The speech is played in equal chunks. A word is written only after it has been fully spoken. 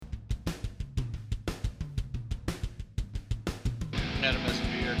Adam as a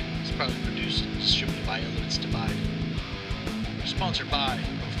beer. It's proudly produced and distributed by Elements Divide. Sponsored by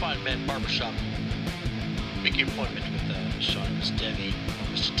Refined Man Barbershop. Make your appointment with Sean and Miss Debbie or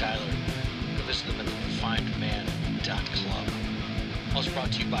Mr. Tyler. Go visit them at the refinedman.club. Also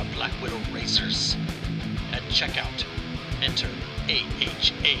brought to you by Black Widow Racers. At checkout, enter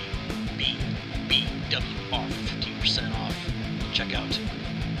AHABBWR for 15% off. Checkout.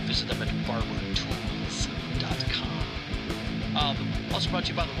 Visit them at barbertools.com. Also brought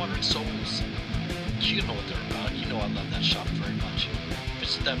to you by the Wandering Souls. You know what they're about. You know I love that shop very much.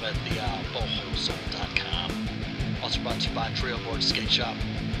 Visit them at the bohosoul.com. Also brought to you by Trailboard Skate Shop.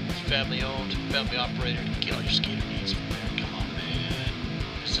 It's family owned, family operated. Get all your skater needs from there. Come on, man.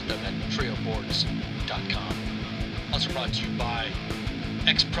 Visit them at trailboards.com. Also brought to you by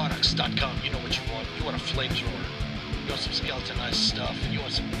xproducts.com. You know what you want. You want a flamethrower. You want some skeletonized stuff. You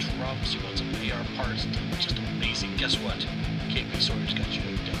want some drums. You want some AR parts. Just amazing. Guess what? KP Sawyer's got you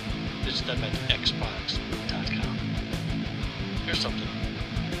hooked up. Visit them at xproducts.com. Here's something.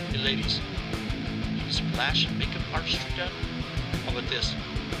 Hey ladies, need some lash and makeup artistry done? How about this?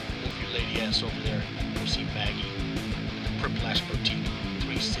 Move your lady ass over there. Go see Maggie at the Prip Lash Boutique,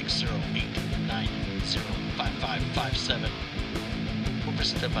 360-890-5557. Or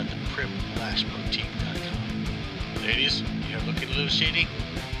visit them at the priplashboutique.com. Ladies, you're looking a little shady?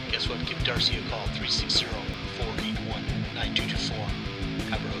 Guess what? Give Darcy a call, 360-481-9224.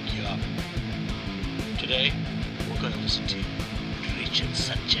 Have her hook you up. Today, we're going to listen to Richard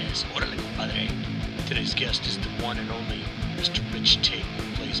Sanchez. Órale, compadre. Today's guest is the one and only Mr. Rich Ting,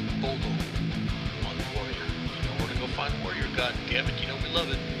 who plays Bolo on Warrior. You know where to go find Warrior, god damn it. You know we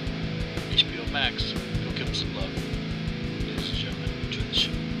love it. HBO Max. Go give him some love. Ladies and gentlemen, to the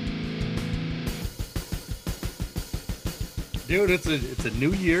show. Dude, it's a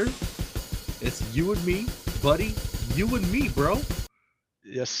new year. It's you and me, buddy. You and me, bro.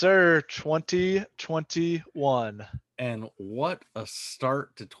 Yes, sir. 2021. And what a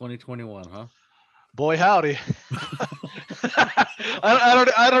start to 2021, huh? Boy, howdy.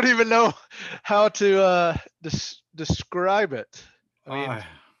 I don't even know how to describe it. I mean,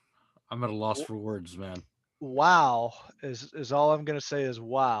 I'm at a loss for words, man. wow is all I'm gonna say is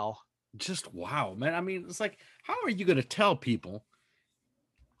wow. Just wow, man. I mean, it's like, how are you gonna tell people?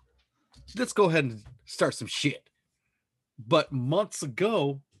 Let's go ahead and start some shit. But months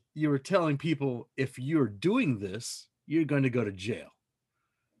ago, you were telling people if you're doing this, you're going to go to jail.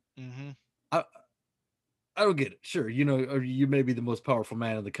 Mm-hmm. I don't get it. Sure, you know, or you may be the most powerful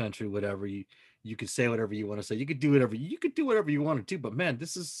man in the country, whatever. You could say whatever you want to say. You could do whatever you want to do. But man,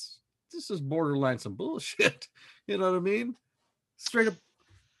 this is borderline some bullshit. You know what I mean? Straight up.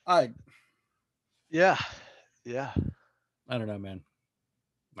 Yeah. I don't know, man.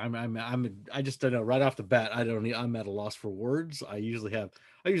 I just don't know. Right off the bat, I'm at a loss for words. I usually have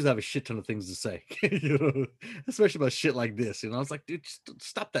a shit ton of things to say, you know, especially about shit like this. You know, I was like, dude, just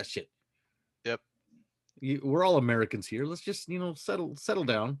stop that shit. Yep. We're all Americans here. Let's just, you know, settle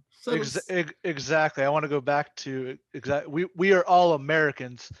down. Exactly. I want to go back to we are all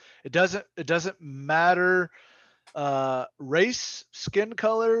Americans. It doesn't matter race, skin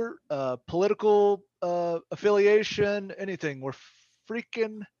color, political affiliation, anything. We're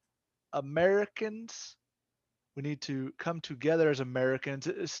freaking Americans. We need to come together as Americans.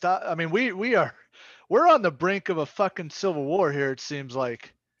 Stop. I mean, we're on the brink of a fucking civil war here. It seems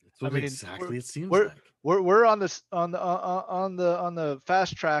like. It seems like. We're on this on the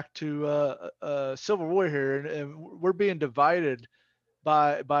fast track to civil war here, and we're being divided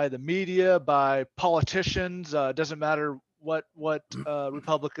by the media, by politicians. Doesn't matter what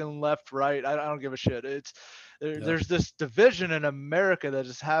Republican, left, right. I don't give a shit. There's this division in America that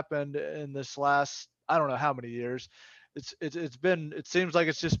has happened in this last, I don't know how many years. It seems like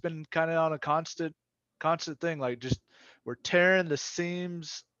it's just been kind of on a constant thing. Like, just we're tearing the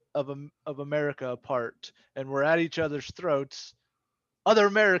seams of America apart, and we're at each other's throats. Other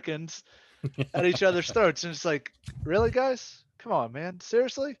Americans at each other's throats, and it's like, really, guys? Come on, man.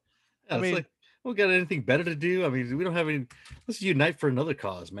 Seriously? Yeah, I mean, like, we got anything better to do? I mean, we don't have any. Let's unite for another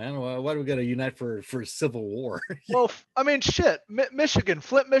cause, man. Why do we got to unite for a civil war? Well, I mean, shit.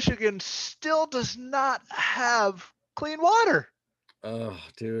 Flint, Michigan still does not have clean water. Oh,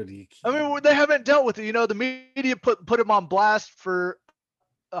 dude. I mean, they haven't dealt with it. You know, the media put them on blast for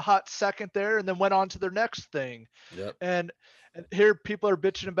a hot second there, and then went on to their next thing. Yep. And here people are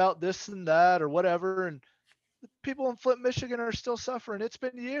bitching about this and that or whatever, and people in Flint, Michigan are still suffering. It's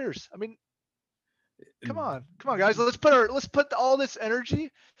been years. I mean, come on, guys. Let's put all this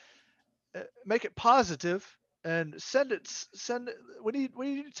energy, make it positive, and send it. We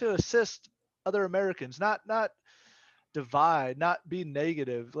need to assist other Americans, not divide, not be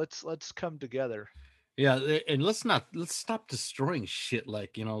negative. Let's come together. Yeah, and let's stop destroying shit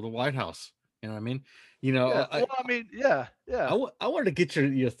like the White House. You know what I mean? You know, Yeah. Well, I mean, yeah, yeah, I wanted to get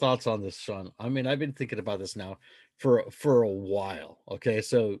your thoughts on this, Sean. I mean, I've been thinking about this now for a while. Okay,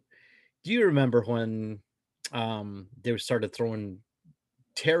 so do you remember when they started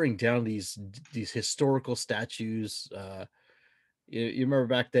tearing down these historical statues? You remember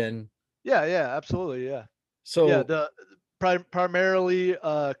back then? yeah, yeah. Absolutely, yeah, yeah. So The primarily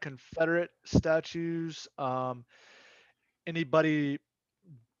Confederate statues. Anybody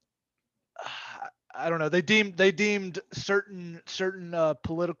I don't know. They deemed certain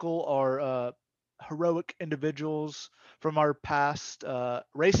political or heroic individuals from our past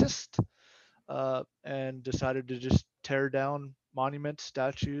racist, and decided to just tear down monuments,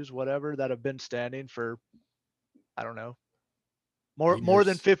 statues, whatever that have been standing for, I don't know, more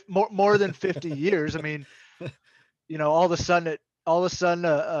than years. 50, more than 50 years. I mean, all of a sudden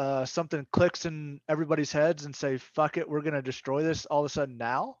something clicks in everybody's heads and say, "Fuck it, we're gonna destroy this." All of a sudden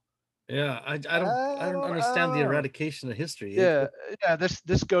now, Yeah, I don't I understand don't the know. eradication of history. Yeah, yeah.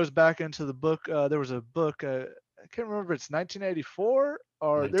 This goes back into the book. There was a book. I can't remember if it's 1984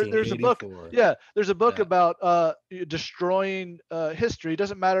 or there's a book. 1984. Yeah, there's a book Yeah, about destroying history. It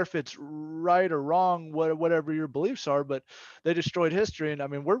doesn't matter if it's right or wrong, whatever your beliefs are, but they destroyed history. And I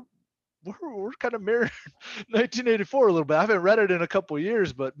mean, we're kind of mirroring 1984 a little bit. I haven't read it in a couple of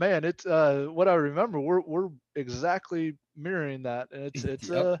years, but man, it's what I remember. We're exactly mirroring that, and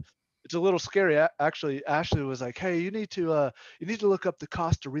yep. it's a little scary. Actually, Ashley was like, "Hey, you need to look up the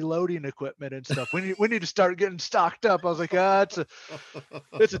cost of reloading equipment and stuff. We need to start getting stocked up." I was like, "Ah,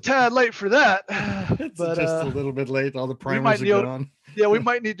 it's a tad late for that," It's but just a little bit late. All the we might primers are need gone. yeah, we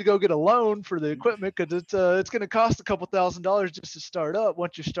might need to go get a loan for the equipment because it's going to cost a couple $1,000s just to start up.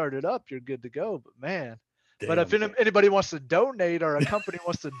 Once you start it up, you're good to go. But man, but if Damn. anybody wants to donate or a company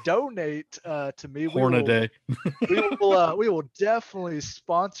wants to donate to me, we Horn a will day. we will definitely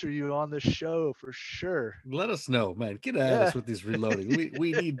sponsor you on this show for sure. Let us know, man. Get at Yeah, us with these reloading.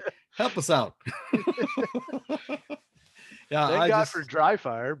 We need help us out. Yeah, thank I God for just dry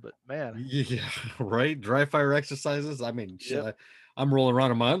fire, but man, yeah, right. Dry fire exercises. I mean, shit. yep. I'm rolling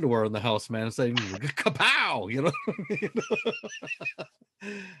around in my underwear in the house, man, saying kapow, you know.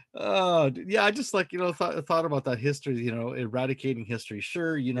 Oh, yeah, I just like thought about that history, eradicating history.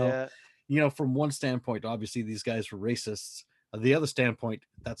 Sure, Yeah, from one standpoint, obviously these guys were racists. The other standpoint,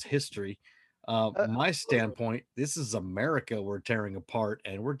 that's history. My standpoint, this is America we're tearing apart,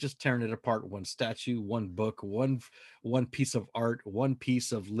 and we're just tearing it apart one statue, one book, one piece of art, one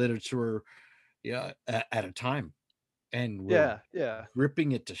piece of literature, yeah, at a time, and we're yeah, yeah.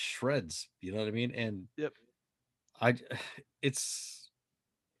 ripping it to shreds. You know what I mean? And Yep. I, it's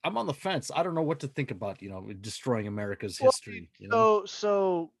I'm on the fence. I don't know what to think about, destroying America's Well, I mean, history.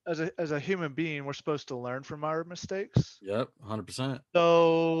 so as a human being, we're supposed to learn from our mistakes. Yep, 100%.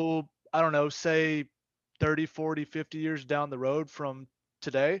 So I don't know, say 30, 40, 50 years down the road from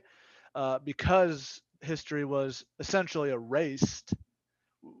today, because history was essentially erased,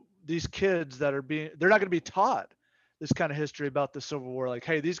 these kids that are they're not going to be taught this kind of history about the Civil War. Like,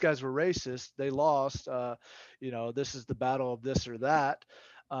 hey, these guys were racist. They lost. This is the battle of this or that.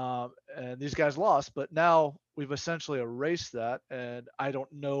 And these guys lost, but now we've essentially erased that. And I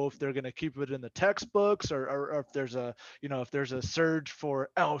don't know if they're going to keep it in the textbooks or if there's if there's a surge for,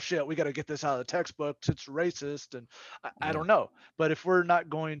 oh shit, we got to get this out of the textbooks. It's racist. And I Yeah, don't know. But if we're not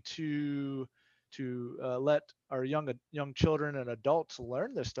going to let our young children and adults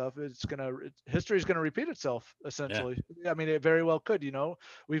learn this stuff, history is gonna repeat itself yeah, essentially. I mean, it very well could.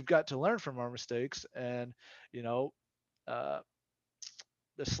 We've got to learn from our mistakes, and you know, uh,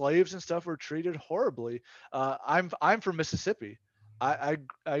 the slaves and stuff were treated horribly. I'm from Mississippi. I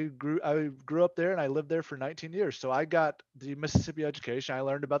grew up there and I lived there for 19 years. So I got the Mississippi education. I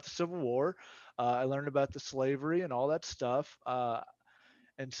learned about the Civil War. I learned about the slavery and all that stuff.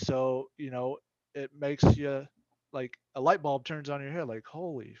 And so it makes you, like, a light bulb turns on your head, like,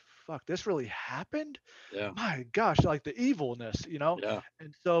 holy fuck, this really happened. yeah, My gosh, like the evilness. yeah,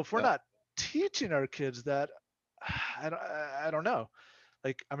 And so if we're yeah, not teaching our kids that, I don't know.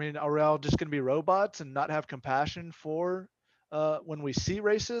 Like, I mean, are we all just going to be robots and not have compassion for when we see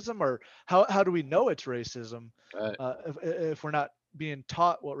racism? Or how do we know it's racism right. if we're not being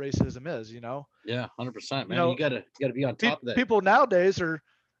taught what racism is? Yeah, 100%, you man. You know gotta be on top of that. People nowadays are,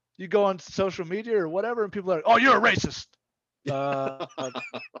 you go on social media or whatever, and people are, oh, you're a racist. Uh,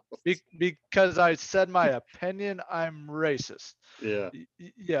 because I said my opinion, I'm racist. Yeah,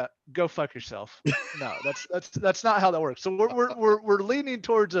 Yeah, go fuck yourself. No, that's not how that works. So we're leaning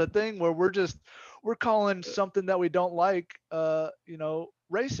towards a thing where we're calling something that we don't like,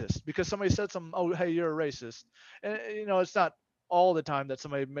 racist because somebody said something. Oh, hey, you're a racist, and it's not all the time that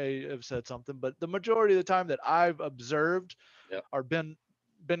somebody may have said something, but the majority of the time that I've observed Yeah. or been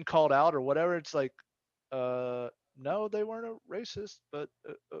called out or whatever, it's like, uh, no, they weren't a racist, but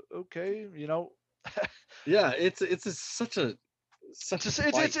okay, Yeah, such a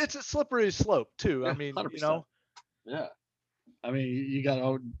fight. it's a slippery slope too. I Yeah, mean, 100%. Yeah. I mean, you got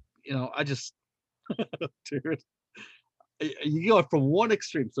to, I just, dude, you go from one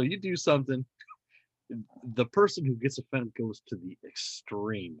extreme. So you do something, the person who gets offended goes to the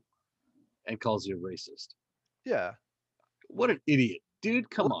extreme and calls you a racist. yeah. What an idiot, dude!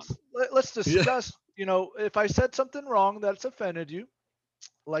 Well, Come on. let's Yeah. discuss. If I said something wrong that's offended you,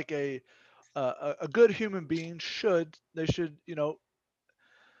 like a good human being should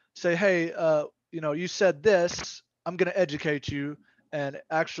say, hey, you said this. I'm going to educate you, and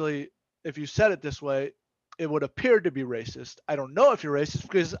actually, if you said it this way, it would appear to be racist. I don't know if you're racist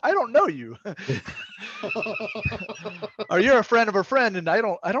because I don't know you, or you're a friend of a friend, and I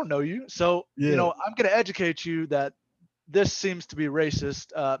don't know you. So Yeah. I'm going to educate you that this seems to be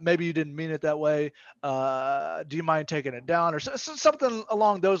racist. Maybe you didn't mean it that way. Do you mind taking it down, or something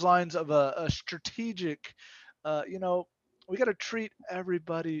along those lines of a strategic? Uh, you know, we got to treat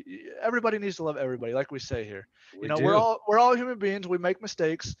everybody. Everybody needs to love everybody, like we say here. We We're do. all human beings. We make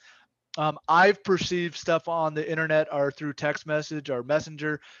mistakes. I've perceived stuff on the internet or through text message or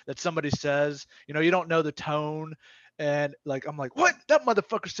messenger that somebody says, you don't know the tone. And like, I'm like, what? That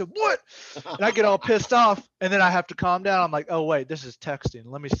motherfucker said what? And I get all pissed off. And then I have to calm down. I'm like, oh, wait, this is texting.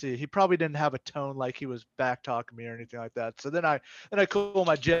 Let me see. He probably didn't have a tone like he was back talking me or anything like that. So then I cool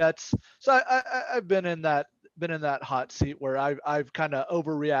my jets. So I've been in that hot seat where I've kind of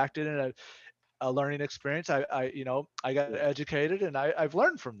overreacted and a learning experience. I got Yeah. educated and I've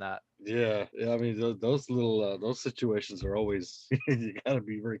learned from that. Yeah, yeah. I mean, those little those situations are always you got to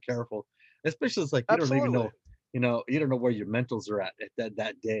be very careful, especially it's like you don't even Absolutely. know, you don't know where your mentals are at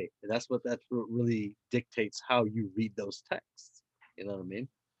that day, and that's what really dictates how you read those texts. You know what I mean?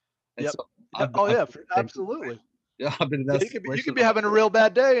 And Yep. so Yeah. Oh I've yeah. been the same thing. Absolutely. Yeah, I've been in Yeah. that You could situation. be having a real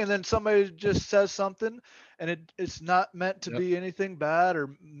bad day, and then somebody just says something, and it's not meant to Yep. be anything bad or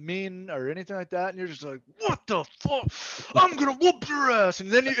mean or anything like that, and you're just like, what the fuck? I'm gonna whoop your ass,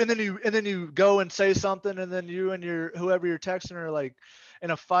 and then you go and say something, and then you and your whoever you're texting are like in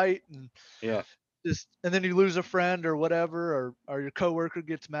a fight, and Yeah, and then you lose a friend or whatever, or your coworker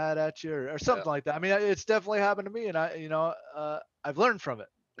gets mad at you or yeah, something like that. I mean, it's definitely happened to me, and I've learned from it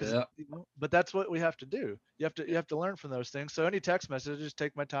because yeah, but that's what we have to do. You have to learn from those things. So any text message, just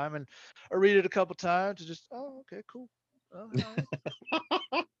take my time and I read it a couple times to just, oh, okay, cool, all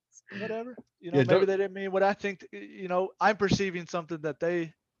right, whatever. yeah. Maybe Don't they didn't mean what I think. I'm perceiving something that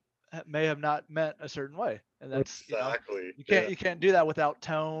they may have not meant a certain way, and that's exactly. you Yeah, can't you can't do that without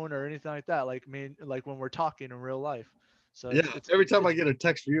tone or anything like that. Like when we're talking in real life. So yeah. Every time I it's get a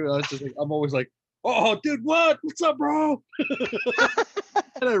text from you, I was just like, I'm always like, oh, dude, what's up, bro?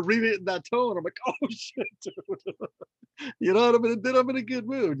 And I read it in that tone. I'm like, oh shit, dude. I'm in a good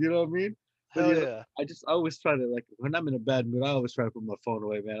mood. You know what I mean? But hell yeah. I always try to like when I'm in a bad mood, I always try to put my phone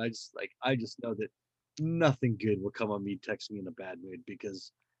away, man. I just know that nothing good will come on me texting me in a bad mood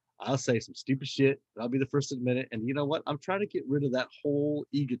because I'll say some stupid shit. And I'll be the first to admit it. And you know what? I'm trying to get rid of that whole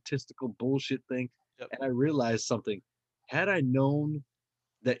egotistical bullshit thing. Yep. And I realized something. Had I known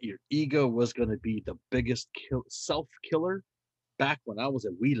that your ego was going to be the biggest self killer back when I was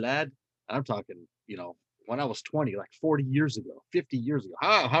a wee lad, I'm talking, when I was 20, like 40 years ago, 50 years ago,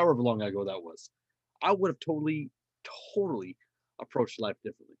 however long ago that was, I would have totally approached life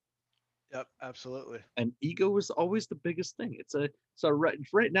differently. Yep. Absolutely. And ego is always the biggest thing. So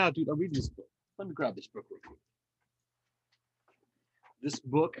right now, dude, I'm reading this book. Let me grab this book real quick. This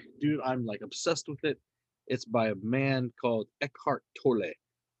book, dude, I'm like obsessed with it. It's by a man called Eckhart Tolle.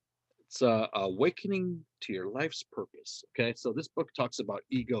 It's Awakening to Your Life's Purpose. Okay, so this book talks about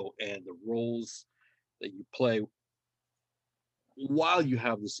ego and the roles that you play while you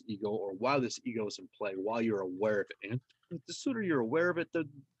have this ego or while this ego is in play, while you're aware of it. And the sooner you're aware of it,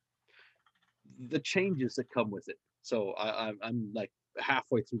 the changes that come with it. So I'm like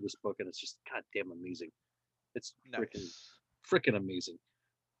halfway through this book and it's just goddamn amazing. It's Nice. freaking amazing.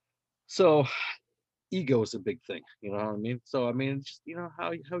 So ego is a big thing, you know what I mean? So I mean, just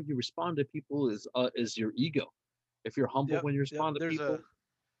how you respond to people is your ego. If you're humble Yep. when you Yep. respond to people,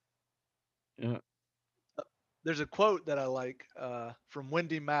 yeah, There's a quote that I like from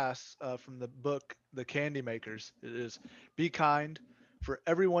Wendy Mass from the book The Candy Makers. It is, "Be kind, for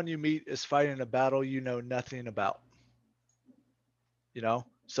everyone you meet is fighting a battle you know nothing about." You know,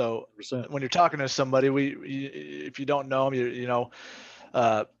 So 100%. when you're talking to somebody, if you don't know them,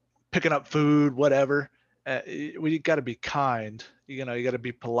 uh, picking up food, whatever. We got to be kind. You got to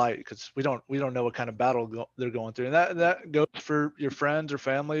be polite because we don't know what kind of battle they're going through, and that goes for your friends or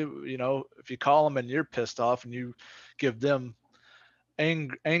family. If you call them and you're pissed off and you give them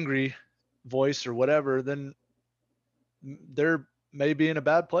angry voice or whatever, then they're maybe in a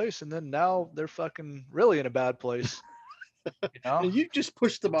bad place, and then now they're fucking really in a bad place. You know? And you just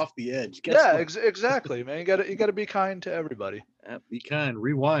pushed them off the edge. Guess Yeah, what? exactly, man. You gotta be kind to everybody. Be kind.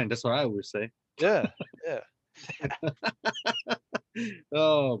 Rewind. That's what I always say. Yeah, yeah.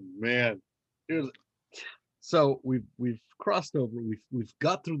 Oh man. Here's, so we've crossed over. We've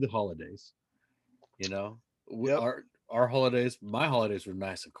got through the holidays. You know, Yep. our holidays. My holidays were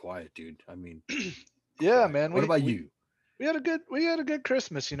nice and quiet, dude. I mean, Yeah, quiet. man. What about We you? we had a good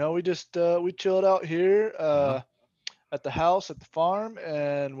Christmas. We just we chilled out here at the house at the farm,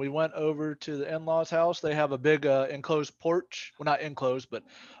 and we went over to the in-laws' house. They have a big enclosed porch. Well, not enclosed, but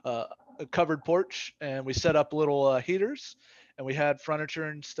uh, a covered porch, and we set up little heaters, and we had furniture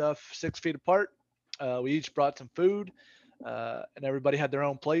and stuff 6 feet apart. We each brought some food. And everybody had their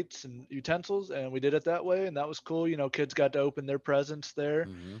own plates and utensils, and we did it that way, and that was cool. Kids got to open their presents there,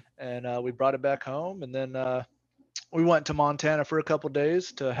 Mm-hmm. and we brought it back home, and then we went to Montana for a couple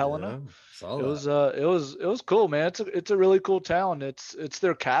days to Helena. Yeah, saw It was that. it was cool, man. It's a really cool town. It's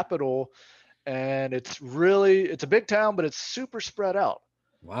their capital, and it's a big town, but it's super spread out.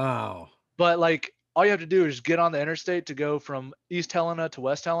 Wow. But like all you have to do is get on the interstate to go from East Helena to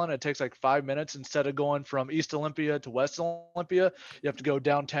West Helena. It takes like 5 minutes instead of going from East Olympia to West Olympia. You have to go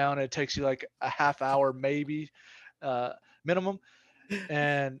downtown. It takes you like a half hour maybe, uh, minimum.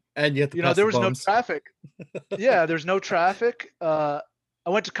 And And you have to pass there the was no bums. traffic. Yeah, there's no traffic. I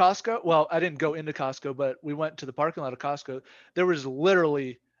went to Costco. Well, I didn't go into Costco, but we went to the parking lot of Costco. There was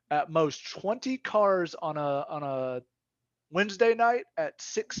literally at most 20 cars on a Wednesday night at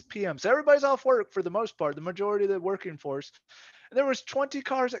 6 p.m. So everybody's off work for the most part, the majority of the working force. And there was 20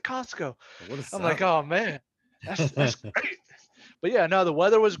 cars at Costco. What a I'm like, savage. oh man, that's great. But yeah, no, the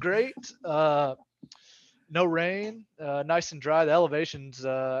weather was great. No rain, nice and dry. The elevations,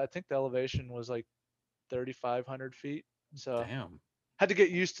 I think the elevation was like 3,500 feet. So Damn. had to get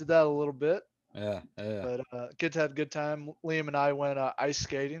used to that a little bit. Yeah, yeah. But kids had a good time. Liam and I went ice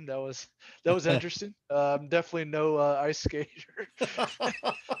skating. That was interesting. I'm definitely no ice skater,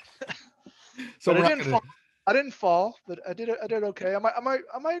 So but I we're not didn't gonna. fall. I didn't fall, but I did okay. I might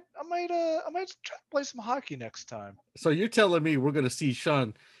try to play some hockey next time. So you're telling me we're gonna see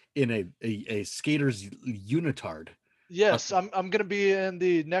Sean in a skater's unitard? Yes, I'm gonna be in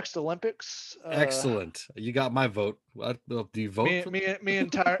the next Olympics. Excellent. You got my vote. Do you vote Me for? me me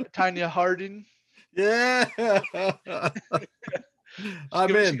and Tanya Harding. Yeah. I'm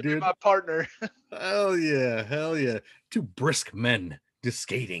She's in, gonna be dude. my partner. Hell yeah. Hell yeah. Two brisk men just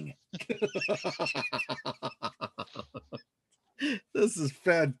skating. This is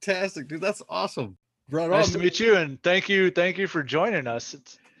fantastic, dude. That's awesome. Right Nice on, to meet you, and thank you for joining us.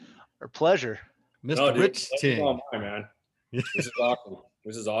 It's our pleasure. Mr. No, dude, Rich that's Ting. all mine, man. This is awesome.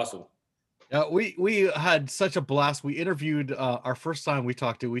 This is awesome. We had such a blast. We interviewed our first time we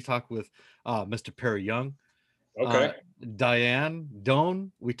talked with Mr. Perry Young, Okay. Diane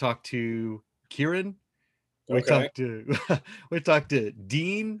Doan. We talked to Kieran. We Okay. talked to we talked to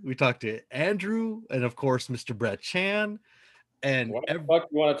Dean. We talked to Andrew, and of course Mr. Brett Chan. And Why the fuck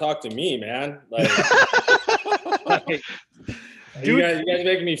you want to talk to me, man? Like, Dude. you guys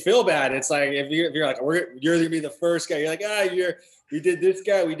making me feel bad. It's like if you're like you're gonna be the first guy. You're like we did this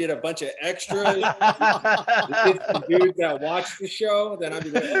guy. We did a bunch of extras. We did some dudes that watched the show. Then I'd be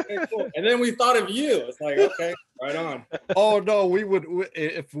like, okay, cool. And then we thought of you. It's like, okay, right on. Oh no,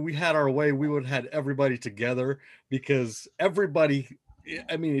 if we had our way, we would have had everybody together because everybody.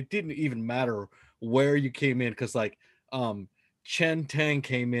 I mean, it didn't even matter where you came in because like Chen Tang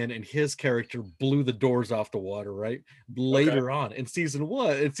came in and his character blew the doors off the water, right? Later on in season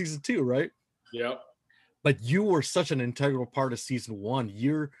 2, right? Yep. But you were such an integral part of season 1.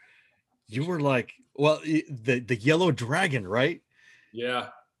 You were like, well, the yellow dragon, right? Yeah.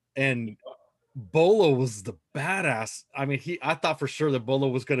 And Bolo was the badass. I mean, I thought for sure that Bolo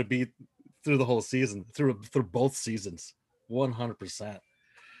was going to be through the whole season, through both seasons, 100%.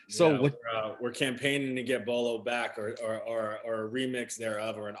 So yeah, we're campaigning to get Bolo back, or a remix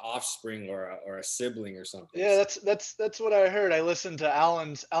thereof, or an offspring, or a sibling, or something. Yeah, that's what I heard. I listened to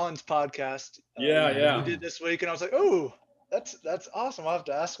Alan's podcast. Yeah. He did this week, and I was like, oh, that's awesome. I'll have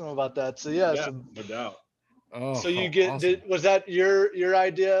to ask him about that. So yeah, no doubt. so you get awesome. Was that your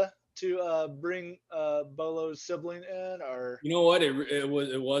idea, to bring Bolo's sibling in, or You know what?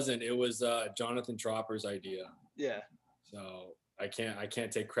 It wasn't. It was Jonathan Tropper's idea. yeah? So I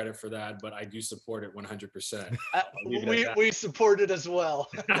can't take credit for that, but I do support it 100%. We support it as well.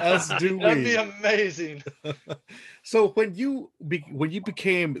 As do That'd be we. amazing. So when when you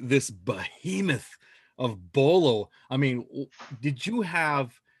became this behemoth of Bolo, I mean, did you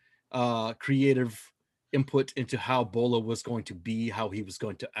have creative input into how Bolo was going to be, how he was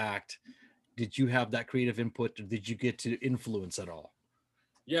going to act? Did you have that creative input, or did you get to influence at all?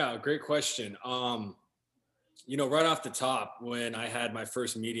 Yeah, great question. Right off the top, when I had my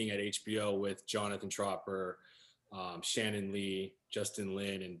first meeting at HBO with Jonathan Tropper, Shannon Lee, Justin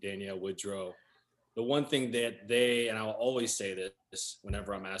Lin, and Danielle Woodrow, the one thing that and I'll always say this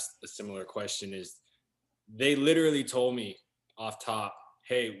whenever I'm asked a similar question, is they literally told me off top,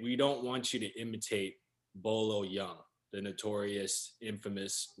 hey, we don't want you to imitate Bolo Young, the notorious,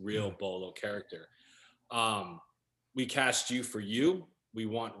 infamous, real Bolo character. We cast you for you. We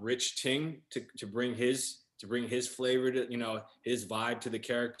want Rich Ting to bring his flavor to, his vibe to the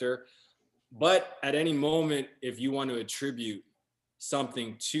character. But at any moment, if you want to attribute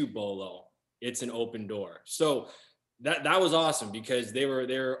something to Bolo, it's an open door. So that was awesome, because they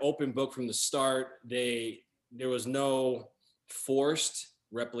were open book from the start. There was no forced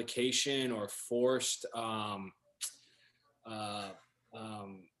replication or forced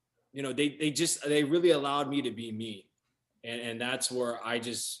they really allowed me to be me. And that's where I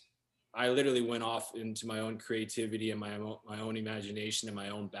literally went off into my own creativity and my own imagination and my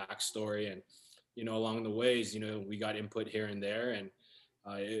own backstory. And, along the ways, we got input here and there. And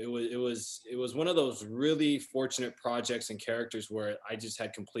it was one of those really fortunate projects and characters where I just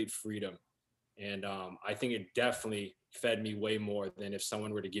had complete freedom. And I think it definitely fed me way more than if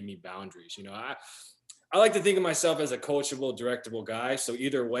someone were to give me boundaries. I like to think of myself as a coachable, directable guy. So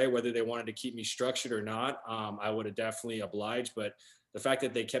either way, whether they wanted to keep me structured or not, I would have definitely obliged. But the fact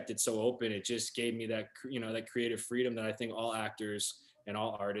that they kept it so open, it just gave me that, that creative freedom that I think all actors and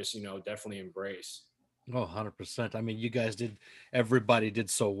all artists, definitely embrace. Oh, 100%. I mean, everybody did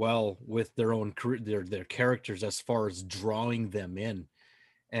so well with their own their characters as far as drawing them in.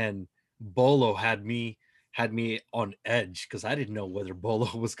 And Bolo had me on edge because I didn't know whether Bolo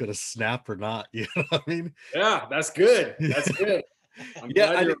was going to snap or not. You know what I mean? Yeah, that's good. That's good. I'm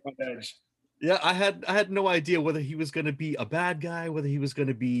glad you're on edge. Yeah, I had no idea whether he was going to be a bad guy, whether he was going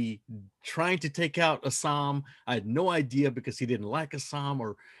to be trying to take out Assam. I had no idea because he didn't like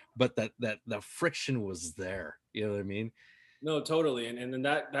Assam, but that friction was there. You know what I mean? No, totally. And then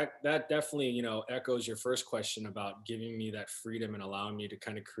that definitely, echoes your first question about giving me that freedom and allowing me to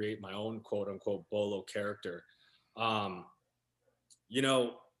kind of create my own quote unquote Bolo character. What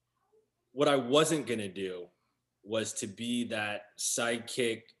I wasn't going to do was to be that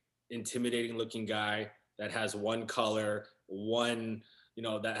sidekick, intimidating looking guy that has one color, that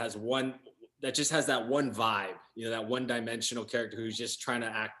just has that one vibe, that one dimensional character who's just trying to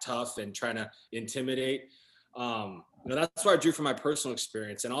act tough and trying to intimidate. That's what I drew from my personal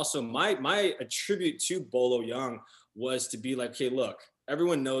experience. And also my attribute to Bolo Young was to be like, hey, look,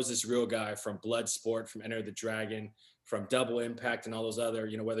 everyone knows this real guy from Bloodsport, from Enter the Dragon, from Double Impact and all those other,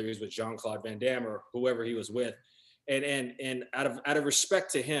 whether he was with Jean-Claude Van Damme or whoever he was with. And out of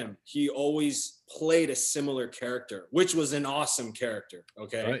respect to him, he always played a similar character, which was an awesome character.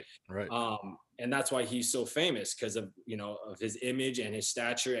 Okay. Right. And that's why he's so famous, because of, of his image and his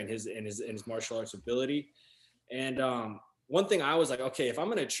stature and his martial arts ability. And one thing I was like, okay, if I'm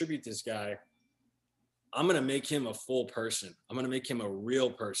going to attribute this guy, I'm going to make him a full person. I'm going to make him a real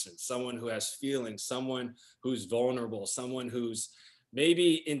person, someone who has feelings, someone who's vulnerable, someone who's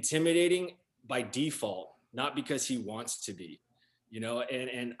maybe intimidating by default, not because he wants to be,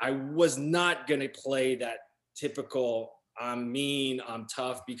 and I was not going to play that typical, I'm mean, I'm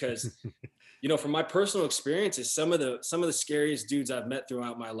tough, because, from my personal experiences, some of the scariest dudes I've met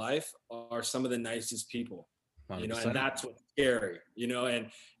throughout my life are some of the nicest people. 100%. And that's what's scary,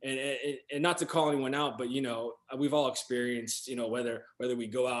 and not to call anyone out, but, we've all experienced, whether we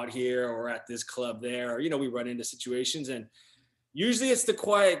go out here or at this club there, or, we run into situations, and usually it's the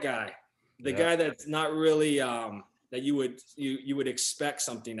quiet guy, the guy that's not really, that you would expect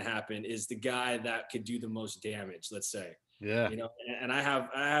something to happen, is the guy that could do the most damage, let's say. Yeah. And I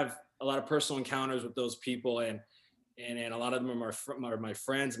have a lot of personal encounters with those people, and a lot of them are my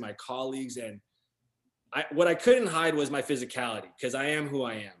friends, my colleagues, and what I couldn't hide was my physicality, because I am who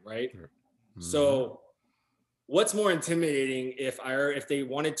I am, right? Mm-hmm. So what's more intimidating if they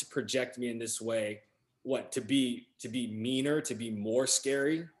wanted to project me in this way, to be meaner, to be more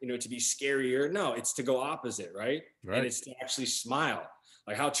scary, to be scarier? No, it's to go opposite, right? And it's to actually smile.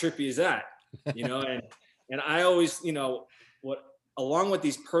 Like, how trippy is that? You know, and I always, you know, along with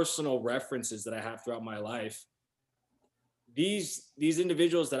these personal references that I have throughout my life, these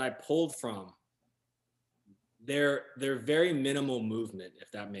individuals that I pulled from, they're very minimal movement, if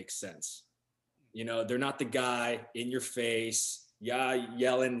that makes sense. You know, they're not the guy in your face,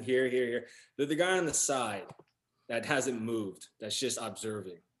 yelling here. They're the guy on the side that hasn't moved, that's just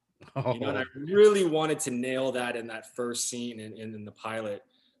observing. You know, and I really wanted to nail that in that first scene in the pilot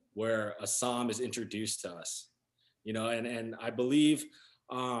where Assam is introduced to us. You know, and I believe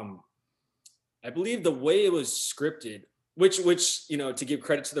the way it was scripted, which you know, to give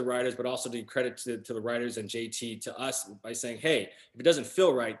credit to the writers, but also to give credit to the writers and JT to us by saying, hey, if it doesn't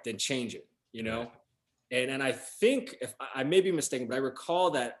feel right, then change it. You know, right. And I think, if I may be mistaken, but I recall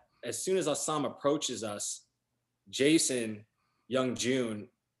that as soon as Assam approaches us, Jason, Young June,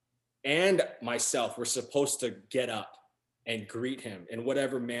 and myself were supposed to get up and greet him in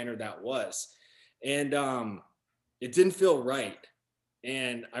whatever manner that was, and it didn't feel right.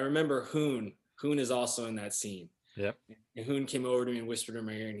 And I remember Hoon is also in that scene. Yep. And Hoon came over to me and whispered in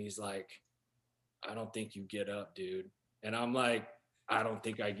my ear, and he's like, I don't think you get up, dude. And I'm like, I don't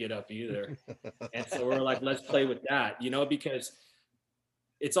think I get up either. And so we're like, let's play with that, you know, because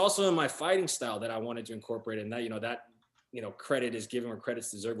it's also in my fighting style that I wanted to incorporate. And that, you know, credit is given where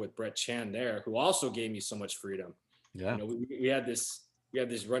credit's deserved with Brett Chan there, who also gave me so much freedom. Yeah. You know, we had this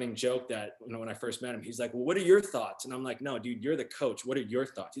running joke that, you know, when I first met him, he's like, well, what are your thoughts? And I'm like, no, dude, you're the coach. What are your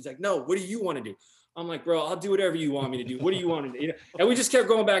thoughts? He's like, no, what do you want to do? I'm like, bro, I'll do whatever you want me to do. What do you want to do? You know? And we just kept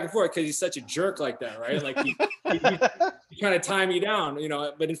going back and forth because he's such a jerk like that, right? Like he trying to tie me down, you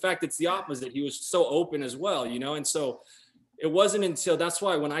know, but in fact, it's the opposite. He was so open as well, you know? And so it wasn't until, that's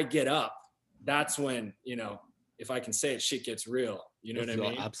why when I get up, that's when, you know, if I can say it, shit gets real. You know what I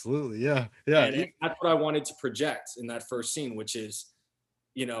mean? Absolutely. Yeah. Yeah. And that's what I wanted to project in that first scene, which is,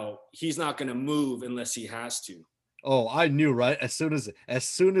 you know, he's not going to move unless he has to. Oh, I knew, right? As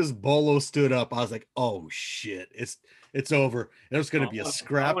soon as Bolo stood up, I was like, oh shit, it's over. There's going to be a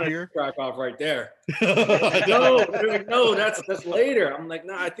scrap here. Crack off right there. No, that's later. I'm like,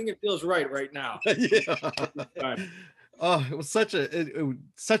 no, I think it feels right now. Yeah. Oh, it was such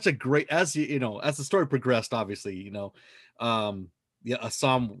a great, as you know, as the story progressed, obviously, you know,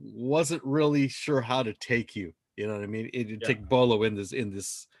 Assam wasn't really sure how to take you. You know what I mean? It take Bolo in this,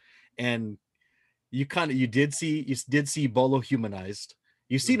 and you did see Bolo humanized.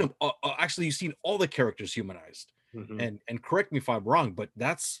 You've seen him. Actually, you've seen all the characters humanized. And correct me if I'm wrong, but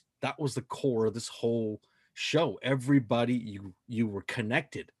that was the core of this whole show. Everybody, you were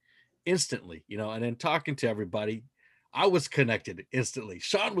connected instantly, you know. And then talking to everybody, I was connected instantly.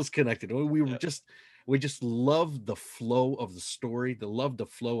 Sean was connected. We just loved the flow of the story. The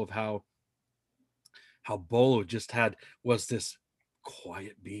flow of how Bolo was this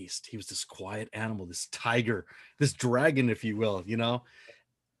quiet beast. He was this quiet animal, this tiger, this dragon, if you will, you know.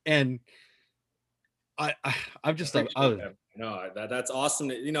 And I'm just that's awesome.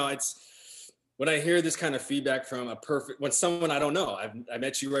 You know, it's when I hear this kind of feedback from when someone I don't know, I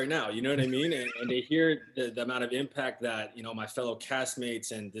met you right now, you know what I mean? And they hear the amount of impact that, you know, my fellow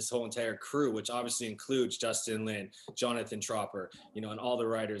castmates and this whole entire crew, which obviously includes Justin Lin, Jonathan Tropper, you know, and all the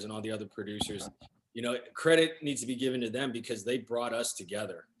writers and all the other producers, you know, credit needs to be given to them because they brought us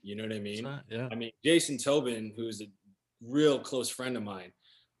together. You know what I mean? Yeah. I mean, Jason Tobin, who's a real close friend of mine.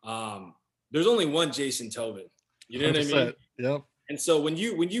 There's only one Jason Tobin. You know what I mean? Yep. And so when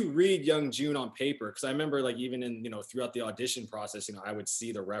you read Young June on paper, because I remember like even in, you know, throughout the audition process, you know, I would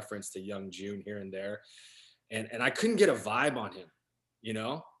see the reference to Young June here and there, and I couldn't get a vibe on him, you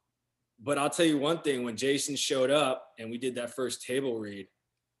know. But I'll tell you one thing: when Jason showed up and we did that first table read,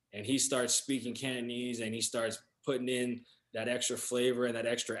 and he starts speaking Cantonese and he starts putting in that extra flavor and that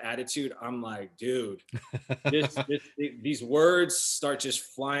extra attitude, I'm like, dude, these words start just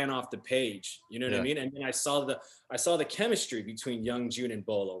flying off the page. You know what I mean? And then I saw the chemistry between Young June and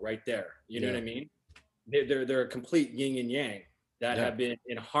Bolo right there. You know what I mean? They're a complete yin and yang that have been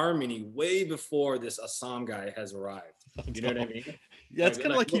in harmony way before this Assam guy has arrived. You know what I mean? Yeah, it's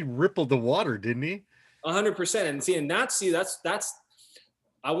kind of like he rippled the water, didn't he? 100%. And that's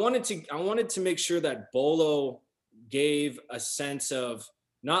I wanted to make sure that Bolo gave a sense of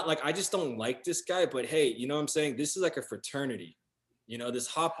not like, I just don't like this guy, but hey, you know what I'm saying? This is like a fraternity. You know, this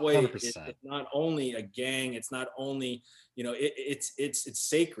Hopway is not only a gang, it's not only, you know, it's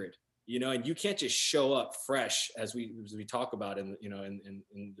sacred, you know, and you can't just show up fresh as we talk about in, you know,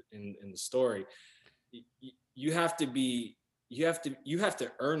 in the story. You have to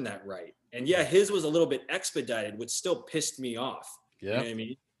earn that right. And yeah, his was a little bit expedited, which still pissed me off. You know what I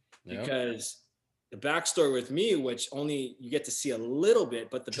mean? Because the backstory with me, which only you get to see a little bit,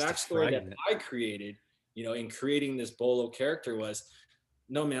 but the Just a backstory that fragment. I created, in creating this Bolo character was,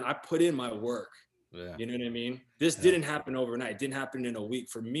 no, man, I put in my work. Yeah. You know what I mean? This Yeah. didn't happen overnight. It didn't happen in a week.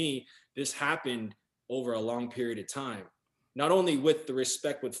 For me, this happened over a long period of time. Not only with the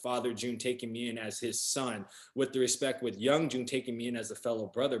respect with Father June taking me in as his son, with the respect with young June taking me in as a fellow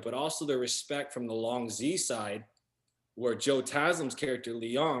brother, but also the respect from the Long Z side, where Joe Taslim's character,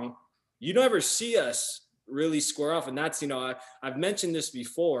 Leon, you never see us really square off. And that's, I've mentioned this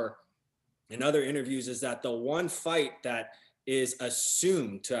before in other interviews, is that the one fight that is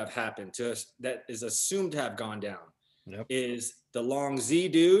assumed to have happened to us, that is assumed to have gone down, Yep. is the Long Z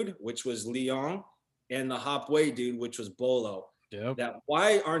dude, which was Leon, and the Hop Way dude, which was Bolo. Yep. That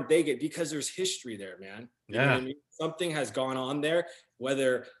why aren't they good? Because there's history there, man. You know what I mean? Something has gone on there,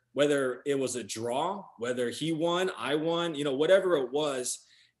 whether it was a draw, whether he won, I won, whatever it was.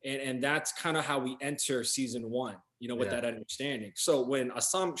 And that's kind of how we enter season one, with that understanding. So when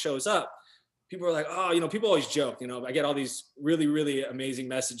Assam shows up, people are like, oh, people always joke, I get all these really, really amazing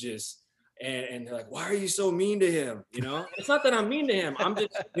messages, and they're like, why are you so mean to him? It's not that I'm mean to him. I'm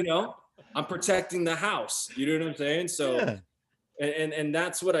just, I'm protecting the house. You know what I'm saying? So, and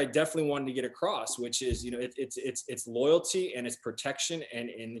that's what I definitely wanted to get across, which is, it's loyalty and it's protection and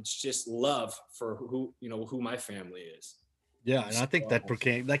it's just love for who my family is. Yeah, and I think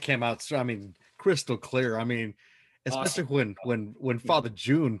that came out. I mean, crystal clear. I mean, especially Awesome. when Father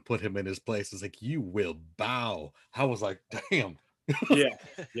June put him in his place, it's like, you will bow. I was like, damn.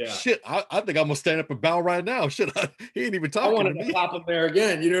 Yeah. Shit, I think I'm gonna stand up and bow right now. Shit, he ain't even talking I wanted to me. to pop him there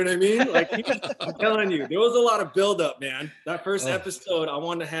again. You know what I mean? Like, I'm telling you, there was a lot of buildup, man. That first episode, I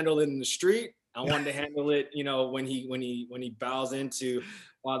wanted to handle it in the street. I wanted to handle it, when he bows into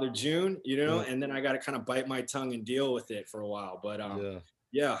Father June, and then I got to kind of bite my tongue and deal with it for a while. But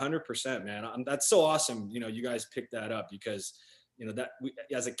yeah, 100%, man. That's so awesome. You guys picked that up because that we,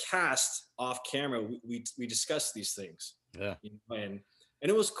 as a cast off camera, we discussed these things. Yeah. And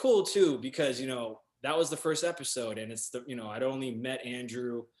it was cool too because that was the first episode, and it's I'd only met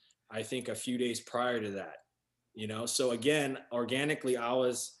Andrew, I think, a few days prior to that. So again, organically, I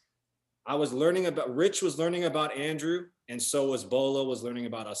was learning about Rich was learning about Andrew, and so was Bolo was learning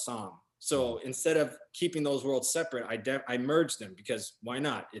about Assam. So instead of keeping those worlds separate, I merged them because why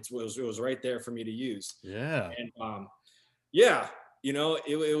not? It was right there for me to use. Yeah. And yeah,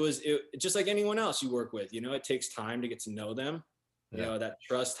 it was just like anyone else you work with. It takes time to get to know them. That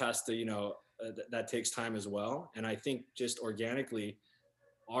trust has to, that takes time as well. And I think just organically,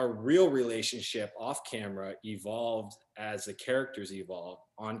 our real relationship off camera evolved as the characters evolved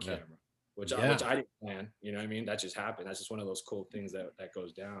on camera, which I didn't plan. You know what I mean? That just happened. That's just one of those cool things that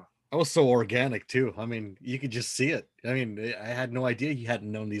goes down. That was so organic too. I mean, you could just see it. I mean, I had no idea you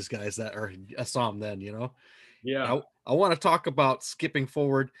hadn't known these guys or I saw them then, Yeah. I want to talk about skipping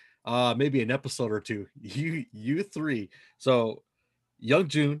forward, maybe an episode or two. You three. So Young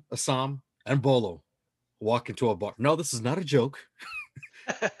June, Assam, and Bolo walk into a bar. No, this is not a joke.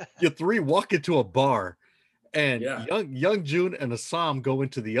 You three walk into a bar, and young June and Assam go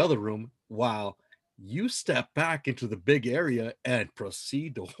into the other room while you step back into the big area and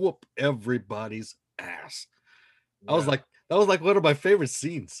proceed to whoop everybody's ass. That was like one of my favorite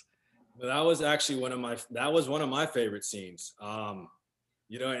scenes. That was actually one of my favorite scenes.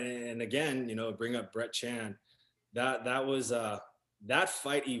 And again, bring up Brett Chan. That was that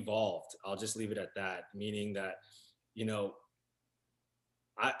fight evolved. I'll just leave it at that. Meaning that,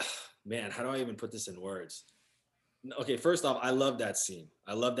 how do I even put this in words? Okay, first off, I love that scene.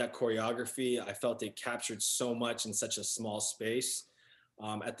 I love that choreography. I felt it captured so much in such a small space.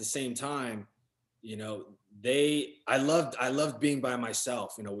 At the same time, I loved being by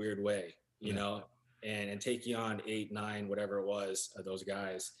myself in a weird way, and taking on 8, 9, whatever it was, of those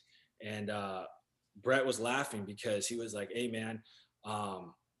guys. And Brett was laughing because he was like, hey man,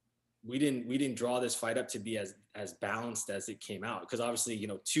 we didn't draw this fight up to be as balanced as it came out. Because obviously,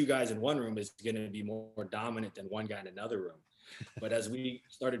 2 guys in one room is going to be more dominant than 1 guy in another room. But as we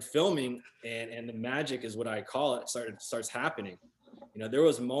started filming, and the magic is what I call it, starts happening. There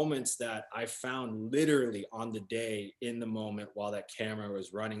was moments that I found literally on the day, in the moment, while that camera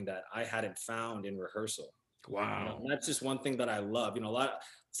was running, that I hadn't found in rehearsal. Wow. And that's just one thing that I love.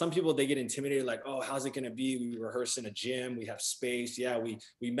 Some people, they get intimidated, like, oh, how's it going to be? We rehearse in a gym, we have space. Yeah, we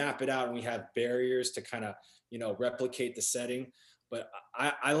map it out, and we have barriers to kind of, replicate the setting. But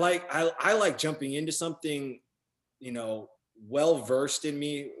I like jumping into something, well versed in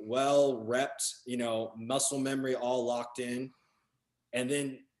me, well repped, muscle memory all locked in. And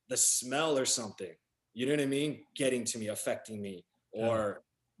then the smell or something, you know what I mean? Getting to me, affecting me, or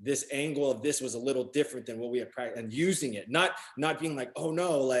this angle of this was a little different than what we had practiced, and using it, not being like, oh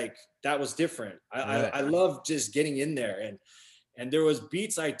no, like that was different. I love just getting in there, and there was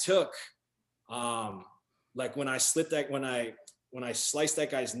beats I took, like when I sliced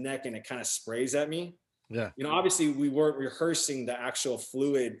that guy's neck and it kind of sprays at me. Yeah. You know, obviously we weren't rehearsing the actual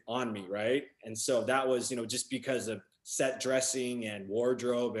fluid on me, right? And so that was, you know, just because of set dressing and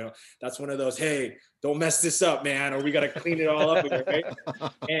wardrobe, you know, that's one of those, hey, don't mess this up, man, or we got to clean it all up again, right?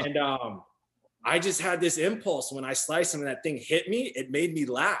 And I just had this impulse when I sliced him and that thing hit me, it made me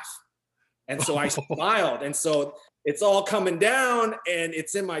laugh. And so I smiled. And so it's all coming down and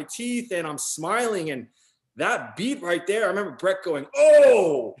it's in my teeth and I'm smiling. And that beat right there, I remember Brett going,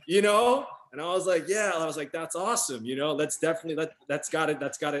 oh, you know? And I was like, yeah, I was like, that's awesome. You know, that's definitely, that's got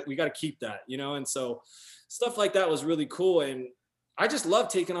it. We got to keep that, you know? And so stuff like that was really cool. And I just love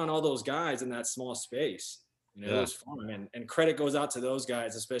taking on all those guys in that small space. You know, It was fun. And credit goes out to those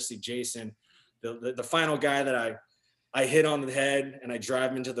guys, especially Jason, the final guy that I hit on the head and I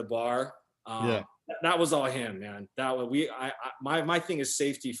drive him into the bar. That was all him, man. That was my thing is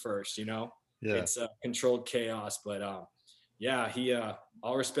safety first, you know? It's controlled chaos, but yeah, he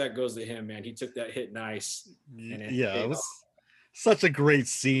all respect goes to him, man. He took that hit nice. And it was such a great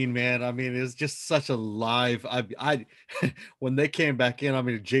scene, man. I mean, it was just such a live. I when they came back in, I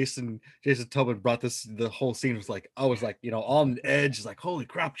mean, Jason Tobin brought the whole scene was like, I was like, you know, on the edge, it's like, holy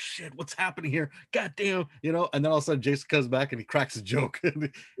crap, shit, what's happening here? God damn, you know. And then all of a sudden, Jason comes back and he cracks a joke,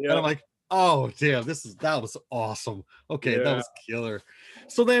 and I'm like, oh damn, that was awesome. Okay, that was killer.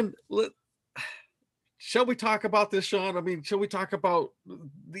 So then shall we talk about this, Sean? I mean, shall we talk about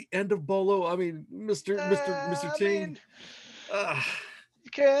the end of Bolo? I mean, Mr. Ting.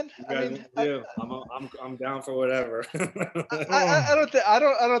 You can. I'm down for whatever. I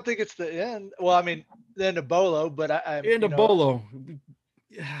don't think it's the end. Well, I mean, the end of Bolo, but end of Bolo.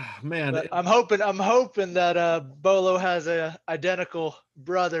 Yeah, man. I'm hoping that Bolo has a identical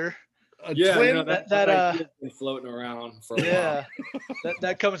brother. A twin? You know, that been floating around for a while.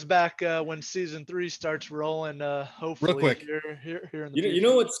 that comes back when season 3 starts rolling. Hopefully, real quick. Here in the you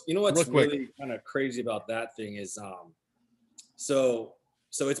know what's really kind of crazy about that thing is so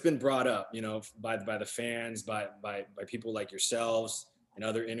it's been brought up, you know, by the fans, by people like yourselves and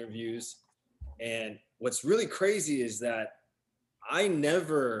other interviews. And what's really crazy is that I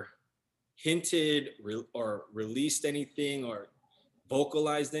never hinted or released anything or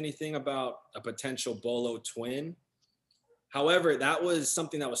vocalized anything about a potential Bolo twin. However, that was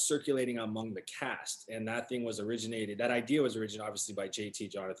something that was circulating among the cast, and that idea was originated obviously by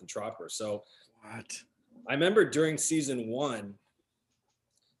JT, Jonathan Tropper. So what? I remember during season 1,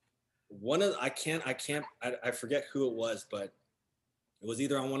 I forget who it was, but it was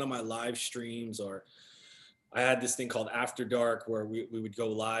either on one of my live streams or I had this thing called After Dark where we would go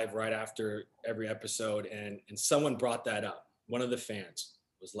live right after every episode, and someone brought that up. One of the fans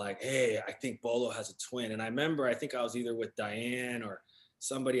was like, hey, I think Bolo has a twin. And I remember, I think I was either with Diane or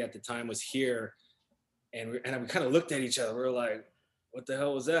somebody at the time was here. And we kind of looked at each other. We were like, what the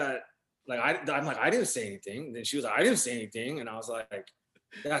hell was that? Like, I'm like, I didn't say anything. And then she was like, I didn't say anything. And I was like,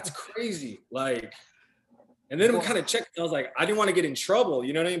 that's crazy. Like, and then we kind of checked. I was like, I didn't want to get in trouble.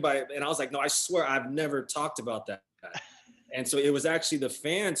 You know what I mean? And I was like, no, I swear I've never talked about that. And so it was actually the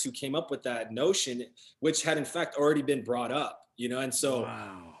fans who came up with that notion, which had in fact already been brought up, you know? And so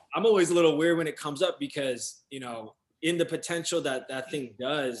I'm always a little weird when it comes up because, you know, in the potential that thing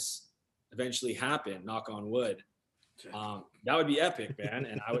does eventually happen, knock on wood, that would be epic, man.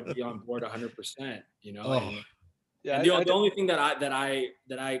 And I would be on board 100%, you know? And the only thing that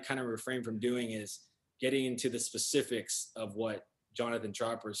I kind of refrain from doing is getting into the specifics of what Jonathan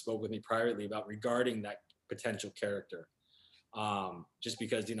Tropper spoke with me privately about regarding that potential character. Just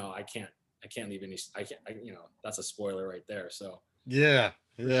because, you know, I can't leave any, you know, that's a spoiler right there. So yeah.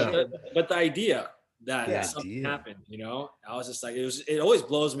 But the idea that something happened, you know, I was just like, it always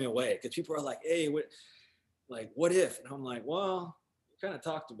blows me away because people are like, hey, what if? And I'm like, well, we kind of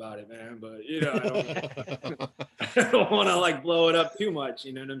talked about it, man, but you know, I don't want to like blow it up too much.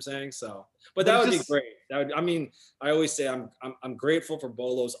 You know what I'm saying? So, but that would be great. I always say I'm grateful for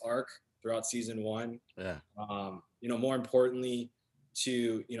Bolo's arc throughout season 1. Yeah. You know, more importantly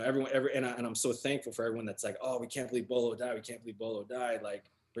to, you know, and I'm so thankful for everyone that's like, oh, we can't believe Bolo died. We can't believe Bolo died. Like,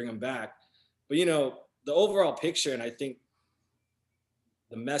 bring him back. But, you know, the overall picture, and I think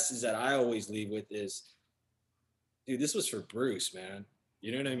the message that I always leave with is, dude, this was for Bruce, man.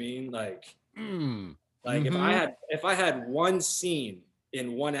 You know what I mean? Like, if I had one scene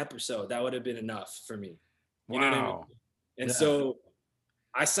in one episode, that would have been enough for me. You know what I mean? And so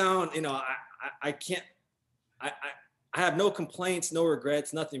I sound, you know, I can't, I have no complaints, no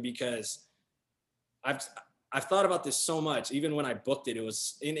regrets, nothing, because I've thought about this so much. Even when I booked it, it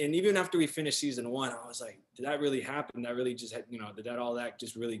was, and even after we finished season 1, I was like, did that really happen? That really just, did that all that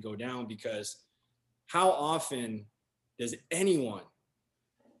just really go down? Because how often does anyone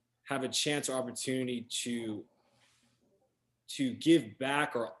have a chance or opportunity to give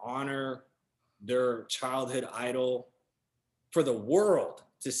back or honor their childhood idol for the world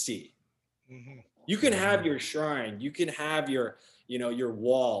to see? Mm-hmm. You can have your shrine, you can have your, your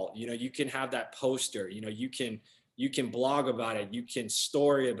wall, you can have that poster, you can blog about it, you can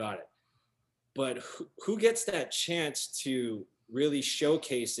story about it. But who gets that chance to really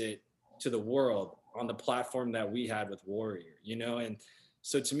showcase it to the world on the platform that we had with Warrior, And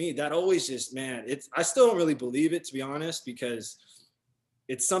so to me, that always just, man, I still don't really believe it, to be honest, because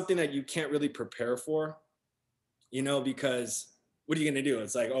it's something that you can't really prepare for, because what are you going to do?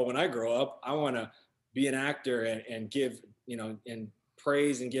 It's like, oh, when I grow up, I want to be an actor and give, and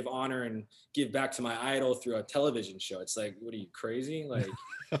praise and give honor and give back to my idol through a television show. It's like, what are you, crazy? Like,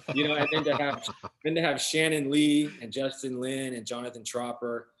 and then to have Shannon Lee and Justin Lin and Jonathan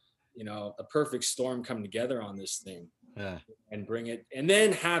Tropper, a perfect storm coming together on this thing. Yeah. And bring it, and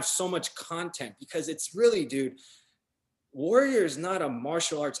then have so much content, because it's really, dude, Warrior is not a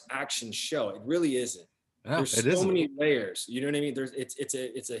martial arts action show. It really isn't. Yeah, There's so many layers. You know what I mean?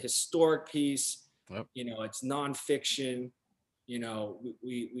 It's a historic piece. Yep. It's nonfiction.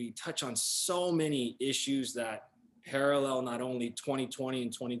 We touch on so many issues that parallel not only 2020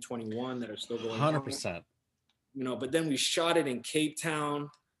 and 2021 that are still going 100%. on. But then we shot it in Cape Town,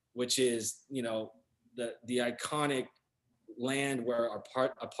 which is, the iconic land where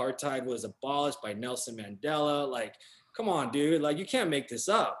apartheid was abolished by Nelson Mandela. Like, come on, dude. Like, you can't make this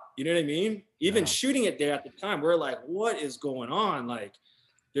up. You know what I mean? Even shooting it there at the time, we're like, what is going on? Like,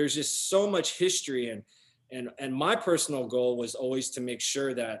 there's just so much history. And my personal goal was always to make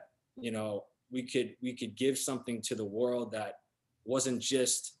sure that, we could give something to the world that wasn't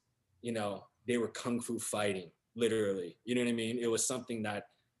just, they were kung fu fighting, literally. You know what I mean? It was something that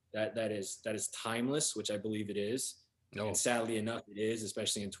is timeless, which I believe it is. Oh. And sadly enough, it is,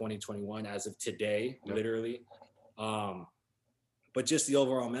 especially in 2021, as of today, literally. But just the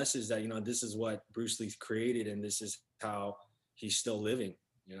overall message that, this is what Bruce Lee created, and this is how he's still living.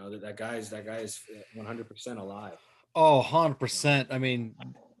 That guy is 100% alive. Oh, 100%. I mean,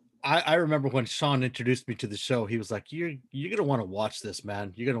 I remember when Sean introduced me to the show, he was like, you're going to want to watch this,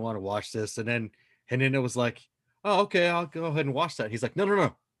 man. You're going to want to watch this. And then it was like, oh, okay, I'll go ahead and watch that. He's like,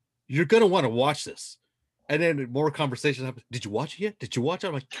 no. You're going to want to watch this. And then more conversations happen. Did you watch it yet? Did you watch it?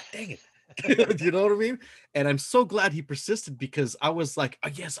 I'm like, God dang it. You know what I mean? And I'm so glad he persisted, because I was like, oh,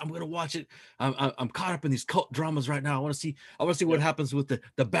 yes, I'm going to watch it. I'm caught up in these cult dramas right now. I want to see what happens with the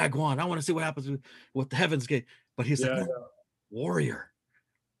Bagwan. I want to see what happens with the Heaven's Gate. But he's like, no, Warrior.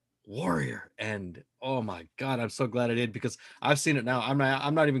 And oh my God, I'm so glad I did, because I've seen it now. I'm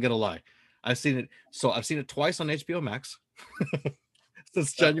not even going to lie. I've seen it. So I've seen it twice on HBO Max.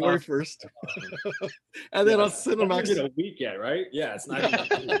 Since January 1st. And then on Cinemax. It's been a weekend, right? Yeah, it's not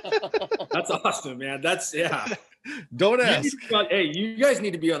even That's awesome, man. Don't ask. Hey, you guys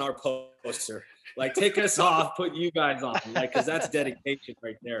need to be on our poster. Like, take us off, put you guys on. Like, because that's dedication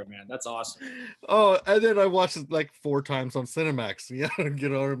right there, man. That's awesome. Oh, and then I watched it like 4 times on Cinemax. Yeah, you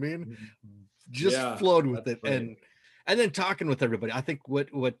know what I mean? Just flowed with it. Great. And then talking with everybody. I think what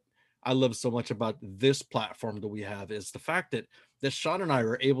I love so much about this platform that we have is the fact that Sean and I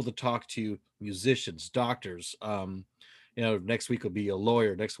are able to talk to musicians, doctors. Next week will be a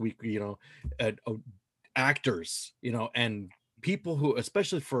lawyer. Next week, actors. And people who,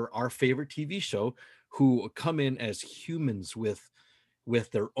 especially for our favorite TV show, who come in as humans with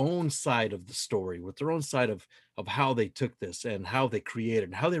their own side of the story, with their own side of how they took this and how they created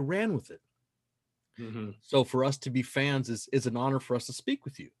and how they ran with it. Mm-hmm. So for us to be fans is an honor for us to speak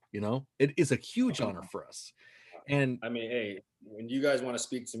with you. It is a huge honor for us. And I mean, hey, when you guys want to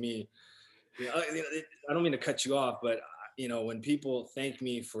speak to me, I don't mean to cut you off, but when people thank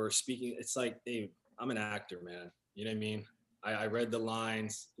me for speaking, it's like, hey, I'm an actor, man. You know what I mean? I read the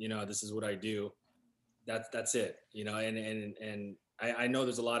lines, this is what I do. That's it, and I know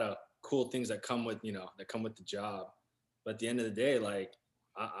there's a lot of cool things that come with the job, but at the end of the day, like,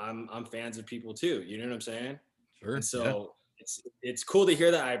 I'm fans of people too. You know what I'm saying? Sure. And so it's cool to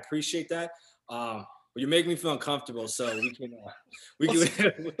hear that. I appreciate that. But you're making me feel uncomfortable, so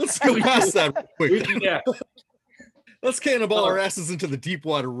let's go past that real quick. Let's cannonball our asses into the deep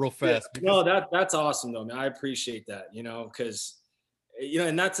water real fast. No, that's awesome though, man. I appreciate that, because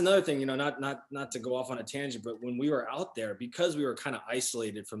and that's another thing, not to go off on a tangent, but when we were out there, because we were kind of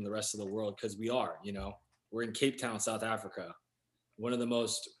isolated from the rest of the world, because we are, we're in Cape Town, South Africa, one of the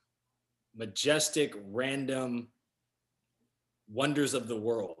most majestic, random wonders of the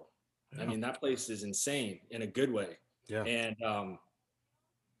world. Yeah. I mean, that place is insane in a good way. Yeah. And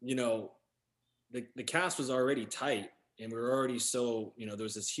you know, the cast was already tight, and we were already so, you know, there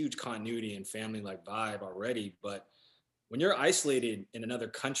was this huge continuity and family like vibe already. But when you're isolated in another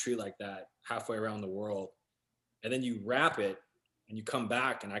country like that, halfway around the world, and then you wrap it and you come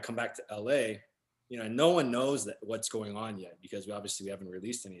back, and I come back to LA, you know, and no one knows that what's going on yet, because we haven't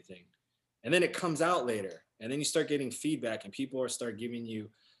released anything. And then it comes out later, and then you start getting feedback, and people are start giving you,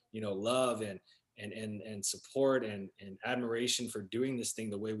 you know, love and support and admiration for doing this thing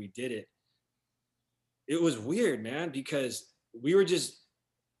the way we did it. It was weird, man, because we were just,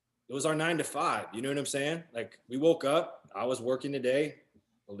 it was our 9 to 5. You know what I'm saying? Like, we woke up, I was working today,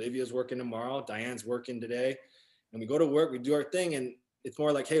 Olivia's working tomorrow, Diane's working today, and we go to work, we do our thing, and it's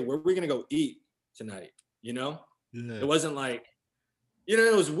more like, hey, where are we gonna go eat tonight? You know? Yeah. It wasn't like, you know,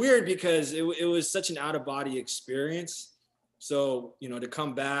 it was weird because it was such an out of body experience. So, you know, to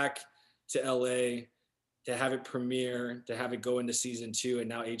come back to LA, to have it premiere, to have it go into season 2, and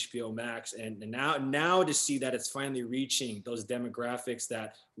now HBO Max, and now to see that it's finally reaching those demographics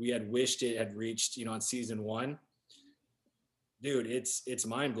that we had wished it had reached, you know, on season 1, dude, it's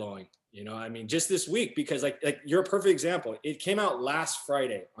mind blowing. You know, I mean, just this week, because like you're a perfect example. It came out last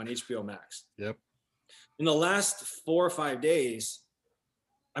Friday on HBO Max. Yep. In the last 4 or 5 days,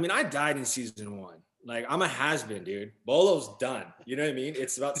 I mean, I died in season 1. Like, I'm a has-been, dude. Bolo's done. You know what I mean?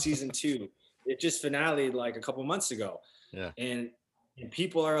 It's about season 2. It just finale'd like a couple months ago. Yeah. And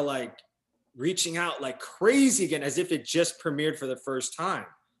people are like reaching out like crazy again, as if it just premiered for the first time.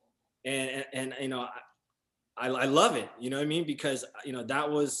 And you know, I love it. You know what I mean? Because, you know, that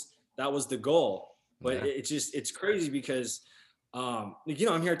was the goal. But it's crazy because, you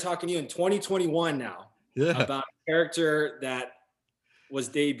know, I'm here talking to you in 2021 now about a character that was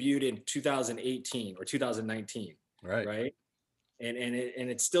debuted in 2018 or 2019. Right. And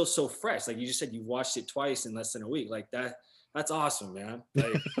it's still so fresh. Like you just said, you watched it twice in less than a week. Like that's awesome, man.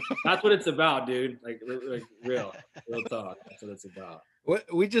 Like, that's what it's about, dude. Like real talk. That's what it's about.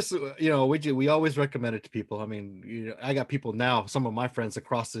 We just, you know, we always recommend it to people. I mean, you know, I got people now, some of my friends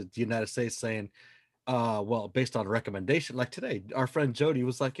across the United States saying, well, based on a recommendation, like today, our friend Jody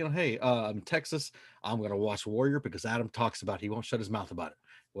was like, you know, hey, I'm in Texas, I'm going to watch Warrior because Adam talks about it. He won't shut his mouth about it.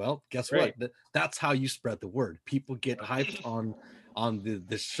 Well, guess what? That's how you spread the word. People get hyped on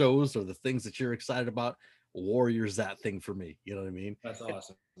the shows or the things that you're excited about. Warrior's that thing for me. You know what I mean? That's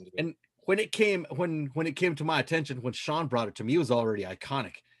awesome. And when it came to my attention, when Sean brought it to me, it was already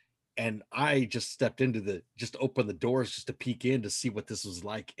iconic. And I just stepped into just opened the doors just to peek in to see what this was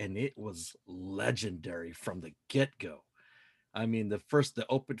like. And it was legendary from the get-go. I mean,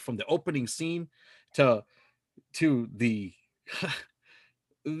 from the opening scene to the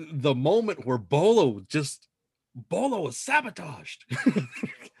the moment where Bolo was sabotaged.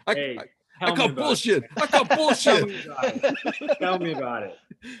 I call bullshit. I call bullshit. Tell me about it.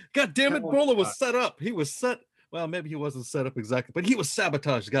 God damn it, Bolo was set up. He was set. Well, maybe he wasn't set up exactly, but he was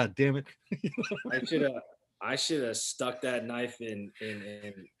sabotaged. God damn it. I should have stuck that knife in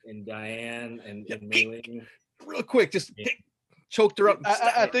Diane and Mei-Ling. Real quick, just choked her up.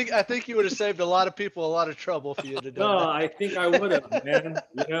 I think you would have saved a lot of people a lot of trouble if you had done that. I think I would have, man.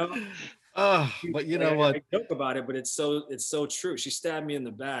 You know. But you know what? I joke about it, but it's so true. She stabbed me in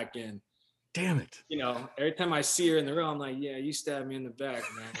the back, and damn it. You know, every time I see her in the room, I'm like, yeah, you stabbed me in the back,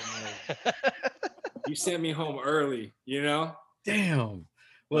 man. Like, you sent me home early, you know? Damn.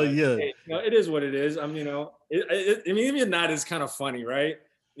 Well, yeah. Hey, you know, it is what it is. I mean, you know, I mean, even that is kind of funny, right?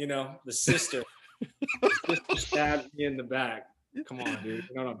 You know, the sister stabbed me in the back. Come on, dude.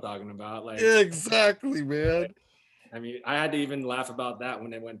 You know what I'm talking about? Like, yeah, exactly, man. I mean, I had to even laugh about that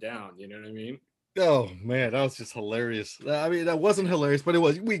when it went down. You know what I mean? Oh man, that was just hilarious. I mean, that wasn't hilarious, but it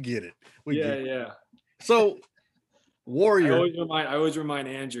was. We get it. Yeah. So, Warrior. I always remind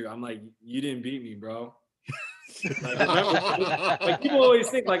Andrew. I'm like, you didn't beat me, bro. Like people always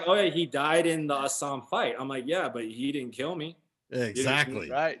think like, oh yeah, he died in the Assam fight. I'm like, yeah, but he didn't kill me. Exactly.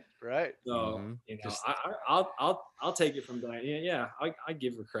 Right. So you know, I'll take it from Diane. Yeah, I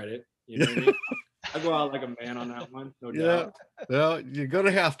give her credit. You know what I mean? I go out like a man on that one, no doubt. Well, you're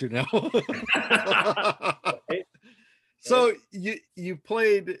gonna have to now. So you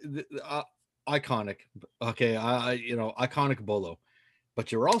played the, iconic, okay, iconic Bolo,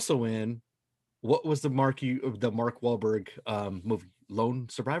 but you're also in what was the Mark Wahlberg movie, Lone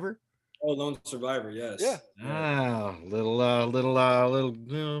Survivor? Oh, Lone Survivor, yes. Yeah. Little,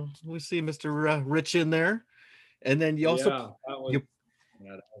 we see Mr. Rich in there, and then you also that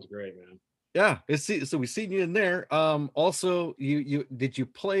was great, man. Yeah, so we've seen you in there. Also, you did you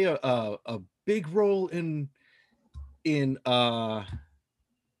play a big role in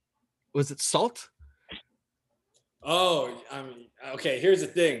was it Salt? Oh, I mean, okay. Here's the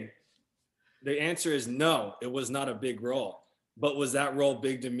thing. The answer is no. It was not a big role. But was that role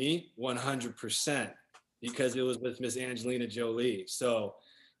big to me? 100%, because it was with Miss Angelina Jolie. So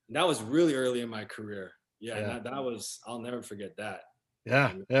that was really early in my career. Yeah, and Yeah, that was. I'll never forget that. yeah,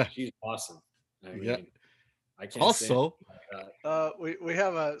 I mean, yeah, she's awesome. I yeah. mean, I can't say anything Also, like that. We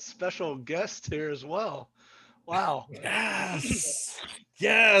have a special guest here as well. Wow. yes,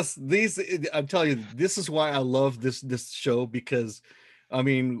 yes. I'm telling you, this is why I love this show because, I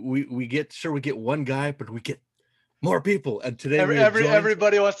mean, we get one guy, but we get more people. And today we are joined.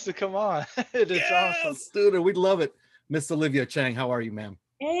 Everybody wants to come on. It's awesome. Yes, dude, and we'd love it. Miss Olivia Chang, how are you, ma'am?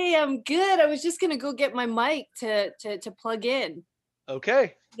 Hey, I'm good. I was just gonna go get my mic to plug in.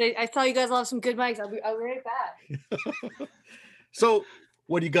 Okay. I saw you guys all have some good mics. I'll be right back. So,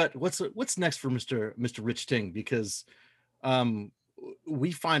 what do you got? What's next for Mr. Rich Ting? Because um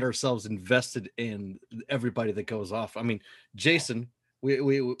we find ourselves invested in everybody that goes off. I mean, Jason,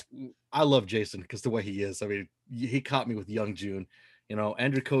 I love Jason because the way he is. I mean, he caught me with Young June,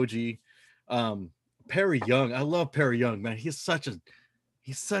 Andrew Koji, um, Perry Young. I love Perry Young, man. He's such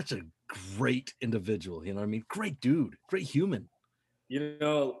a great individual. You know what I mean? Great dude, great human. You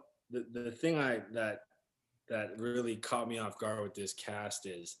know, the thing that really caught me off guard with this cast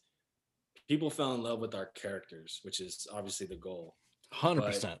is people fell in love with our characters, which is obviously the goal.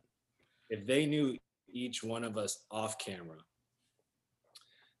 100%. If they knew each one of us off camera,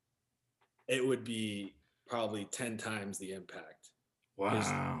 it would be probably 10 times the impact.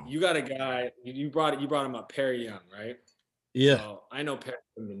 Wow. You got a guy, you brought him up, Perry Young, right? Yeah. So I know Perry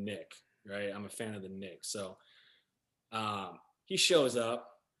from the Nick, right? I'm a fan of the Nick. So he shows up,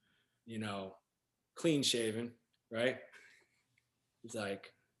 clean shaven, right? He's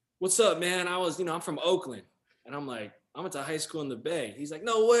like, "What's up, man? I'm from Oakland." And I'm like, "I went to high school in the Bay." He's like,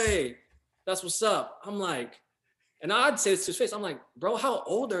 "No way. That's what's up." I'm like, and I'd say this to his face. I'm like, "Bro, how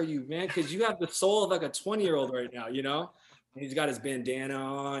old are you, man? Because you have the soul of like a 20-year-old right now, And he's got his bandana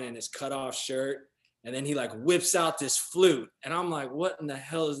on and his cutoff shirt. And then he like whips out this flute. And I'm like, "What in the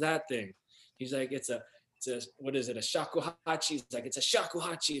hell is that thing?" He's like, it's a what is it? A shakuhachi. He's like, "It's a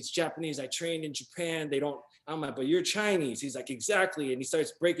shakuhachi. It's Japanese. I trained in Japan. They don't." I'm like, "But you're Chinese." He's like, "Exactly." And he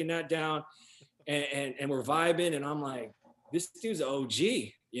starts breaking that down, and we're vibing. And I'm like, "This dude's an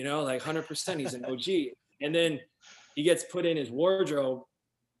OG, like 100%. He's an OG." And then he gets put in his wardrobe.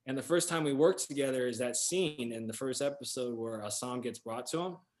 And the first time we worked together is that scene in the first episode where a song gets brought to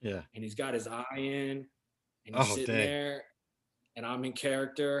him. Yeah. And he's got his eye in, and he's sitting there, and I'm in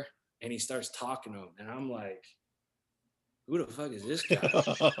character, and he starts talking to him, and I'm like, "Who the fuck is this guy?"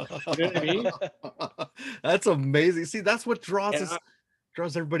 You know what I mean? That's amazing. See, that's what draws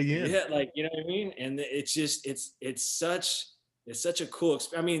everybody in. Yeah, like, you know what I mean? And it's just it's such a cool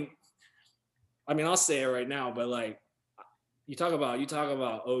experience. I mean, I'll say it right now, but like, you talk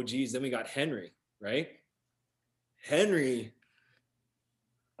about OGs, then we got Henry, right? Henry,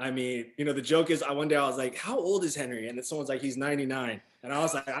 I mean, the joke is, one day I was like, "How old is Henry?" And then someone's like, "He's 99." And I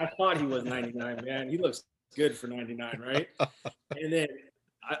was like, "I thought he was 99, man. He looks good for 99, right?" And then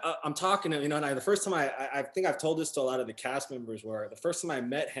I'm talking to him, and the first time I think I've told this to a lot of the cast members, where the first time I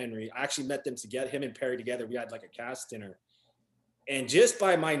met Henry, I actually met them together, him and Perry together. We had like a cast dinner. And just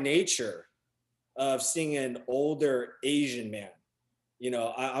by my nature of seeing an older Asian man,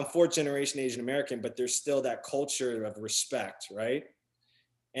 I'm fourth generation Asian American, but there's still that culture of respect, right?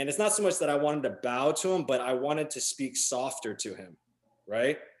 And it's not so much that I wanted to bow to him, but I wanted to speak softer to him,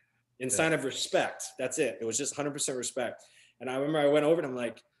 right? In sign of respect. That's it. It was just 100% respect. And I remember I went over and I'm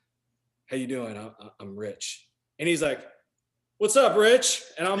like, "How you doing? I'm Rich." And he's like, "What's up, Rich?"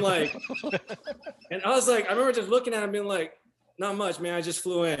 And I'm like, and I was like, I remember just looking at him being like, "Not much, man. I just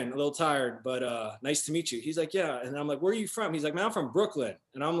flew in, a little tired, but nice to meet you." He's like, "Yeah." And I'm like, "Where are you from?" He's like, "Man, I'm from Brooklyn."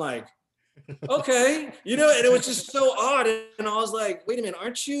 And I'm like, "Okay." And it was just so odd. And I was like, "Wait a minute,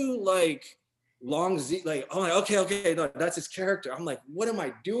 aren't you like Long Z?" Like, I'm like, okay, no, that's his character. I'm like, what am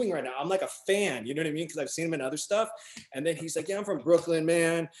I doing right now? I'm like a fan, you know what I mean? Because I've seen him in other stuff. And then he's like, "Yeah, I'm from Brooklyn,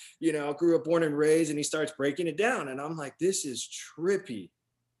 man. Grew up, born and raised." And he starts breaking it down. And I'm like, this is trippy,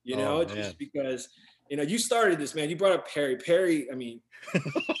 just because, you started this, man. You brought up Perry. Perry, I mean,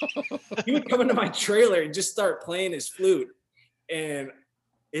 he would come into my trailer and just start playing his flute. And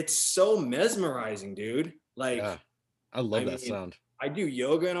it's so mesmerizing, dude. Like, yeah, I love that sound. I do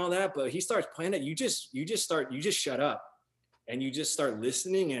yoga and all that, but he starts playing it. You just shut up and you just start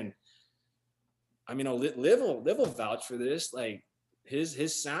listening. And I mean, Liv will vouch for this. Like,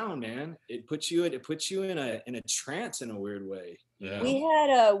 his sound, man, it puts you in a trance in a weird way. You know? We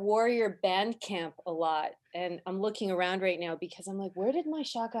had a warrior band camp a lot, and I'm looking around right now because I'm like, where did my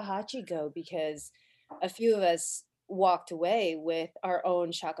shakuhachi go? Because a few of us walked away with our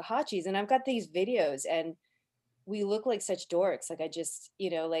own shakuhachis, and I've got these videos, and we look like such dorks. Like I just,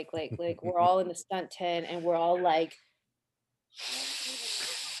 like we're all in the stunt tent, and we're all like,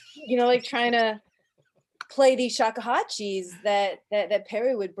 like trying to play these shakuhachis that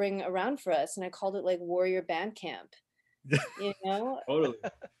Perry would bring around for us, and I called it like warrior band camp. Totally.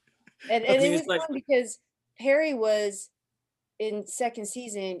 And I mean, it was it's like, fun because Perry was in second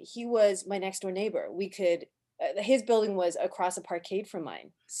season, he was my next door neighbor. We could his building was across a parkade from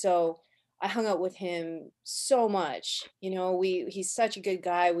mine, so I hung out with him so much. He's such a good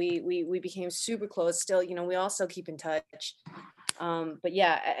guy. We became super close still. We all still keep in touch. But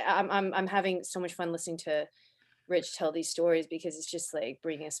yeah, I'm having so much fun listening to Rich tell these stories because it's just like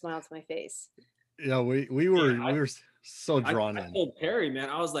bringing a smile to my face. Yeah, we were so drawn I in. told Perry, man,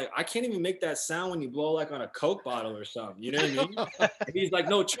 I was like, I can't even make that sound when you blow like on a Coke bottle or something. You know what I mean? And he's like,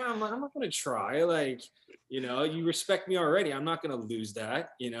 no, try. I'm like, I'm not gonna try. Like, you respect me already. I'm not gonna lose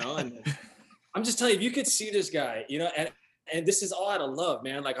that. And I'm just telling you, if you could see this guy, and this is all out of love,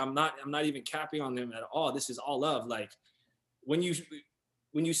 man. Like, I'm not even capping on him at all. This is all love. Like, when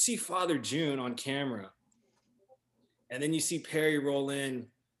you see Father June on camera, and then you see Perry roll in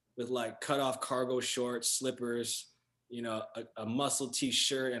with like cut off cargo shorts, slippers, a muscle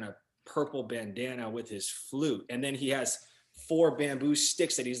t-shirt and a purple bandana with his flute. And then he has 4 bamboo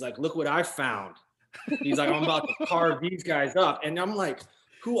sticks that he's like, look what I found. He's like, I'm about to carve these guys up. And I'm like,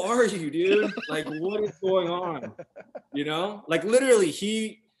 who are you, dude? Like, what is going on? Like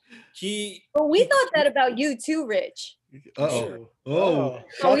literally Well, we thought that about you too, Rich. Oh,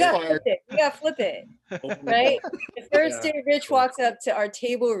 So we shots gotta fired. flip it. We gotta flip it. Right? The first day Rich walks up to our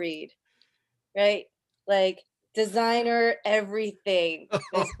table read, right? Like designer, everything.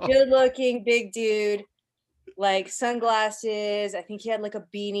 This good looking big dude, like sunglasses. I think he had like a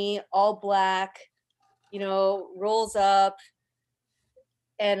beanie, all black, rolls up.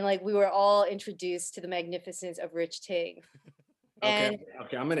 And like we were all introduced to the magnificence of Rich Ting. Okay,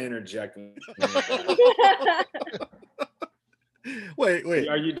 I'm gonna interject. Wait.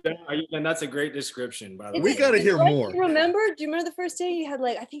 Are you done? That's a great description, by the way. We gotta hear more. Do you remember the first day you had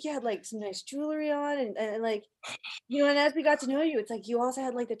like, I think you had like some nice jewelry on and like, and as we got to know you, it's like you also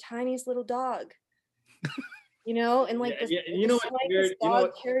had like the tiniest little dog, and like the slightest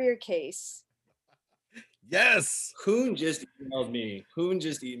dog carrier case. Yes. Hoon just emailed me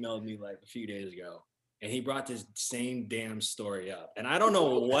like a few days ago, and he brought this same damn story up. And I don't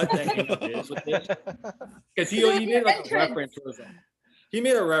know what the hell it is with this. Because he made like a reference. He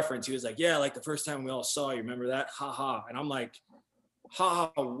made a reference. He was like, yeah, like the first time we all saw you, remember that? Ha ha. And I'm like,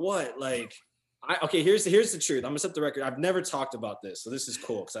 ha ha, what? Like, here's the truth. I'm gonna set the record. I've never talked about this. So this is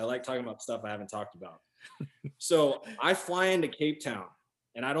cool because I like talking about stuff I haven't talked about. So I fly into Cape Town.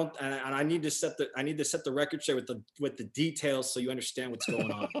 And I need to set the record straight with the details so you understand what's going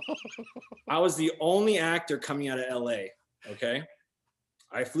on. I was the only actor coming out of LA. Okay.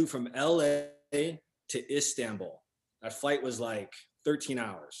 I flew from LA to Istanbul. That flight was like 13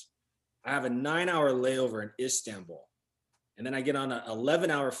 hours. I have a 9-hour layover in Istanbul. And then I get on an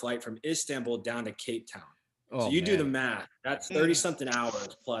 11-hour flight from Istanbul down to Cape Town. So you do the math. That's 30 something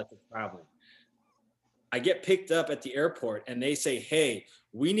hours plus of traveling. I get picked up at the airport and they say, hey,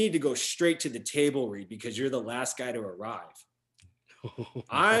 we need to go straight to the table read because you're the last guy to arrive.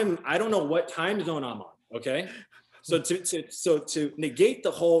 I don't know what time zone I'm on. Okay. So to negate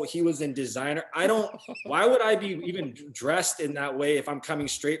the whole, he was in designer. Why would I be even dressed in that way if I'm coming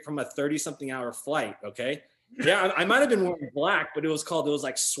straight from a 30 something hour flight? Okay. Yeah, I might have been wearing black, but it was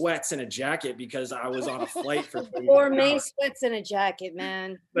like sweats and a jacket because I was on a flight for gourmet sweats and a jacket,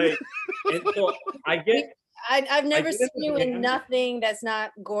 man. Like, and so I've never seen you in nothing that's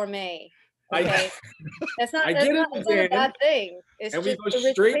not gourmet. Okay, that's not a bad thing. And we go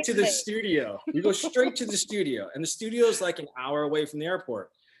straight to the studio. We go straight to the studio, and the studio is like an hour away from the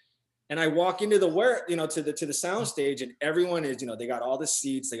airport. And I walk into to the sound stage, and everyone is, they got all the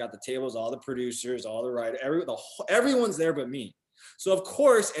seats, they got the tables, all the producers, all the writers, everyone's there but me. So of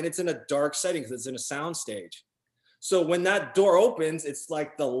course, and it's in a dark setting because it's in a sound stage. So when that door opens, it's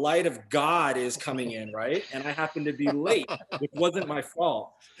like the light of God is coming in, right? And I happen to be late, which wasn't my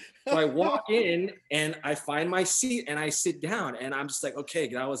fault. So I walk in and I find my seat and I sit down, and I'm just like, okay,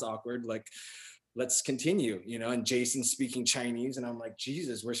 that was awkward. Like, let's continue, and Jason's speaking Chinese. And I'm like,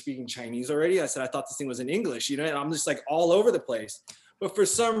 Jesus, we're speaking Chinese already? I said, I thought this thing was in English, and I'm just like all over the place. But for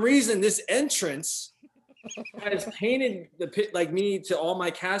some reason, this entrance guys painted the pit like me to all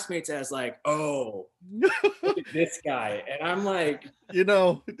my castmates as like, oh, look at this guy, and I'm like, You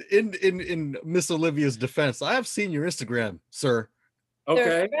know, in Miss Olivia's defense, I have seen your Instagram, sir.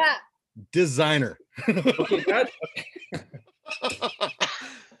 okay, Designer. okay, that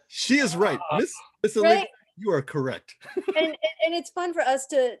She is right. Miss Olivia, Right? you are correct. And it's fun for us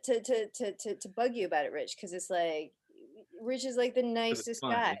to bug you about it, Rich, because it's like Rich is like the nicest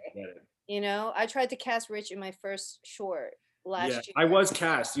fun. guy. I get it. You know, I tried to cast Rich in my first short Yeah, last year. I was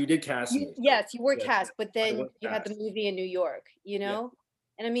cast. You did cast me. So Yes, you were yeah, cast, but then was you had the cast. movie in New York, you Yeah. know?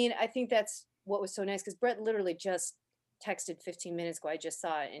 And I mean, I think that's what was so nice because Brett literally just texted 15 minutes ago. I just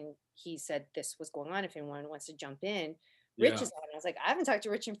saw it and he said this was going on if anyone wants to jump in. Rich Yeah. is on. I was like, I haven't talked to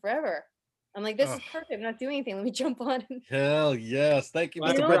Rich in forever. I'm like, this is Ugh. perfect. I'm not doing anything. Let me jump on. Hell yes. Thank you,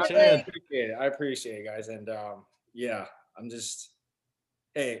 Well, Mr. know, Brett but Chan. like- I appreciate it, guys. And yeah, I'm just,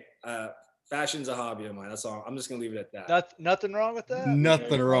 hey, fashion's a hobby of mine. That's all. I'm just gonna leave it at that. Nothing wrong with that.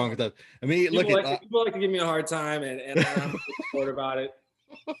 Nothing wrong with that. I mean, look People, at people like to give me a hard time, and I'm support about it.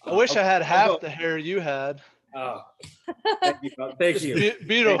 I wish I had I'll half go- the hair you had. Oh, thank you. Thank Just you.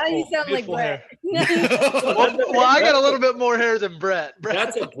 beautiful. Now you sound like beautiful Brett. hair. Now you sound like Well, I got a little bit more hair than Brett.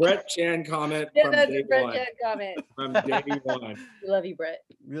 That's a Brett Chan comment Yeah, from that's day a Brett one. Chan comment. From day one. We love you, Brett.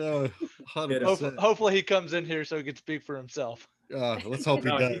 yeah, 100%. Hopefully he comes in here so he can speak for himself. Let's hope he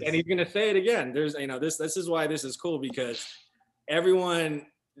No, does. and he's gonna say it again. There's, this is why this is cool because everyone,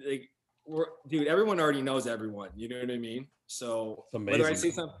 like, dude, everyone already knows everyone. You know what I mean? So It's whether I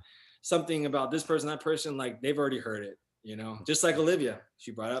amazing. say something about this person, that person, like they've already heard it. Just like Olivia,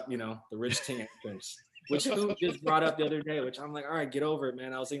 she brought up, the Rich Ting entrance, which who just brought up the other day. Which I'm like, all right, get over it,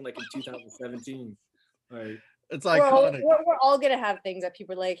 man. I was thinking like in 2017. Like, It's We're all, iconic. we're all gonna have things that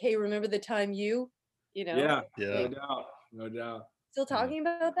people are like, hey, remember the time you know? yeah, Yeah. no doubt. Still talking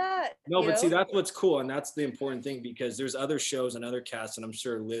about that? No, you but see, know? that's what's cool, and that's the important thing because there's other shows and other casts, and I'm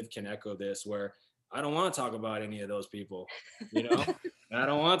sure Liv can echo this, where I don't want to talk about any of those people, and I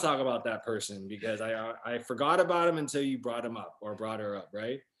don't want to talk about that person because I forgot about him until you brought him up or brought her up,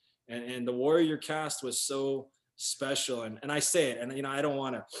 right? And the Warrior cast was so special, and I say it, and I don't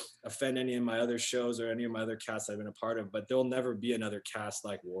want to offend any of my other shows or any of my other casts I've been a part of, but there'll never be another cast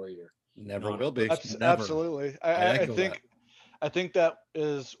like Warrior. Never will be. Never. Absolutely. I echo think that. I think that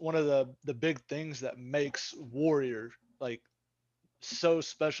is one of the big things that makes Warrior like so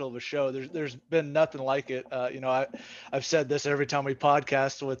special of a show. There's been nothing like it. I've said this every time we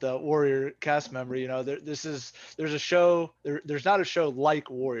podcast with a Warrior cast member. There's a show. There's not a show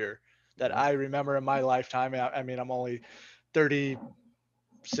like Warrior that I remember in my lifetime. I mean, I'm only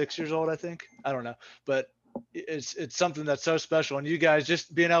 36 years old, I think. I don't know, but it's something that's so special. And you guys,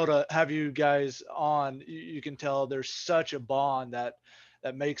 just being able to have you guys on, you can tell there's such a bond that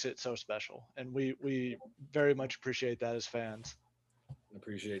makes it so special. And we very much appreciate that as fans.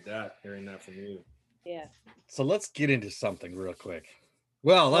 Appreciate that, hearing that from you. Yeah. So let's get into something real quick.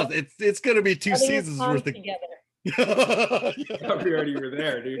 Well, it's going to be two Having seasons fun worth of. together. We already were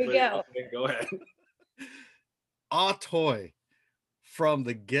there, dude. Here we go. Okay, go ahead. Toy from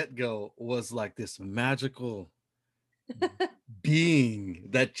the get-go was like this magical being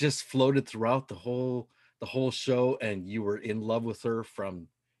that just floated throughout the whole show, and you were in love with her from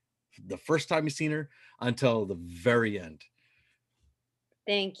the first time you seen her until the very end.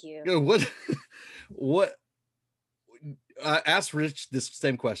 Thank you. You know, what ask Rich this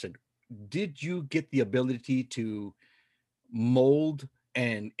same question. Did you get the ability to mold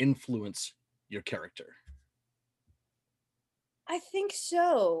and influence your character? I think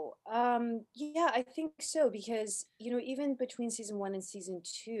so. Yeah, I think so because even between season 1 and season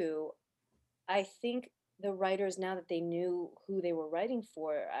 2, I think the writers, now that they knew who they were writing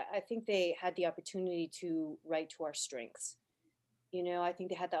for, I think they had the opportunity to write to our strengths. I think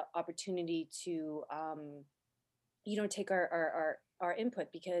they had the opportunity to take our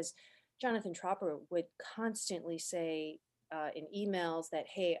input, because Jonathan Tropper would constantly say in emails that,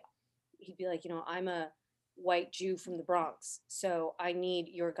 hey, he'd be like, I'm a white Jew from the Bronx, so I need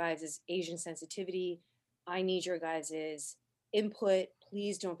your guys' Asian sensitivity. I need your guys' input.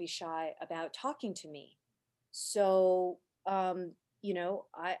 Please don't be shy about talking to me. So, I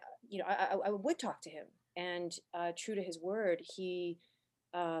would talk to him, and true to his word, he,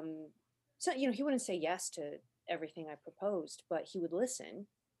 he wouldn't say yes to everything I proposed, but he would listen.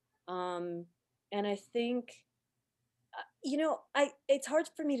 And I think, it's hard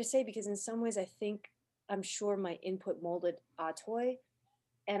for me to say because in some ways I'm sure my input molded Atoy,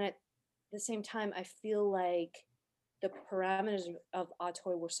 and at the same time, I feel like the parameters of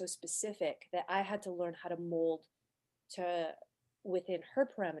Atoy were so specific that I had to learn how to mold to within her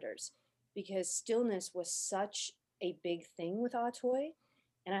parameters. because stillness was such a big thing with Atoy.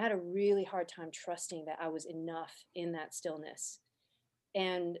 And I had a really hard time trusting that I was enough in that stillness.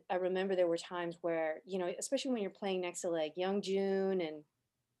 And I remember there were times where, you know, especially when you're playing next to like Young June and,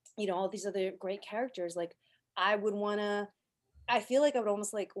 you know, all these other great characters, like I would want to, I feel like I would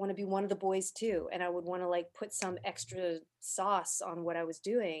almost like want to be one of the boys too. And I would want to like put some extra sauce on what I was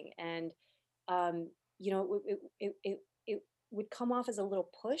doing. And, um, you know, it would come off as a little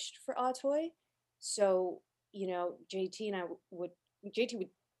pushed for Atoy. So, you know, JT would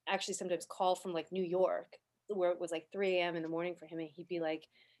actually sometimes call from like New York where it was like 3 a.m. in the morning for him. And he'd be like,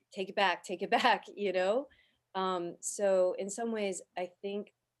 take it back, you know? So in some ways, I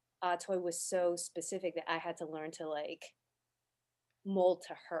think Atoy was so specific that I had to learn to like mold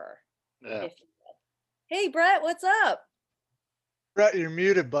to her, Yeah. if you will. Hey, Brett, what's up? Brett, you're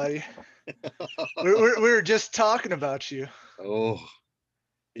muted, buddy. We were just talking about you. Oh,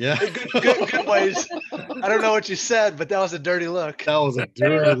 yeah. Good ways. I don't know what you said, but that was a dirty look. That was a Look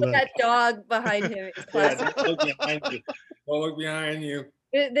dirty at look. that dog behind him. It's Yeah, classic. don't look behind you. Don't look behind you.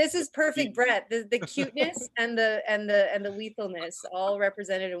 This is perfect, Brett. The cuteness and the lethalness all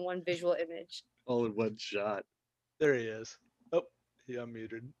represented in one visual image. All in one shot. There he is. Oh, he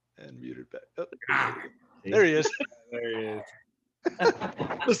unmuted and muted back. Oh, Ah. there he is. There he is.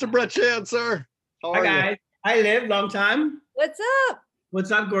 Mr. Brett Chan, sir. How Hi are you? guys. Hi Liv, long time. What's up? What's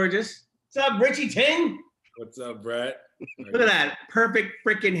up, gorgeous? What's up, Richie Ting? What's up, Brett? Look at that perfect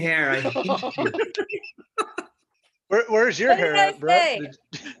freaking hair. I hate you. Where's your What did hair I at, Brett?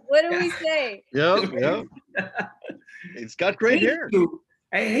 say? What do we say? Yep. He's got great hair.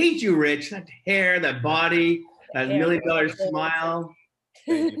 I hate you, Rich. That hair, that body, that Hair. $1 million smile.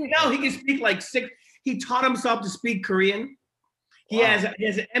 You know, he can speak like six. He taught himself to speak Korean. He has an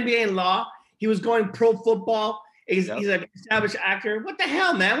MBA in law. He was going pro football. He's an established actor. What the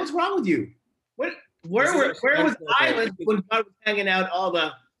hell, man? What's wrong with you? Where was I when God was hanging out all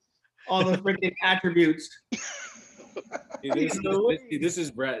the freaking attributes? This is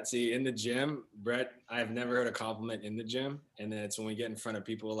Brett. See, in the gym, Brett, I've never heard a compliment in the gym. And then it's when we get in front of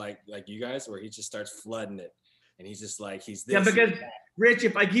people like you guys where he just starts flooding it. And he's just like, he's this. Yeah, because Rich,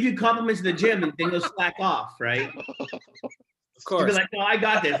 if I give you compliments in the gym, then you'll slack off, right? Of course. You'll be like, no, I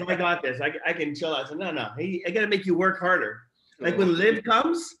got this. I can chill out. So no. I got to make you work harder. Like when Liv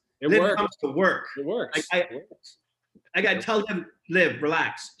comes, Liv comes to work. It works. I got to tell Liv,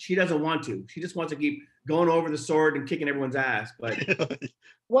 relax. She doesn't want to. She just wants to keep going over the sword and kicking everyone's ass. But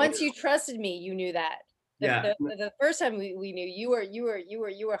Once you trusted me, you knew that. Yeah. The first time we knew,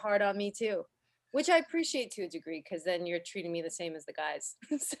 you were hard on me too, which I appreciate to a degree because then you're treating me the same as the guys.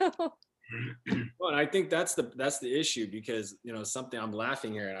 So. Well, and I think that's the issue because something I'm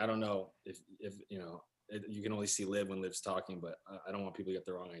laughing here, and I don't know if you can only see Liv when Liv's talking, but I don't want people to get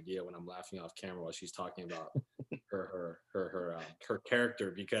the wrong idea when I'm laughing off camera while she's talking about her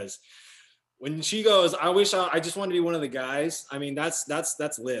character, because when she goes, I just want to be one of the guys. I mean, that's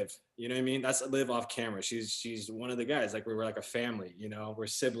Liv. You know what I mean? That's Liv off camera. She's one of the guys. Like we're like a family. We're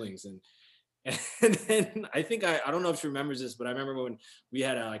siblings. And then I think I don't know if she remembers this, but I remember when we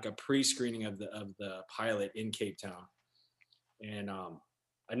had a pre-screening of the pilot in Cape Town, and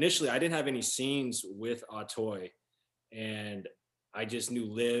initially I didn't have any scenes with Atoy, and I just knew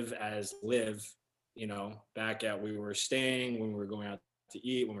Liv as Liv, back at we were staying, when we were going out to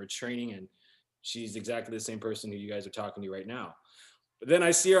eat, when we were training, and she's exactly the same person who you guys are talking to right now. But then I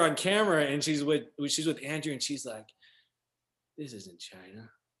see her on camera and she's with Andrew, and she's like, "This isn't China.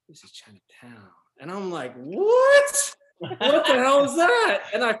 This is Chinatown." And I'm like, what? What the hell is that?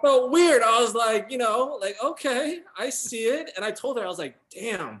 And I felt weird. I was like, okay, I see it. And I told her, I was like,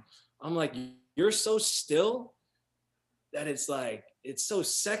 damn. I'm like, you're so still that it's like, it's so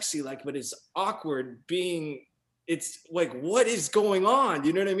sexy, but it's awkward it's like, what is going on?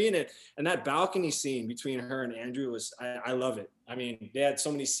 You know what I mean? And that balcony scene between her and Andrew I love it. I mean, they had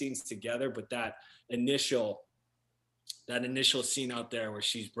so many scenes together, but that initial scene out there where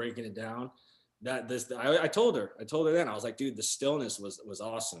she's breaking it down, I told her then, I was like, dude, the stillness was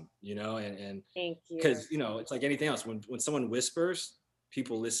awesome, and Thank you. because it's like anything else, when someone whispers,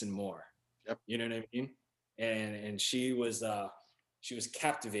 people listen more. Yep. You know what I mean? And she was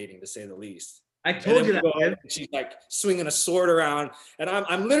captivating, to say the least. I told you that. And she's like swinging a sword around, and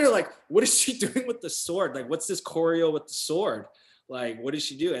I'm literally like, what is she doing with the sword? Like, what's this choreo with the sword? Like, what does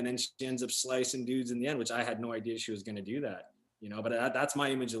she do? And then she ends up slicing dudes in the end, which I had no idea she was going to do that, but that's my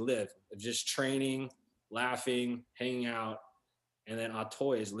image of Liv, of just training, laughing, hanging out. And then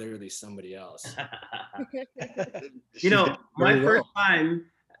Atoy is literally somebody else. My first time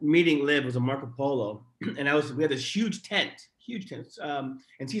meeting Liv was a Marco Polo, and we had this huge tent,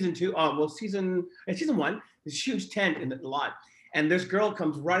 in season 2. Season 1, this huge tent in the lot, and this girl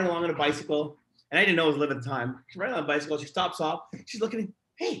comes riding along on a bicycle, and I didn't know it was Liv at the time. She's riding on a bicycle. She stops off. She's looking at me.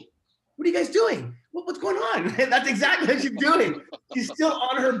 Hey, what are you guys doing? What's going on? And that's exactly what she's doing. She's still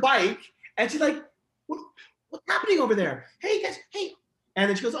on her bike, and she's like, what's happening over there? Hey guys, hey. And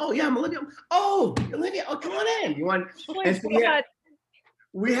then she goes, oh yeah, I'm Olivia. Oh, Olivia, oh, come on in. You want? Oh and so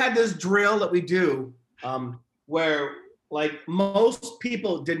we had this drill that we do where like most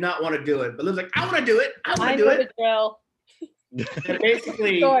people did not want to do it, but Liv's like, I want to do it. I want to do it. The drill. And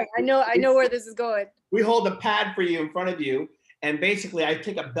basically, I know where this is going. We hold a pad for you in front of you, and basically I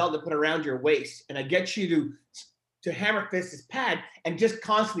take a belt and put it around your waist, and I get you to hammer fist this pad and just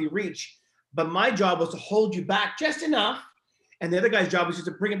constantly reach. But my job was to hold you back just enough, and the other guy's job was just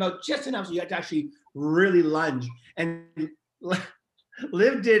to bring him out just enough so you had to actually really lunge. And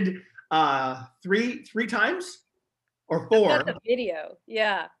Liv did 3 times or 4. I've got the video.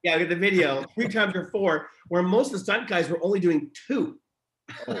 Yeah. Yeah, I got the video 3 times or 4, where most of the stunt guys were only doing 2.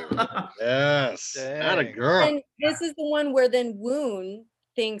 Oh, yes. Not a girl. And this is the one where then Woon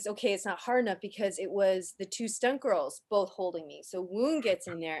thinks, okay, it's not hard enough because it was the 2 stunt girls both holding me. So Woon gets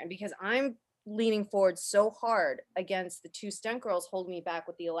in there, and because I'm leaning forward so hard against the 2 stunt girls holding me back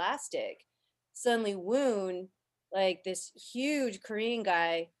with the elastic, suddenly Woon, like this huge Korean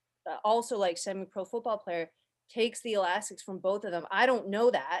guy, also like semi-pro football player, takes the elastics from both of them. I don't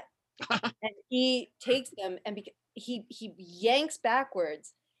know that. And he takes them, and he yanks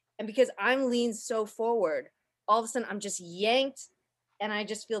backwards, and because I'm leaned so forward, all of a sudden I'm just yanked, and I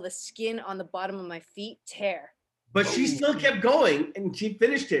just feel the skin on the bottom of my feet tear. But she still kept going, and she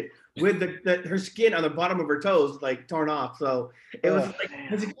finished it with her skin on the bottom of her toes like torn off. So it was like,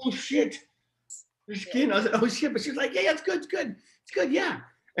 I was like, oh shit, her skin. I was like, oh shit, but she was like, yeah, it's good, it's good, yeah.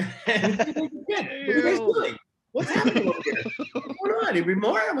 And she was like, good. What are you guys doing? What's happening over here? What's going on? Any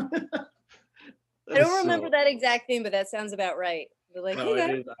more? I don't remember that exact thing, but that sounds about right. They're like, No, hey it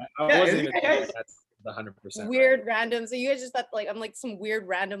guys. is. I wasn't even thinking that's 100% Weird right. random. So you guys just thought like I'm like some weird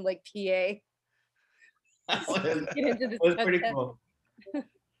random like PA. Get into this It was pretty content. cool.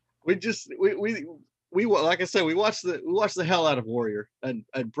 We like I said, we watch the hell out of Warrior, and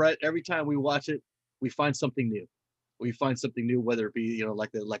Brett, every time we watch it, we find something new. We find something new, whether it be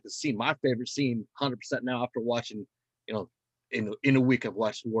like the scene. My favorite scene, 100% now after watching, in a week I've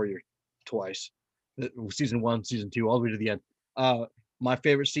watched Warrior twice, season 1, season 2, all the way to the end. My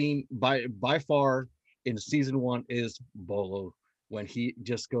favorite scene by far in season 1 is Bolo, when he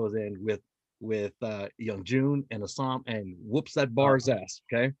just goes in with Young Jun and Assam and whoops that bar's ass.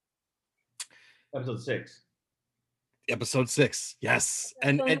 Okay. Episode 6. Yes.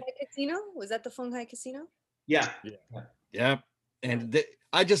 And Funghai Casino? Was that the Funghai Casino? Yeah. And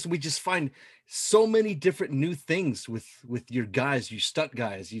we just find so many different new things with your guys, you stunt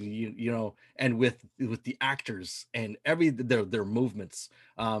guys, and with the actors and their movements.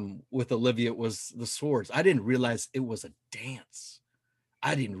 With Olivia, it was the swords. I didn't realize it was a dance.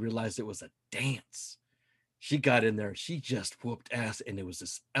 She got in there, she just whooped ass, and it was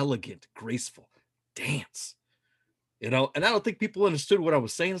this elegant, graceful dance. And I don't think people understood what I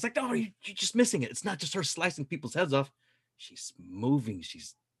was saying. It's like, no, you're just missing it. It's not just her slicing people's heads off. She's moving.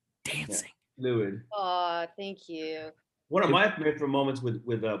 She's dancing. Yeah. Fluid. Oh, thank you. One of my favorite moments with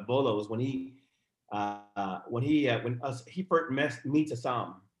Bolo was when he first meets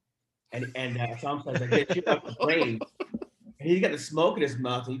Assam, and Assam says, "I get you up the brain," and he's got the smoke in his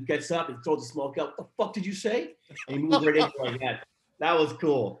mouth, and he gets up and throws the smoke out. What the fuck did you say? And he moves right into it like that. That was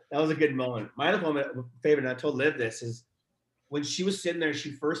cool. That was a good moment. My other favorite, and I told Liv this, is when she was sitting there,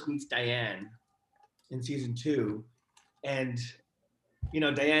 she first meets Diane in season 2. And,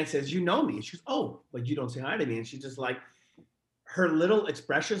 Diane says, you know me. She goes, oh, but you don't say hi to me. And she's just like, her little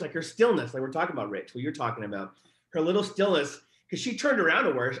expressions, like her stillness, like we're talking about, Rich, what you're talking about, her little stillness, because she turned around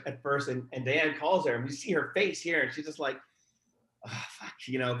to her at first, and Diane calls her, and you see her face here, and she's just like, oh, fuck,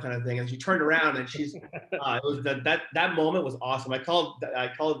 kind of thing. And she turned around, and she's, it was that moment was awesome. I called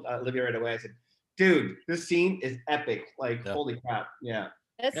Olivia right away. I said, dude, this scene is epic. Like, holy crap. Yeah.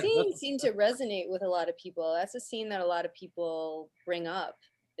 That scene seemed to resonate with a lot of people. That's a scene that a lot of people bring up.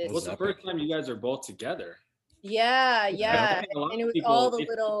 What's the first time you guys are both together? Yeah. And it was all the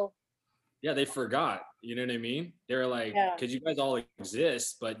little. Yeah, they forgot. You know what I mean? They were like, because you guys all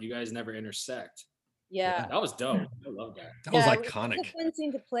exist, but you guys never intersect. Yeah. That was dope. I love that. That was iconic. It was a fun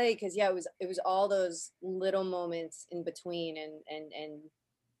scene to play because it was all those little moments in between and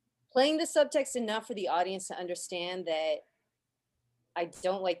playing the subtext enough for the audience to understand that I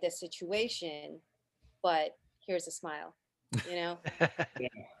don't like this situation, but here's a smile. you know.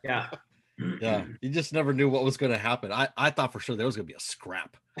 Yeah. Yeah, you just never knew what was going to happen. I thought for sure there was going to be a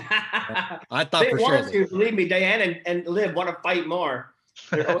scrap. I thought They for sure. want to, believe me, Diane and Liv want to fight more.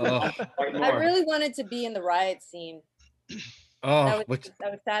 They're always Oh. want to fight more. I really wanted to be in the riot scene. I Oh, was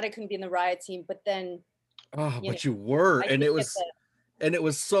sad I couldn't be in the riot scene, but then but you were, I and did it get was, and it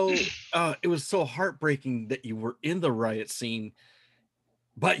was so heartbreaking that you were in the riot scene,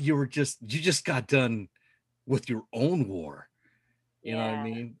 but you just got done with your own war. You know what I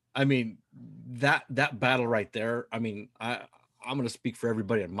mean? I mean, that battle right there, I mean, I'm going to speak for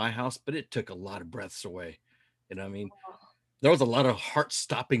everybody in my house, but it took a lot of breaths away. You know what I mean? There was a lot of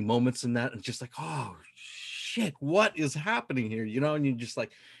heart-stopping moments in that, and just like, oh shit, what is happening here? You know, and you're just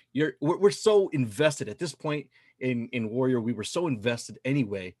like, we're so invested at this point in Warrior. We were so invested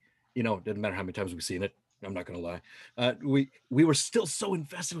anyway. You know, doesn't matter how many times we've seen it. I'm not gonna lie. We were still so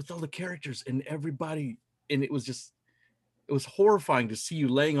invested with all the characters and everybody, and it was horrifying to see you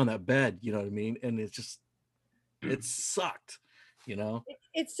laying on that bed. You know what I mean? And it sucked. You know.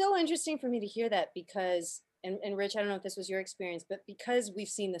 It's so interesting for me to hear that because, and Rich, I don't know if this was your experience, but because we've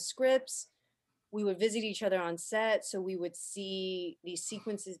seen the scripts, we would visit each other on set, so we would see these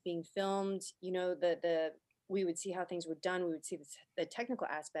sequences being filmed. You know, we would see how things were done. We would see the technical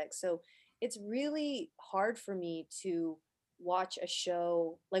aspects. So it's really hard for me to watch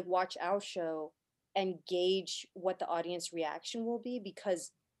our show and gauge what the audience reaction will be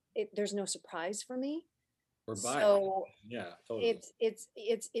because there's no surprise for me. We're by. So yeah, totally.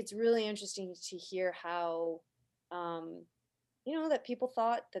 it's really interesting to hear how that people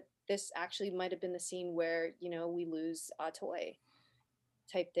thought that this actually might have been the scene where we lose a toy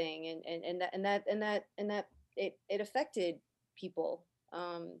type thing, and that it affected people.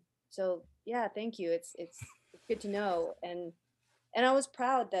 So yeah, thank you. It's good to know, and I was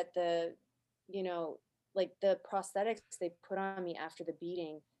proud that like the prosthetics they put on me after the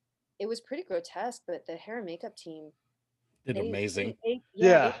beating, it was pretty grotesque, but the hair and makeup team did amazing. They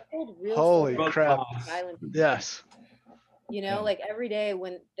pulled real Holy photos crap. of violent people. Yes. Like every day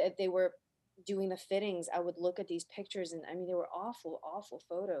when they were doing the fittings, I would look at these pictures, and I mean, they were awful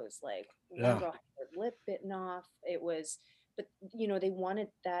photos. Like one girl had her lip bitten off. It was, but they wanted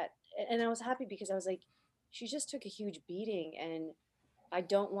that, and I was happy because I was like, she just took a huge beating, and I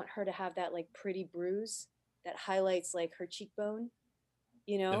don't want her to have that like pretty bruise that highlights like her cheekbone,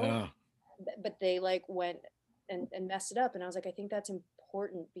 Yeah. but they like went and messed it up, and I was like, I think that's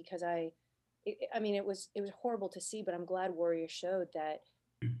important because I mean, it was horrible to see, but I'm glad Warrior showed that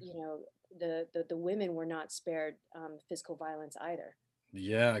the women were not spared physical violence either.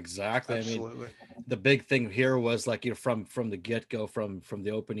 Yeah, exactly. Absolutely. I mean, the big thing here was like, from the get-go, from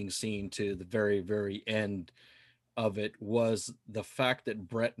the opening scene to the very, very end of it, was the fact that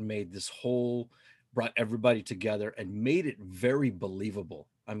Brett brought everybody together and made it very believable.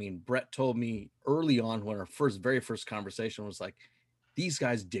 I mean, Brett told me early on when our very first conversation was like, these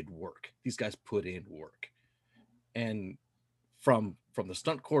guys did work. These guys put in work. And from the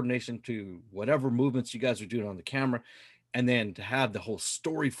stunt coordination to whatever movements you guys are doing on the camera, and then to have the whole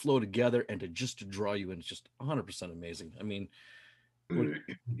story flow together and to draw you in, it's just 100% amazing. I mean,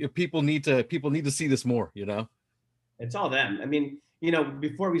 people need to see this more. It's all them. I mean,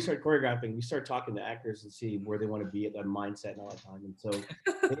 before we start choreographing, we start talking to actors and see where they want to be at that mindset and all that time. And so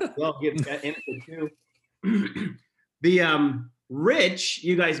they'll give that input too. The Rich,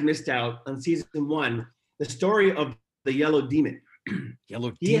 you guys missed out on season 1, the story of the Yellow Demon.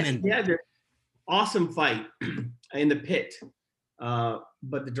 Yellow Demon. He had an awesome fight in the pit,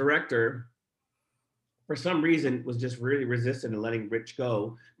 but the director, for some reason, was just really resistant in letting Rich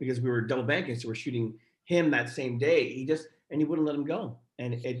go because we were double banking, so we're shooting him that same day. He wouldn't let him go,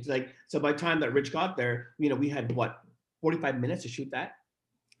 and it's like, so by the time that Rich got there, we had 45 minutes to shoot that.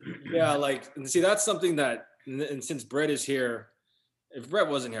 Yeah, and see, that's something that, and since Brett is here, if Brett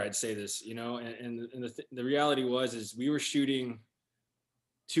wasn't here, I'd say this, and the reality is we were shooting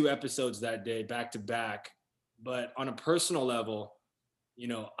 2 episodes that day back to back, but on a personal level,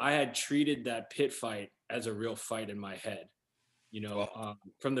 I had treated that pit fight as a real fight in my head,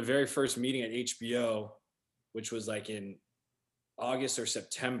 from the very first meeting at HBO, which was like in August or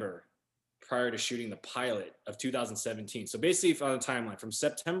September, prior to shooting the pilot of 2017. So basically, on the timeline from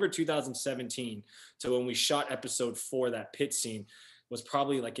September 2017 to when we shot episode 4, that pit scene was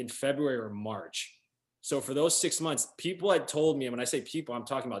probably like in February or March. So for those 6 months, people had told me, and when I say people, I'm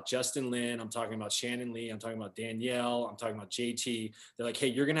talking about Justin Lin, I'm talking about Shannon Lee, I'm talking about Danielle, I'm talking about JT. They're like, hey,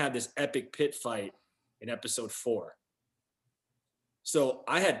 you're going to have this epic pit fight in episode 4. So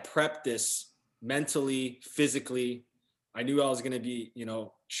I had prepped this mentally, physically. I knew I was going to be,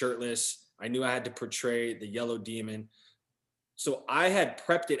 shirtless. I knew I had to portray the Yellow Demon. So I had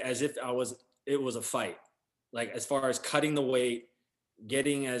prepped it as if it was a fight, like as far as cutting the weight,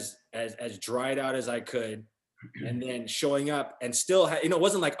 getting as dried out as I could, and then showing up and still, it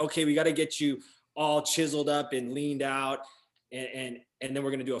wasn't like, okay, we got to get you all chiseled up and leaned out, and then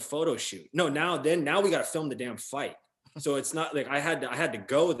we're gonna do a photo shoot. No, now we got to film the damn fight. So it's not like I had to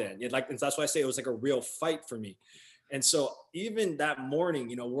go then. And that's why I say it was like a real fight for me. And so even that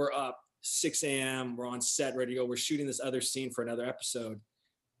morning, we're up 6 a.m. We're on set, ready to go. We're shooting this other scene for another episode,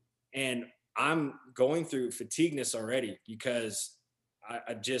 and I'm going through fatigueness already because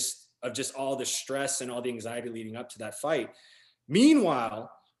of just all the stress and all the anxiety leading up to that fight.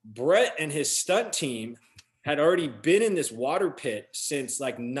 Meanwhile, Brett and his stunt team had already been in this water pit since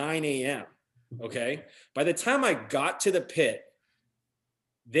like 9 a.m. Okay. By the time I got to the pit,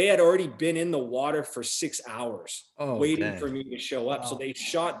 they had already been in the water for 6 hours waiting for me to show up. Wow. So they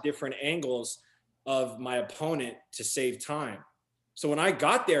shot different angles of my opponent to save time. So when I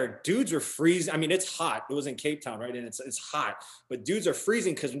got there, dudes were freezing. I mean, it's hot. It was in Cape Town, right? And it's hot, but dudes are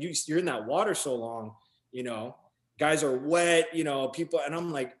freezing because when you're in that water so long, guys are wet, people. And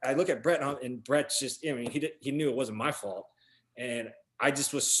I'm like, I look at Brett and Brett's just, he knew it wasn't my fault. And I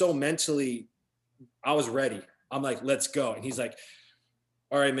just was so mentally, I was ready. I'm like, let's go. And he's like,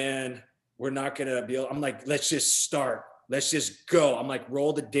 all right, man, we're not going to be able, I'm like, let's just start. Let's just go. I'm like,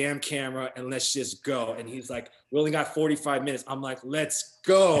 roll the damn camera and let's just go. And he's like, we only got 45 minutes. I'm like, let's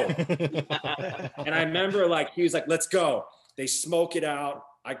go. And I remember he was like, let's go. They smoke it out.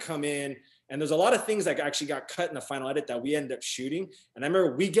 I come in and there's a lot of things that actually got cut in the final edit that we ended up shooting. And I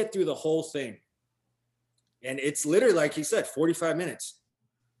remember we get through the whole thing. And it's literally, like he said, 45 minutes.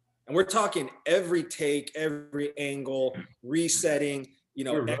 And we're talking every take, every angle, resetting,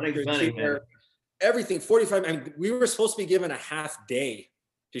 everything. 45. I mean, we were supposed to be given a half day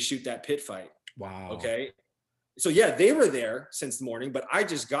to shoot that pit fight. Wow. Okay. So yeah, they were there since the morning, but I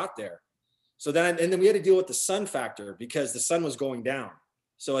just got there. So then we had to deal with the sun factor because the sun was going down.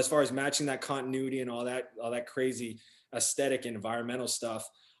 So as far as matching that continuity and all that crazy aesthetic and environmental stuff,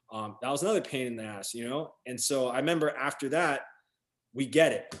 that was another pain in the ass, And so I remember after that, we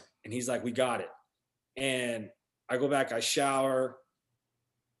get it. And he's like, we got it. And I go back, I shower,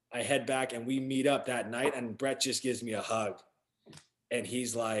 I head back, and we meet up that night. And Brett just gives me a hug. And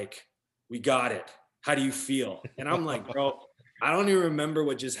he's like, we got it. How do you feel? And I'm like, bro, I don't even remember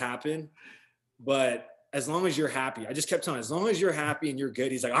what just happened. But as long as you're happy, I just kept telling him, as long as you're happy and you're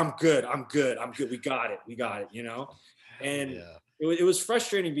good. He's like, I'm good. We got it. And it was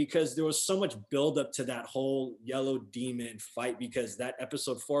frustrating because there was so much buildup to that whole Yellow Demon fight because that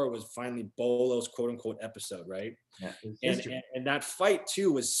episode 4 was finally Bolo's quote unquote episode, right? Yeah, and that fight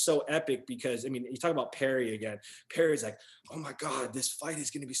too was so epic because, you talk about Perry again. Perry's like, oh my God, this fight is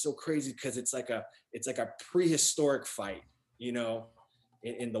going to be so crazy because it's like a prehistoric fight,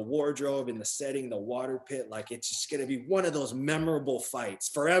 in the wardrobe, in the setting, the water pit, it's just going to be one of those memorable fights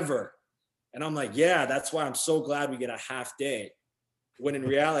forever. And I'm like, yeah, that's why I'm so glad we get a half day. When in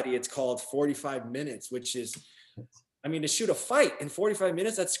reality, it's called 45 minutes, which is, to shoot a fight in 45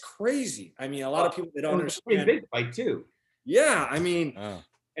 minutes, that's crazy. A lot of people, they don't understand. It's a pretty big fight too. Yeah,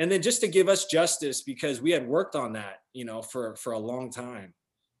 and then just to give us justice, because we had worked on that, for a long time,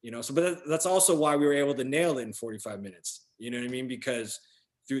 but that's also why we were able to nail it in 45 minutes. You know what I mean? Because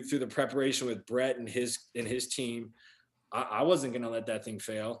through the preparation with Brett and his team, I wasn't going to let that thing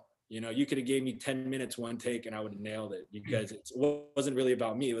fail. You could have gave me 10 minutes, one take, and I would have nailed it because it wasn't really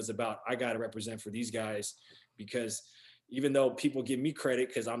about me. It was about, I got to represent for these guys because even though people give me credit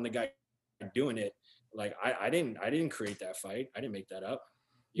because I'm the guy doing it, I didn't create that fight. I didn't make that up.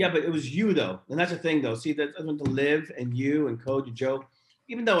 Yeah, but it was you though. And that's the thing though. See, that's to Liv and you and Code and Joe,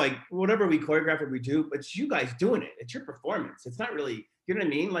 even though whatever we choreograph it, we do, but it's you guys doing it. It's your performance. It's not really, you know what I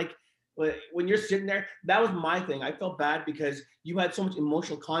mean? When you're sitting there, that was my thing. I felt bad because you had so much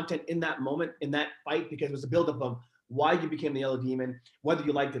emotional content in that moment, in that fight, because it was a buildup of why you became the Yellow Demon, whether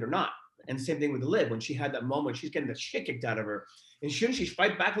you liked it or not. And the same thing with Liv. When she had that moment, she's getting the shit kicked out of her. And shouldn't she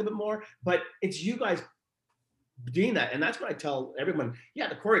fight back a little bit more? But it's you guys doing that. And that's what I tell everyone. Yeah,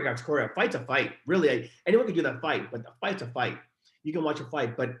 the choreograph's choreograph. Fight's a fight. Really, anyone can do that fight, but the fight's a fight. You can watch a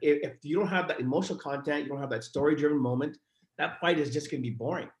fight. But if you don't have that emotional content, you don't have that story-driven moment, that fight is just going to be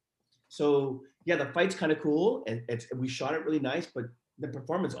boring. So yeah, the fight's kind of cool, and we shot it really nice, but the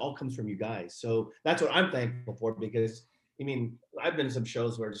performance all comes from you guys. So that's what I'm thankful for because I've been in some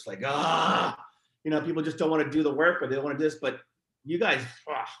shows where it's like people just don't want to do the work or they don't want to do this, but you guys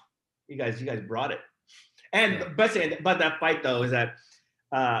brought it. And the best thing about that fight though is that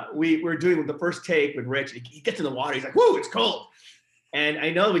we're doing the first take with Rich. He gets in the water, he's like, "Whoa, it's cold!" And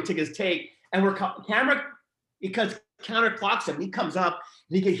I know we took his take, and we're camera because counterclocks him. He comes up,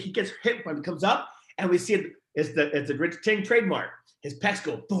 and he gets hit when he comes up, and we see it. It's the Rich Ting trademark. His pecs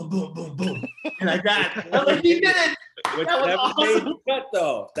go boom, boom, boom, boom, and like that. I'm like, he did it. Which That was never awesome. made the cut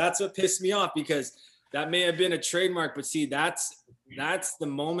though. That's what pissed me off because that may have been a trademark, but see, that's the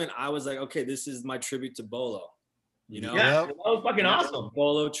moment I was like, okay, this is my tribute to Bolo. You know, Yeah, that was fucking awesome.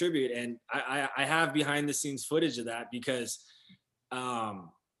 Bolo tribute, and I have behind the scenes footage of that because I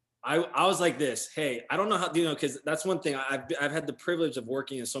was like this. Hey, I don't know how, because that's one thing I've had the privilege of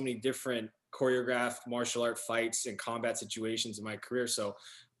working in so many different choreographed martial art fights and combat situations in my career, so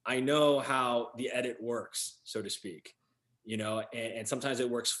I know how the edit works, so to speak. And sometimes it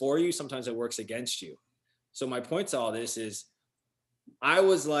works for you, sometimes it works against you. So my point to all this is, I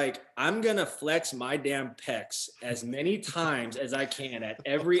was like, I'm gonna flex my damn pecs as many times as I can at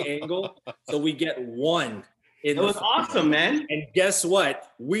every angle, so we get one. It was awesome, man. And guess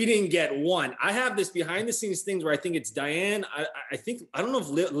what? We didn't get one. I have this behind the scenes things where I think it's Diane. I think, I don't know if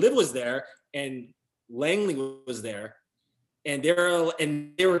Liv was there and Langley was there, and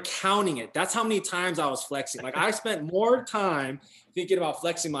they were counting it. That's how many times I was flexing. Like, I spent more time thinking about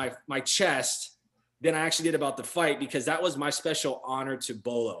flexing my chest than I actually did about the fight, because that was my special honor to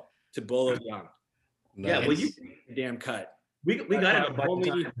Bolo Young. Nice. Yeah, well, you damn cut. we got it.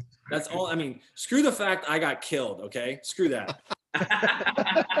 Only, that's all. I mean, screw the fact I got killed. Okay, screw that.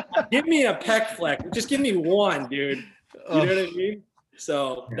 Give me a pec flex. Just give me one, dude. You know what I mean?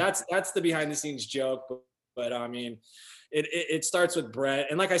 So that's the behind the scenes joke. But I mean, it starts with Brett.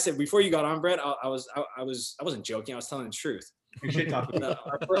 And like I said, before you got on, Brett, I wasn't joking. I was telling the truth. Our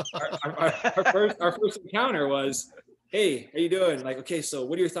first encounter was, hey, how you doing? Like, okay, so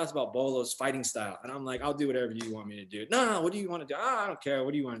what are your thoughts about Bolo's fighting style? And I'm like, I'll do whatever you want me to do. No, what do you want to do? I don't care.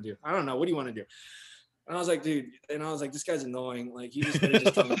 What do you want to do? I don't know. What do you want to do? And I was like, dude, this guy's annoying. Like, you just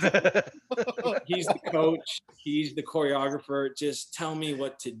tell me. He's the coach. He's the choreographer. Just tell me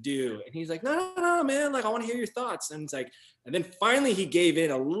what to do. And he's like, no, man. Like, I want to hear your thoughts. And it's like, and then finally he gave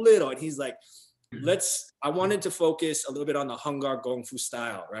in a little, and he's like, I wanted to focus a little bit on the Hungar Gong Fu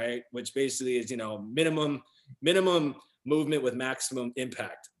style, right? Which basically is, minimum movement with maximum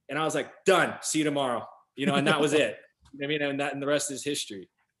impact. And I was like, done, see you tomorrow. And that was it. I mean, and the rest is history.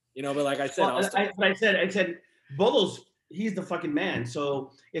 But like I said, I said, Bolo's, he's the fucking man.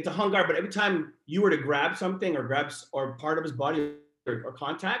 So it's a Hungar, but every time you were to grab something or part of his body or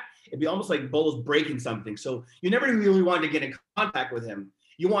contact, it'd be almost like Bolo's breaking something. So you never really wanted to get in contact with him.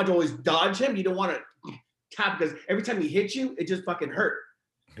 You want to always dodge him. You don't want to tap, because every time he hits you, it just fucking hurt.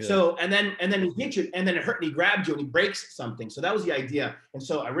 Yeah. So, and then he hits you, and then it hurt, and he grabs you, and he breaks something. So that was the idea. And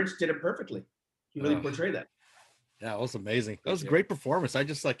so Rich did it perfectly. He really portrayed that. Yeah, it was amazing. That was a great performance. I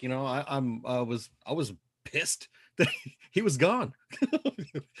just like, I was pissed that he was gone.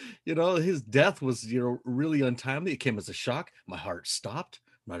 His death was, really untimely. It came as a shock. My heart stopped.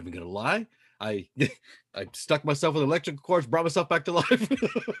 I'm not even gonna lie. I stuck myself with electrical cords, brought myself back to life.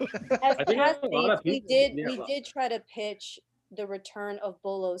 We did try to pitch the return of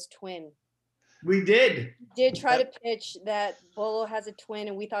Bolo's twin. We did try to pitch that Bolo has a twin,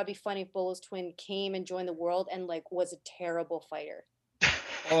 and we thought it'd be funny if Bolo's twin came and joined the world and was a terrible fighter.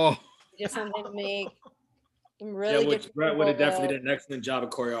 Oh, just something to make him really. Which Brett would have definitely done an excellent job of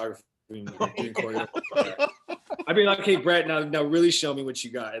choreography. I'd be like, okay, Brett, now really show me what you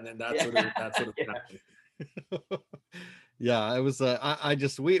got, and then that's what happened. Yeah, it was.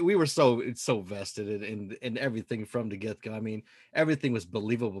 We were so vested in everything from the get go. I mean, everything was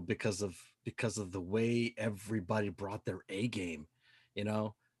believable because of the way everybody brought their A game.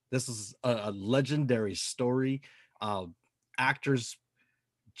 This is a legendary story. Actors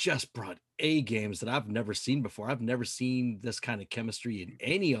just brought A games that I've never seen before. I've never seen this kind of chemistry in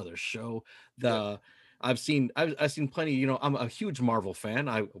any other show. I've seen plenty. I'm a huge Marvel fan.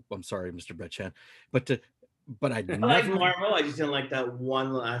 I'm sorry, Mr. Brett Chan, but I never like Marvel. I just didn't like that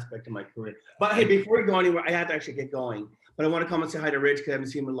one little aspect of my career. But hey, before we go anywhere, I have to actually get going. But I want to come and say hi to Rich, because I haven't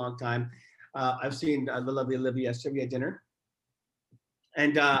seen him in a long time. I've seen the lovely Olivia yesterday at dinner.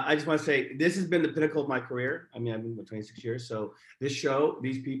 And I just want to say, this has been the pinnacle of my career. I mean, I've been with 26 years. So this show,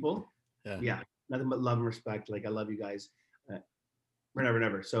 these people, nothing but love and respect. Like, I love you guys.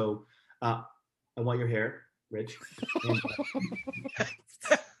 Never. So I want your hair, Rich.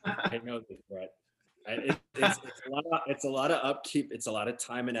 I know this, Brett. It's a lot of upkeep. It's a lot of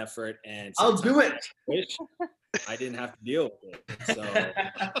time and effort, and I'll do it. I wish I didn't have to deal with it. So,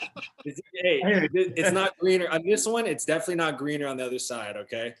 it's not greener on this one. It's definitely not greener on the other side.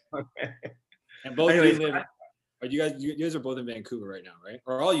 Okay. Okay. And both of you live. Are you guys? You guys are both in Vancouver right now, right?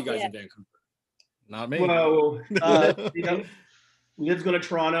 Or are all you guys in Vancouver? Not me. Well, Liv's going to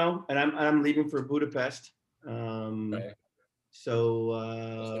Toronto, and I'm leaving for Budapest. Okay.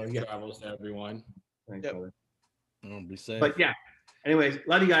 So Safe yeah. travels to everyone. Thanks, Yep. brother. Be safe. But yeah. Anyways,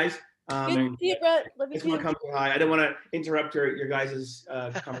 love you guys. Good to see you, Brett. Love you Just want too. to come say hi. I didn't want to interrupt your guys'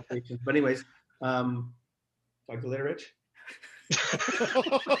 conversation. But anyways, talk to you later, Rich.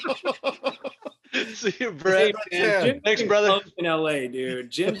 See you, Brett. Hey, man, Jim's Thanks, been brother. closed in LA, dude.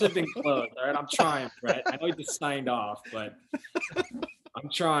 Gyms have been closed. All right, I'm trying, Brett. I know you just signed off, but I'm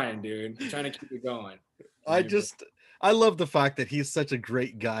trying, dude. I'm trying to keep it going. I love the fact that he's such a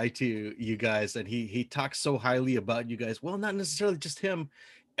great guy to you guys, and he talks so highly about you guys. Well, not necessarily just him.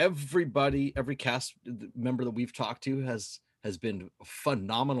 Everybody, every cast member that we've talked to has been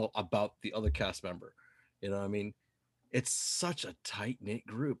phenomenal about the other cast member. You know what I mean? It's such a tight-knit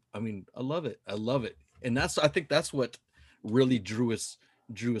group. I mean, I love it. I love it. And I think that's what really drew us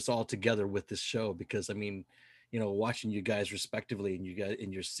all together with this show, because I mean, watching you guys respectively and you guys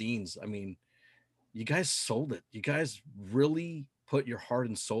in your scenes, I mean, you guys sold it. You guys really put your heart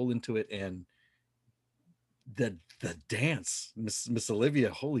and soul into it. And the dance, Miss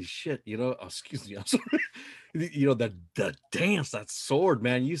Olivia, holy shit, excuse me, I'm sorry. The dance, that sword,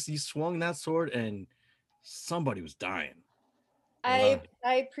 man, you swung that sword and somebody was dying. I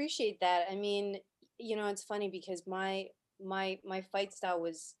appreciate that. I mean, it's funny because my fight style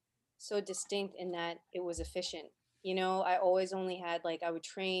was so distinct in that it was efficient. I always only had like, I would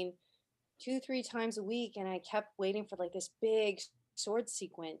train 2-3 times a week, and I kept waiting for like this big sword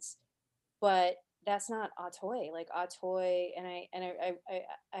sequence. But that's not Atoy. Like Atoy, and I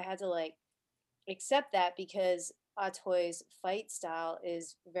had to like accept that, because Atoy's fight style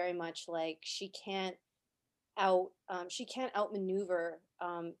is very much like she can't outmaneuver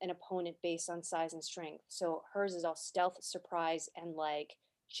an opponent based on size and strength. So hers is all stealth, surprise, and like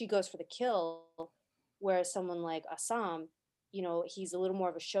she goes for the kill. Whereas someone like Assam, he's a little more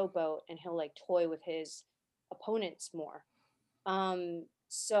of a showboat, and he'll like toy with his opponents more.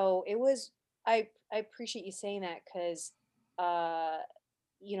 So it was. I appreciate you saying that, because I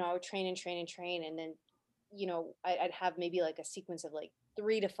would train and train and train, and then I'd have maybe like a sequence of like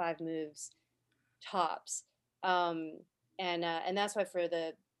 3 to 5 moves tops. Um, and that's why for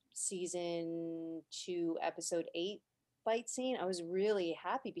the season 2, episode 8 fight scene, I was really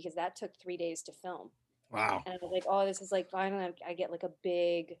happy because that took 3 days to film. Wow. And I was like, oh, this is like finally I get like a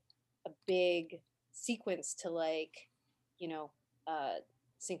big sequence to like, you know,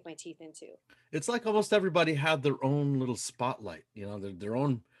 sink my teeth into. It's like almost everybody had their own little spotlight, their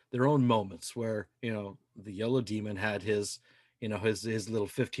own moments where, the Yellow Demon had his, his little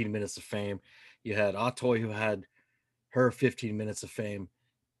 15 minutes of fame. You had Atoy, who had her 15 minutes of fame,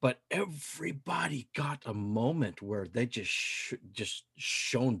 but everybody got a moment where they just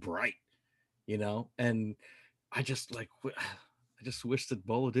shone bright, and I just like, I just wish that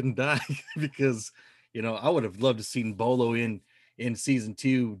Bolo didn't die because, I would have loved to seen Bolo in season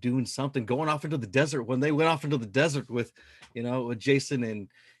 2 doing something, going off into the desert when they went off into the desert with, with Jason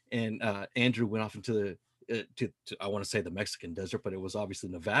and Andrew went off into the to I want to say the Mexican desert, but it was obviously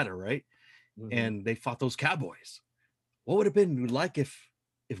Nevada, right? Mm-hmm. And they fought those cowboys. What would have been like if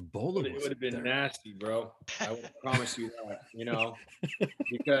Bolo was It would have been there? nasty, bro. I would promise you that,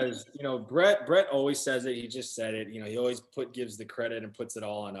 because Brett always says it. He just said it. He always gives the credit and puts it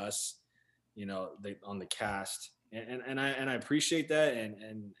all on us, on the cast. And I appreciate that,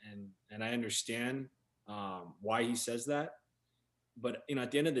 and I understand why he says that. But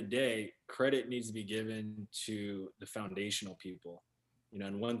at the end of the day, credit needs to be given to the foundational people.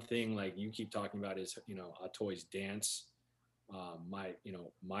 And one thing like you keep talking about is Atoy's dance,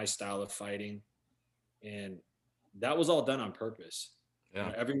 my style of fighting, and that was all done on purpose.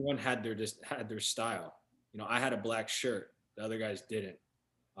 Yeah. Everyone had their style. I had a black shirt, the other guys didn't.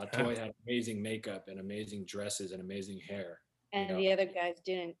 Atoy had amazing makeup and amazing dresses and amazing hair. And the other guys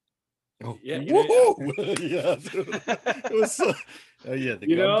didn't. Oh, yeah, yeah. It was. I'm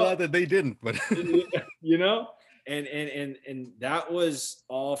glad that they didn't, but and that was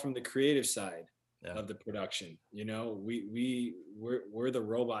all from the creative side of the production. We're the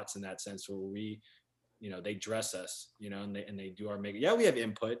robots in that sense, where we, they dress us, and they do our makeup. Yeah, we have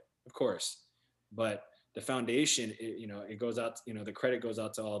input, of course, but the foundation, it goes out. The credit goes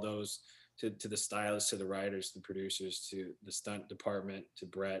out to all those, to the stylists, to the writers, the producers, to the stunt department, to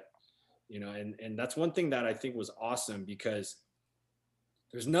Brett. And that's one thing that I think was awesome, because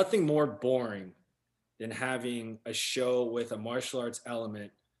there's nothing more boring than having a show with a martial arts element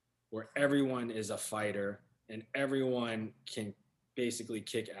where everyone is a fighter and everyone can basically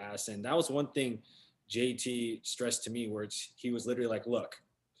kick ass. And that was one thing JT stressed to me, where he was literally like, look,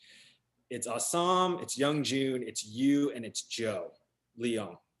 it's Assam, it's Young June, it's you, and it's Joe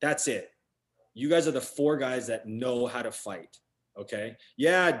Leon. That's it. You guys are the 4 guys that know how to fight. Okay.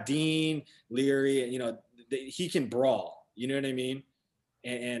 Yeah, Dean, Leary, you know, he can brawl. You know what I mean?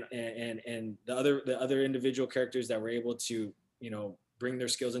 And the other individual characters that were able to, you know, bring their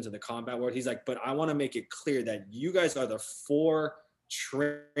skills into the combat world. He's like, but I want to make it clear that you guys are the 4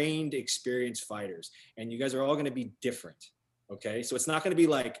 trained, experienced fighters, and you guys are all going to be different. Okay. So it's not going to be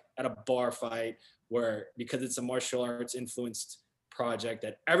like at a bar fight where, because it's a martial arts influenced project,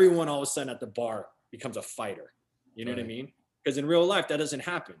 that everyone all of a sudden at the bar becomes a fighter. You know what I mean? Because in real life, that doesn't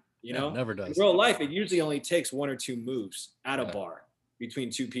happen. You know, never does. In real life, it usually only takes 1 or 2 moves at a bar between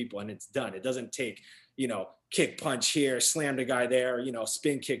 2 people, and it's done. It doesn't take, you know, kick, punch here, slam the guy there, you know,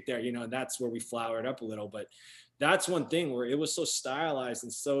 spin kick there, you know, and that's where we flowered up a little. But that's one thing where it was so stylized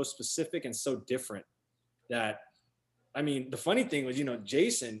and so specific and so different that, I mean, the funny thing was, you know,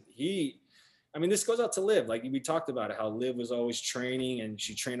 Jason, I mean, this goes out to Liv. Like we talked about it, how Liv was always training and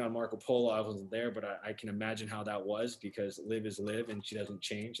she trained on Marco Polo. I wasn't there, but I can imagine how that was, because Liv is Liv and she doesn't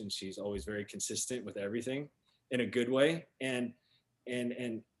change, and she's always very consistent with everything in a good way.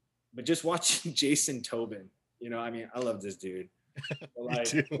 But just watching Jason Tobin, you know, I mean, I love this dude.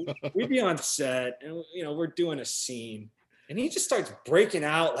 Like we'd be on set and, you know, we're doing a scene and he just starts breaking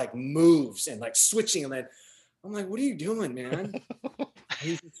out like moves and like switching, and then I'm like, what are you doing, man?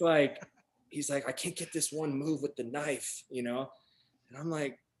 He's like, I can't get this one move with the knife, you know? And I'm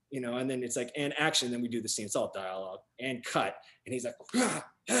like, you know, and then it's like, and action, then we do the scene. It's all dialogue and cut. And he's like,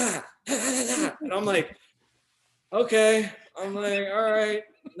 and I'm like, okay. I'm like, all right,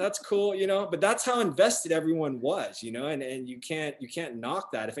 that's cool, you know? But that's how invested everyone was, you know? And you can't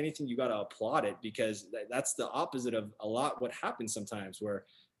knock that. If anything, you got to applaud it, because that's the opposite of a lot what happens sometimes, where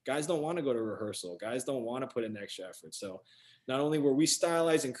guys don't want to go to rehearsal. Guys don't want to put in extra effort. So not only were we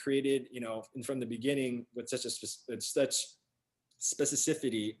stylized and created, you know, and from the beginning with such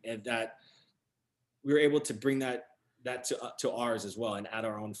specificity, and that we were able to bring that to ours as well and add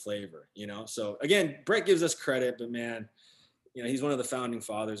our own flavor, you know? So again, Brett gives us credit, but man, you know, he's one of the founding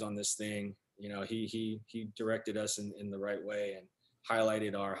fathers on this thing. You know, he directed us in the right way and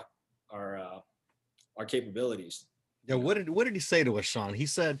highlighted our capabilities. Yeah, what did he say to us, Sean? He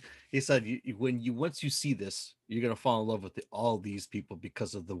said once you see this, you're gonna fall in love with all these people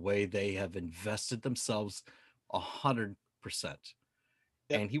because of the way they have invested themselves 100%.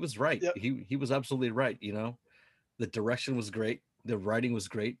 And he was right. Yep. He was absolutely right. You know, the direction was great, the writing was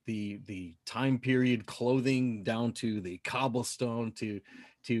great, the time period, clothing down to the cobblestone to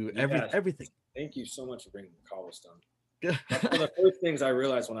everything. Thank you so much for bringing the cobblestone. That's one of the first things I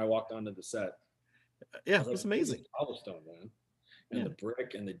realized when I walked onto the set. Yeah, it was amazing. Cobblestone, man. And the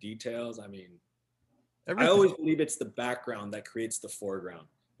brick and the details. I mean, everything. I always believe it's the background that creates the foreground,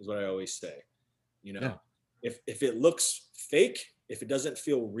 is what I always say. You know, if it looks fake, if it doesn't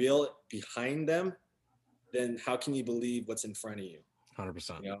feel real behind them, then how can you believe what's in front of you?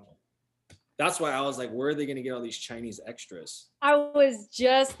 100%. You know? That's why I was like, where are they going to get all these Chinese extras? I was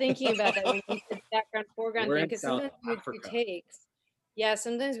just thinking about that when you said background, foreground thing, because sometimes we would do takes. Yeah,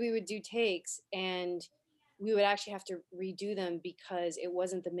 sometimes we would do takes and we would actually have to redo them because it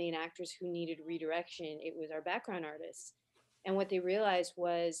wasn't the main actors who needed redirection. It was our background artists. And what they realized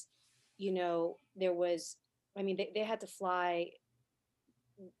was, you know, they had to fly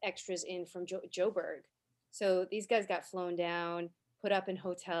extras in from Joburg. So these guys got flown down, put up in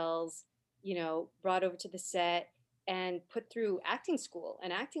hotels, you know, brought over to the set and put through acting school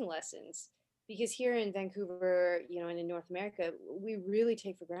and acting lessons. Because here in Vancouver, you know, and in North America, we really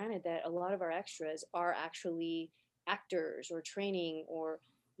take for granted that a lot of our extras are actually actors or training or,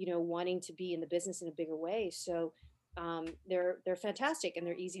 you know, wanting to be in the business in a bigger way. So they're fantastic and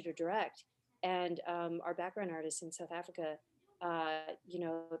they're easy to direct. And our background artists in South Africa, you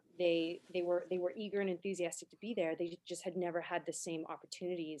know, they were eager and enthusiastic to be there. They just had never had the same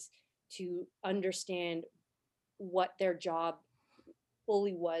opportunities to understand what their job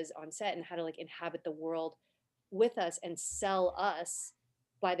fully was on set and how to like inhabit the world with us and sell us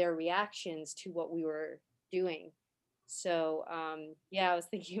by their reactions to what we were doing. So yeah, I was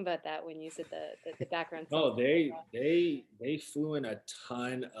thinking about that when you said the background. No, they flew in a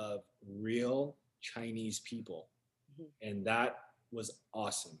ton of real Chinese people, and that was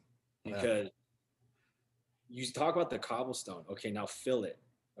awesome because you talk about the cobblestone. Okay, now fill it.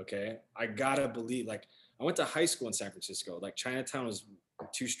 Okay, I gotta believe. Like I went to high school in San Francisco. Like Chinatown was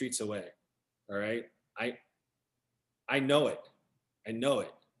 2 streets away. All right, I know it. I know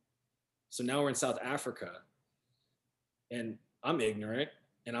it. So now we're in South Africa, and I'm ignorant,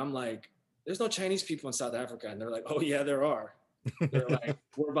 and I'm like, there's no Chinese people in South Africa. And they're like, oh yeah, there are. They're like,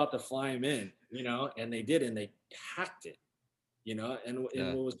 we're about to fly them in, you know? And they did, and they packed it. you know, and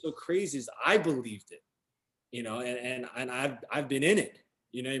what was so crazy is I believed it, you know, and I've been in it,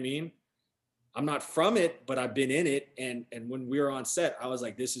 you know what I mean? I'm not from it, but I've been in it. And when we were on set, I was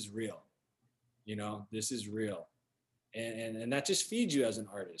like, this is real, you know, this is real. And that just feeds you as an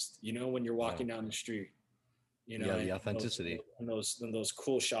artist, you know, when you're walking down the street, you know, the authenticity and those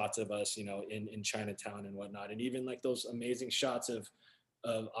cool shots of us, you know, in Chinatown and whatnot. And even like those amazing shots of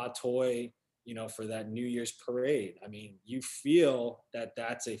Atoy, you know, for that New Year's parade. I mean, you feel that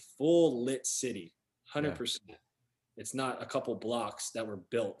that's a full lit city, 100%. It's not a couple blocks that were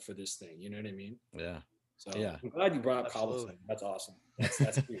built for this thing. You know what I mean? Yeah. So I'm glad you brought up cobblestone. That's awesome.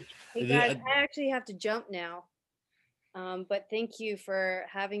 That's huge. Hey guys, I actually have to jump now. But thank you for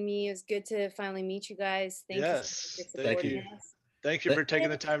having me. It was good to finally meet you guys. Thank you for supporting us. Thank you for taking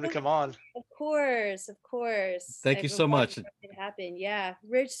the time to come on. Of course. Thank you so much. It happened. Yeah.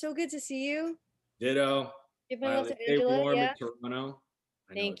 Rich, so good to see you. Ditto. Give my love to Angela. Yeah. In Toronto.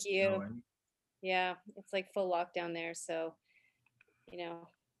 Thank you. Yeah, it's like full lockdown there, so you know.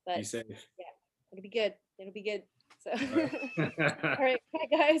 But be safe. Yeah, it'll be good. It'll be good. So, all right, bye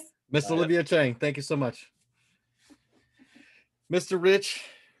guys. Miss Olivia Chang, thank you so much. Mr. Rich,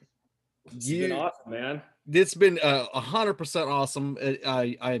 It's been awesome, man. It's been 100% awesome.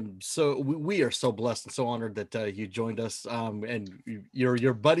 We are so blessed and so honored that you joined us. And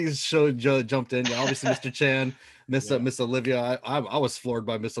your buddies jumped in. Obviously, Mr. Chan, Miss Olivia. I was floored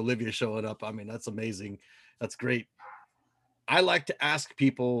by Miss Olivia showing up. I mean, that's amazing. That's great. I like to ask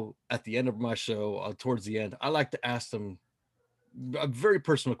people at the end of my show, towards the end, I like to ask them a very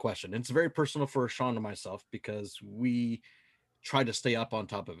personal question. It's very personal for Sean and myself because we try to stay up on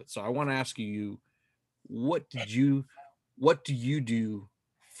top of it. So I want to ask you, what do you do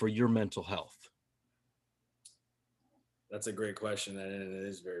for your mental health? That's a great question, and it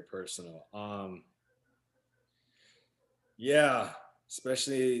is very personal. Yeah,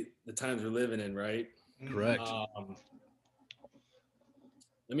 especially the times we're living in, right? Correct.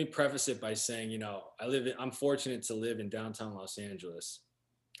 Let me preface it by saying, you know, I'm fortunate to live in downtown Los Angeles.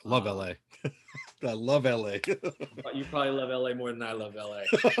 Love LA. I love LA. You probably love LA more than I love LA.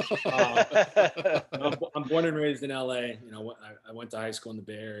 I'm born and raised in LA. You know, I went to high school in the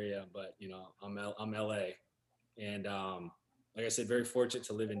Bay Area, but you know, I'm LA, and like I said, very fortunate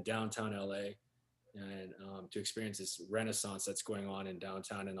to live in downtown LA and to experience this renaissance that's going on in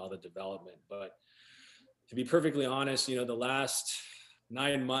downtown and all the development. But to be perfectly honest, you know, the last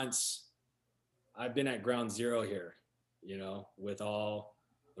 9 months, I've been at ground zero here, you know, with all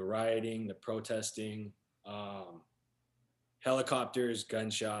the rioting, the protesting, helicopters,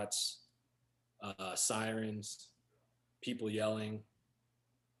 gunshots, sirens, people yelling.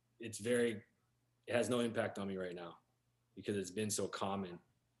 It has no impact on me right now because it's been so common.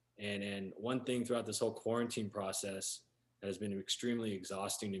 And one thing throughout this whole quarantine process that has been extremely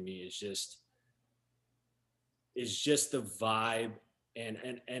exhausting to me is just the vibe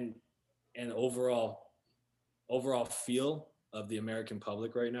and overall feel of the American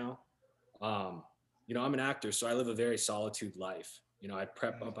public right now. You know, I'm an actor, so I live a very solitude life. You know, I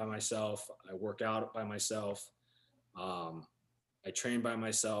prep up by myself, I work out by myself, I train by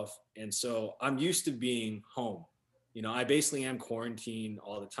myself, and so I'm used to being home. You know, I basically am quarantined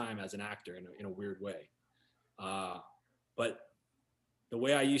all the time as an actor in a weird way. But the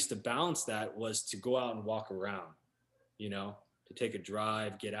way I used to balance that was to go out and walk around, you know, to take a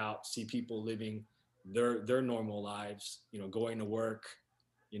drive, get out, see people living their normal lives, you know, going to work,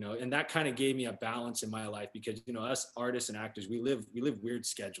 you know, and that kind of gave me a balance in my life because, you know, us artists and actors, we live weird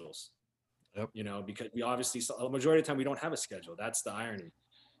schedules, you know, because we obviously, the majority of the time we don't have a schedule. That's the irony.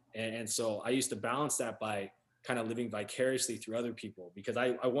 And so I used to balance that by kind of living vicariously through other people because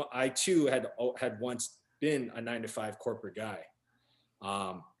I too had once been a 9-to-5 corporate guy.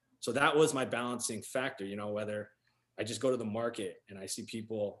 So that was my balancing factor, you know, whether I just go to the market and I see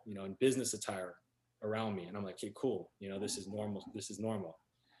people, you know, in business attire around me and I'm like, okay, cool. You know, this is normal.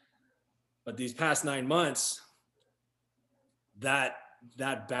 But these past 9 months, that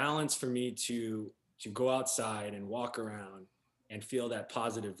balance for me to go outside and walk around and feel that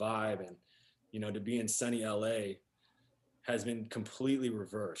positive vibe and, you know, to be in sunny LA has been completely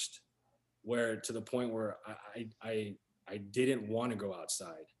reversed, where to the point where I didn't want to go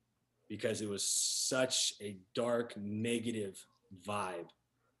outside because it was such a dark, negative vibe.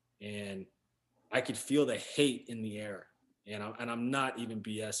 And I could feel the hate in the air. And I'm not even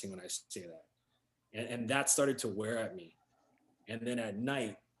BSing when I say that. And that started to wear at me. And then at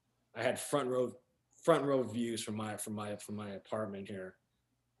night, I had front row views from my apartment here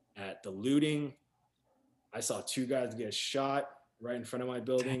at the looting. I saw 2 guys get shot right in front of my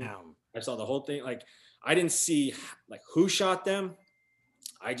building. Damn. I saw the whole thing. Like, I didn't see like who shot them.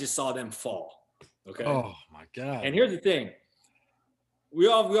 I just saw them fall. Okay. Oh my God. And here's the thing. We've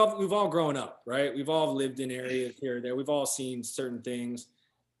all grown up, right? We've all lived in areas here or there. We've all seen certain things.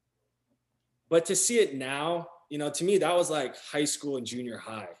 But to see it now, you know, to me, that was like high school and junior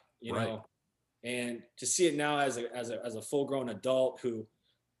high, you Right. know, and to see it now as a full grown adult who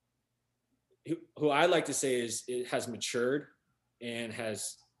I like to say is it has matured and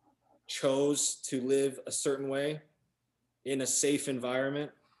has chose to live a certain way in a safe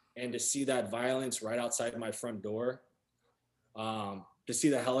environment, and to see that violence right outside my front door, to see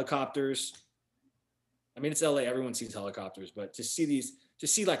the helicopters. I mean, it's LA, everyone sees helicopters, but to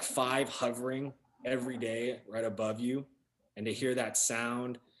see like 5 hovering every day right above you, and to hear that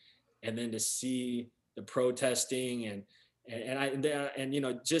sound, and then to see the protesting and you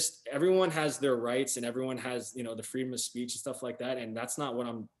know, just everyone has their rights and everyone has, you know, the freedom of speech and stuff like that. And that's not what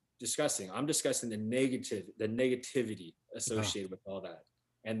I'm discussing. I'm discussing the negativity associated with all that,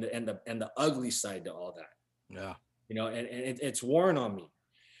 and the ugly side to all that. Yeah. You know, and it's worn on me.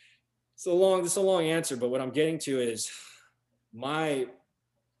 It's a long answer, but what I'm getting to is my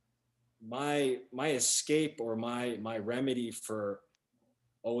escape, or my remedy for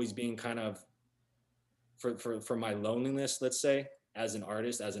always being kind of for my loneliness, let's say, as an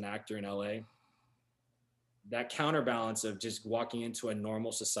artist, as an actor in LA, that counterbalance of just walking into a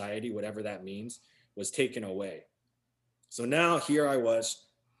normal society, whatever that means, was taken away. So now here I was,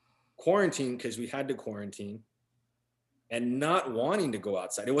 quarantined, because we had to quarantine, and not wanting to go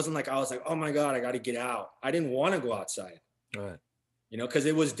outside. It wasn't like I was like, oh my God, I got to get out. I didn't want to go outside. Right. You know, because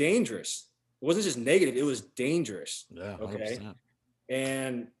it was dangerous. It wasn't just negative, it was dangerous. Yeah. 100%. Okay.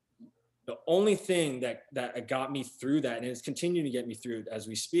 And the only thing that got me through that, and it's continuing to get me through as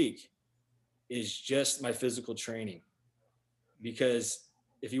we speak, is just my physical training. Because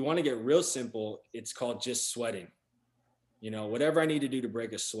if you want to get real simple, it's called just sweating. You know, whatever I need to do to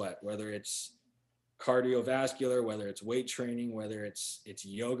break a sweat, whether it's cardiovascular, whether it's weight training, whether it's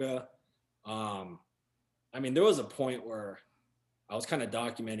yoga. I mean, there was a point where I was kind of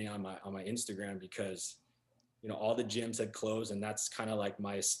documenting on my Instagram, because, you know, all the gyms had closed, and that's kind of like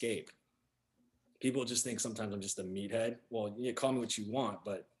my escape. People just think sometimes I'm just a meathead. Well, you call me what you want,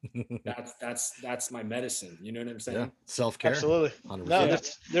 but that's my medicine. You know what I'm saying? Yeah. Self-care. Absolutely. 100%. No,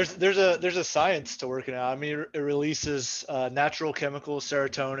 there's a science to working out. I mean, it releases natural chemicals,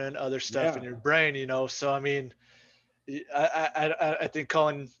 serotonin, other stuff in your brain, you know. So I mean, I think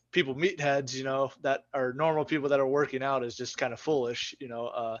calling people meatheads, you know, that are normal people that are working out, is just kind of foolish, you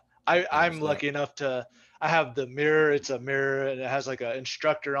know. I'm lucky enough to, I have the mirror. It's a mirror, and it has like an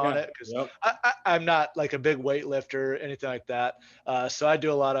instructor on it, because I'm not like a big weightlifter or anything like that. So I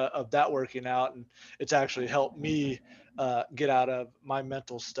do a lot of that working out, and it's actually helped me get out of my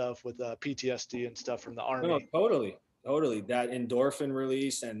mental stuff with PTSD and stuff from the Army. No, totally. That endorphin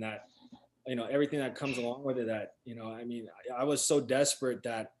release, and that, you know, everything that comes along with it. That, you know, I mean, I was so desperate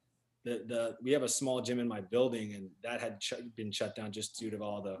that we have a small gym in my building, and that had been shut down just due to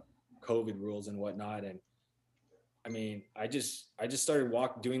all the COVID rules and whatnot. And I mean, I just started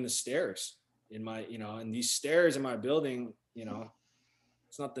doing the stairs in my, you know, and these stairs in my building, you know,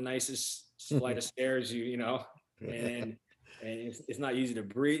 it's not the nicest flight of stairs, you know, and it's not easy to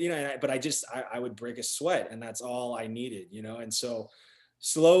breathe, you know, but I would break a sweat, and that's all I needed, you know. And so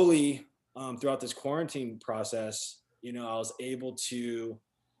slowly, throughout this quarantine process, you know, I was able to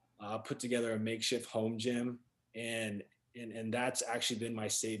put together a makeshift home gym, and that's actually been my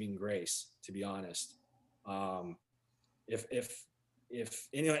saving grace, to be honest. If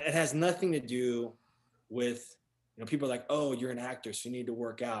you know, it has nothing to do with, you know, people are like, oh, you're an actor, so you need to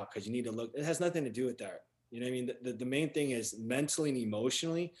work out because you need to look. It has nothing to do with that. You know what I mean? The main thing is mentally and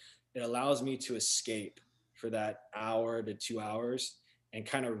emotionally, it allows me to escape for that hour to 2 hours and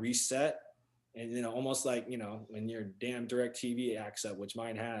kind of reset. And, you know, almost like, you know, when your damn DirecTV acts up, which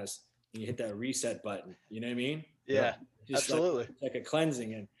mine has, and you hit that reset button, you know what I mean? Yeah, just absolutely. Like a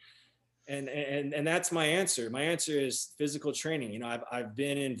cleansing. And that's my answer. My answer is physical training. You know, I've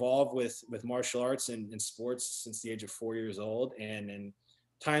been involved with martial arts and sports since the age of 4 years old. And in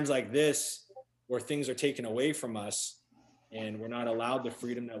times like this, where things are taken away from us and we're not allowed the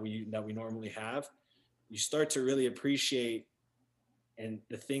freedom that we normally have, you start to really appreciate and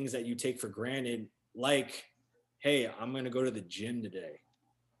the things that you take for granted, like, hey, I'm going to go to the gym today.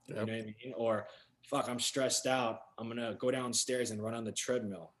 Yep. You know what I mean? Or, fuck, I'm stressed out, I'm going to go downstairs and run on the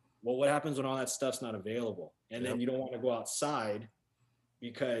treadmill. Well, what happens when all that stuff's not available? And then you don't want to go outside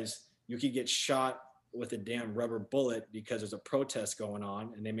because you could get shot with a damn rubber bullet because there's a protest going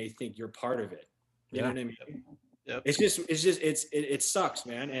on and they may think you're part of it. You know what I mean? Yep. It sucks,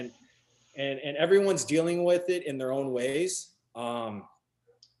 man. and everyone's dealing with it in their own ways. I'm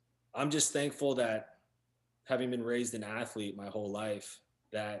just thankful that having been raised an athlete my whole life,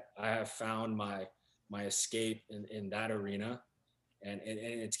 that I have found my escape in that arena, and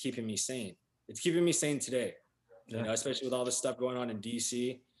it's keeping me sane. It's keeping me sane today, you know, especially with all this stuff going on in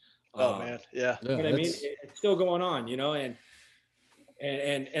DC. Oh man, yeah. You know what I mean? It's still going on, you know, and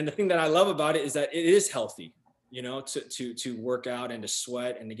the thing that I love about it is that it is healthy, you know, to work out and to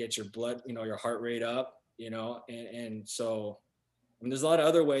sweat and to get your blood, you know, your heart rate up, you know, and so I mean, there's a lot of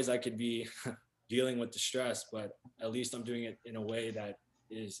other ways I could be dealing with the stress, but at least I'm doing it in a way that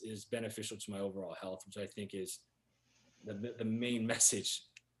is beneficial to my overall health, which I think is the main message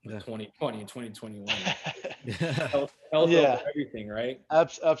of 2020 and 2021. Health over everything, right?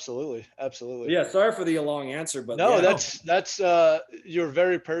 Absolutely. Yeah, sorry for the long answer, but no, yeah. that's you're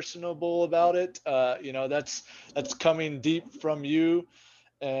very personable about it. You know, that's coming deep from you.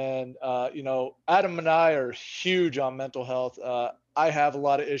 And you know, Adam and I are huge on mental health. I have a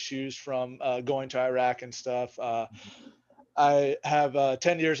lot of issues from going to Iraq and stuff. I have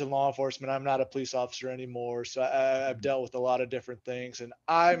 10 years in law enforcement. I'm not a police officer anymore. So I've dealt with a lot of different things, and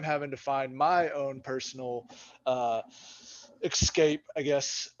I'm having to find my own personal escape, I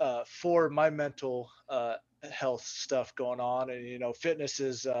guess, for my mental health stuff going on. And, you know, fitness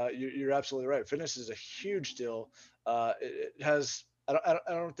is, you're absolutely right. Fitness is a huge deal. It has, I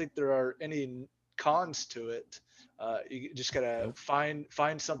don't think there are any cons to it. You just gotta find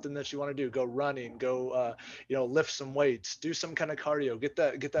something that you want to do. Go running, go you know, lift some weights, do some kind of cardio, get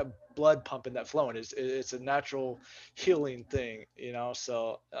that blood pumping, that flowing. It's a natural healing thing, you know.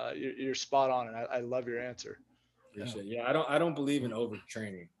 So you're spot on, and I love your answer. Appreciate it. Yeah, I don't believe in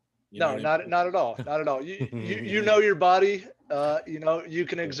overtraining. No, not at all. Not at all. You know your body. You know, you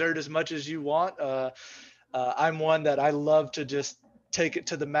can exert as much as you want. I'm one that I love to just take it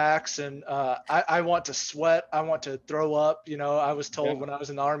to the max, and I want to sweat. I want to throw up. You know, I was told when I was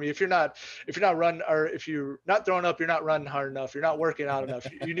in the Army, if you're not running, or if you're not throwing up, you're not running hard enough. You're not working out enough.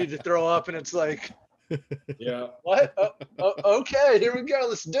 You need to throw up, and it's like, yeah, what? Okay, here we go.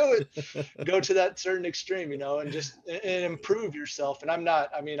 Let's do it. Go to that certain extreme, you know, and just and improve yourself. And I'm not.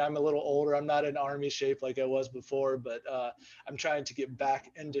 I mean, I'm a little older. I'm not in Army shape like I was before, but I'm trying to get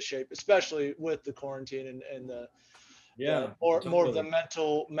back into shape, especially with the quarantine and the more of the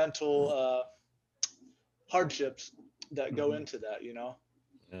mental hardships that go into that, you know.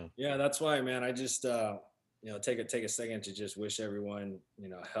 Yeah, that's why, man. I just you know, take a second to just wish everyone, you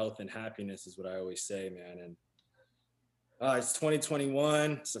know, health and happiness is what I always say, man. And it's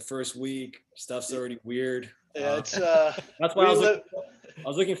 2021. It's the first week. Stuff's already weird. Yeah, it's that's why I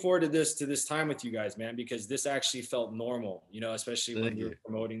was looking forward to this time with you guys, man, because this actually felt normal, you know, especially when we were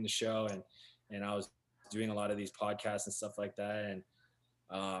promoting the show and I was doing a lot of these podcasts and stuff like that. And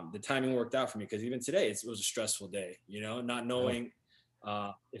the timing worked out for me, because even today it was a stressful day, you know, not knowing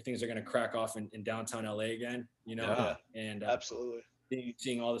if things are going to crack off in downtown LA again, you know. And absolutely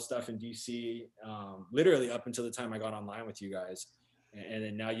seeing all the stuff in DC, literally up until the time I got online with you guys, and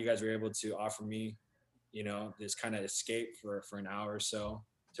then now you guys were able to offer me, you know, this kind of escape for an hour or so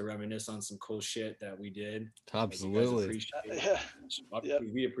to reminisce on some cool shit that we did. Absolutely.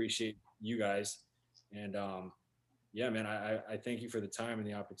 We appreciate you guys. And yeah, man, I thank you for the time and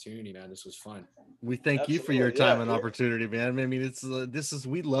the opportunity, man. This was fun. We thank you for your time and opportunity, man. I mean, it's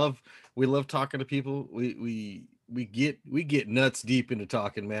we love talking to people. We get nuts deep into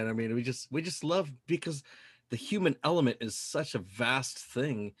talking, man. I mean, we just love, because the human element is such a vast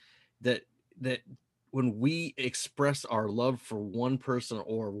thing that when we express our love for one person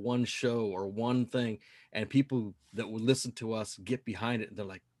or one show or one thing, and people that would listen to us get behind it, and they're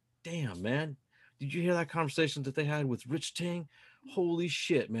like, damn, man, did you hear that conversation that they had with Rich Ting? Holy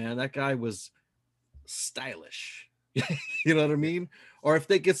shit, man, that guy was stylish. You know what I mean? Or if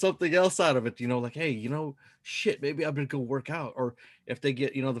they get something else out of it, you know, like, hey, you know, shit, maybe I'm gonna go work out. Or if they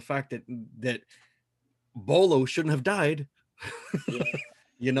get, you know, the fact that Bolo shouldn't have died.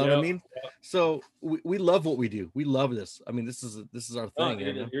 You know what I mean? So we love what we do. We love this. I mean, this is our thing.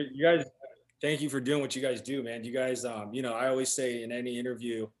 You guys, thank you for doing what you guys do, man. You guys, you know, I always say in any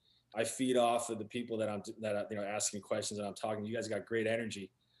interview, I feed off of the people that you know, asking questions and I'm talking. You guys got great energy.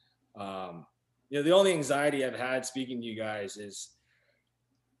 You know, the only anxiety I've had speaking to you guys is,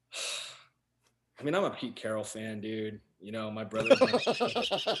 I mean, I'm a Pete Carroll fan, dude. You know, my brother's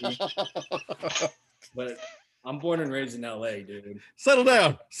but I'm born and raised in LA, dude. Settle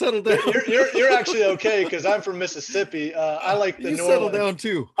down. You're actually okay, because I'm from Mississippi. I like the New Orleans. Settle down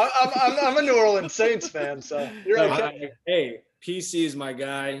too. I'm a New Orleans Saints fan, so you're okay. Hey, PC is my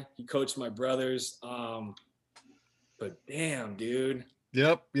guy. He coached my brothers. But damn, dude,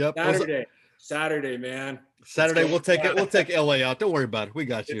 Yep. Saturday, man. Saturday, we'll take it. We'll take LA out. Don't worry about it. We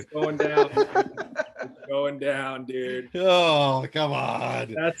got you. It's going down. Man. It's going down, dude. Oh, come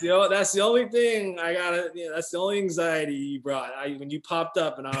on. That's the only thing I gotta. That's the only anxiety you brought. When you popped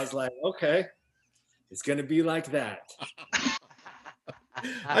up, and I was like, okay, it's gonna be like that.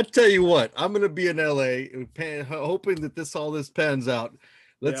 I tell you what, I'm gonna be in LA, hoping that all this pans out.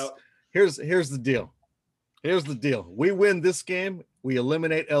 Here's the deal. Here's the deal. We win this game, we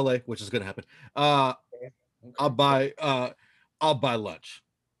eliminate LA, which is gonna happen. Okay. I'll buy lunch.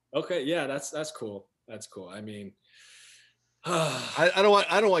 Okay, yeah, that's cool. That's cool. I mean, I don't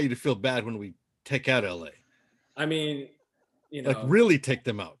want you to feel bad when we take out LA. I mean, like really take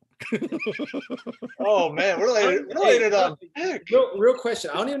them out. Oh man, we're laying it on. Real question.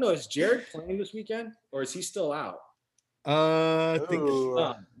 I don't even know, is Jared playing this weekend or is he still out? I think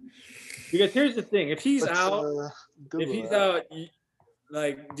because here's the thing: if he's out,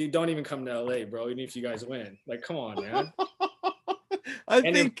 like, dude, don't even come to LA, bro. Even if you guys win, like, come on, man.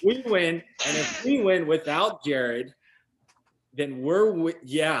 If we win without Jared, then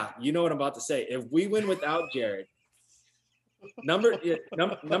you know what I'm about to say. If we win without Jared, number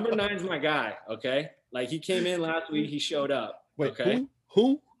 9's my guy. Okay, like he came in last week, he showed up. Wait, okay,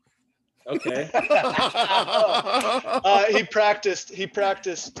 who? Okay. He practiced.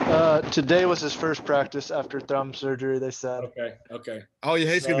 Today was his first practice after thumb surgery, they said. Okay. Oh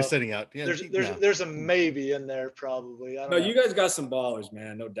yeah, he's gonna be sitting out. Yeah, there's a maybe in there probably. I don't know. You guys got some ballers,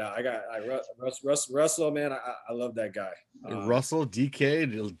 man. No doubt. Russell, man. I love that guy. Russell,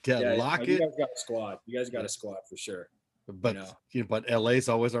 DK, Lockett. You guys got a squad. You guys got a squad for sure. But but LA's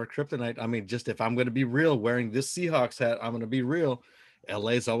always our kryptonite. I mean, just if I'm going to be real, wearing this Seahawks hat, I'm going to be real.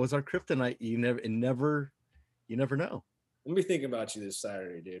 LA's always our kryptonite. You never know. Let me think about you this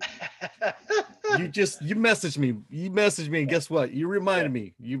Saturday, dude. You messaged me. And guess what? You reminded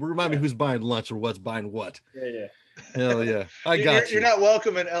me. You remind me who's buying lunch or what's buying what. Yeah. Hell yeah. I got you. You're not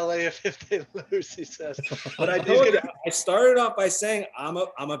welcome in LA if they lose, he says. But I started off by saying I'm a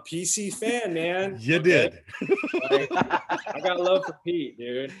PC fan, man. You did. I got love for Pete,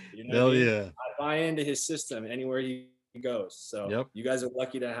 dude. You know Hell yeah. I buy into his system anywhere he goes. So you guys are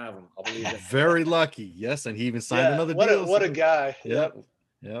lucky to have him. I'll believe it. Very lucky. Yes, and he even signed another deal. What a guy. Yep.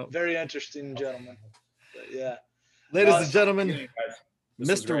 Very interesting gentleman. But yeah. Ladies and gentlemen,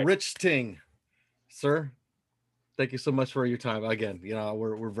 Mr. Rich Ting, sir. Thank you so much for your time. Again,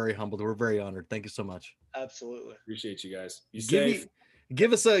 we're very humbled. We're very honored. Thank you so much. Absolutely. Appreciate you guys. Be safe.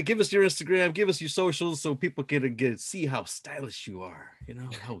 Give us your Instagram. Give us your socials so people can see how stylish you are.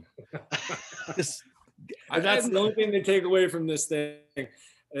 That's the only thing they take away from this thing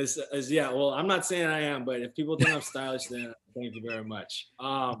is well, I'm not saying I am, but if people think I'm stylish, then thank you very much.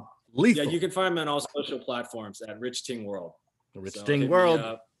 You can find me on all social platforms at Rich Ting World. Rich Ting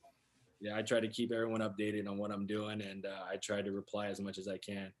World. Yeah, I try to keep everyone updated on what I'm doing, and I try to reply as much as I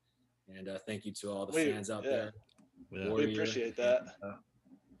can. And thank you to all the fans out there. Yeah. We appreciate that.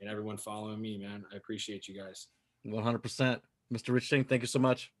 And everyone following me, man. I appreciate you guys. 100%. Mr. Rich Ting, thank you so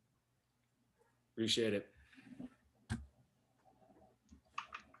much. Appreciate it.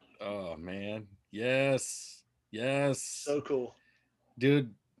 Oh, man. Yes. So cool.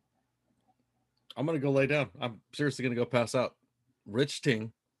 Dude, I'm going to go lay down. I'm seriously going to go pass out. Rich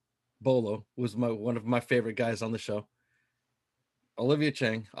Ting. Bolo was one of my favorite guys on the show. Olivia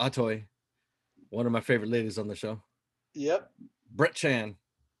Chang, Atoy, one of my favorite ladies on the show. Yep. Brett Chan,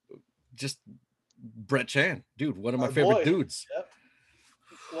 Brett Chan, dude, one of my favorite dudes. Yep.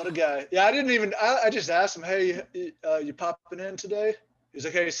 What a guy. Yeah, I just asked him, hey, you popping in today? He's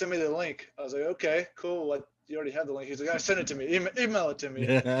like, hey, send me the link. I was like, okay, cool. What? You already have the link. He's like, send it to me. Email it to me.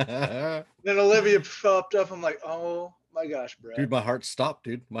 Then Olivia popped up. I'm like, oh my gosh, Brett. Dude, my heart stopped,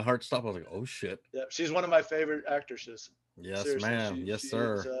 I was like, oh shit. Yeah, she's one of my favorite actresses. Yes, seriously, ma'am. Yes,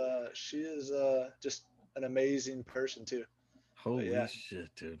 sir. She is just an amazing person too. Holy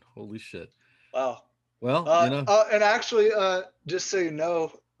shit, dude. Holy shit. Wow. Well, and actually, just so you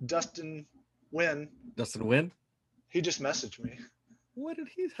know, Dustin Wynn, he just messaged me. What did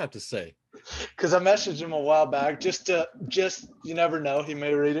he have to say? Because I messaged him a while back, just you never know. He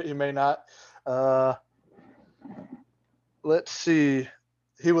may read it, he may not. Let's see.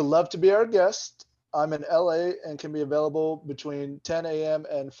 He would love to be our guest. I'm in LA and can be available between 10 a.m.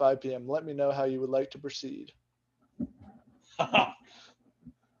 and 5 p.m. Let me know how you would like to proceed.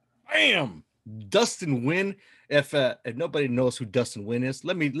 Bam! Dustin Wynn. If nobody knows who Dustin Wynn is,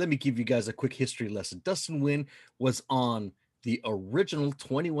 let me give you guys a quick history lesson. Dustin Wynn was on the original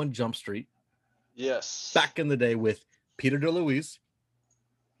 21 Jump Street. Yes. Back in the day with Peter DeLuise,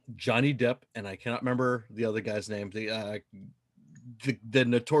 Johnny Depp, and I cannot remember the other guy's name. the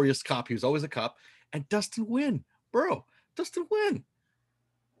notorious cop. He was always a cop. And Dustin Wynn, bro, Dustin Wynn.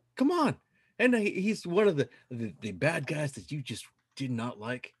 Come on. And he's one of the bad guys that you just did not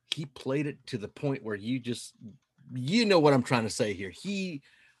like. He played it to the point where you know what I'm trying to say here.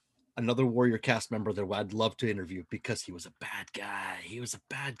 Another Warrior cast member that I'd love to interview because he was a bad guy.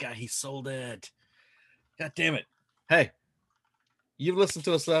 He sold it. God damn it. Hey, you've listened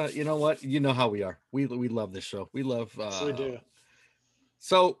to us. You know what? You know how we are. We love this show. We love. Yes, we do.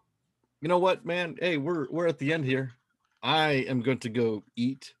 So, you know what, man? Hey, we're at the end here. I am going to go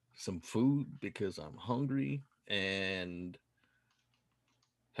eat some food because I'm hungry, and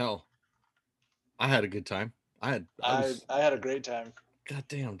hell, I had a good time. I had a great time. God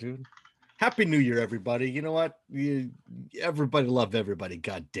damn, dude. Happy New Year, everybody. You know what? Everybody love everybody.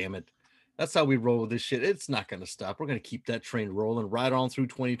 God damn it. That's how we roll with this shit. It's not going to stop. We're going to keep that train rolling right on through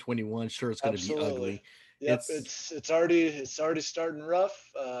 2021. Sure, it's going to be ugly. Yep, it's already starting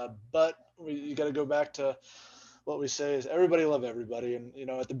rough, but you got to go back to what we say is everybody love everybody. And, you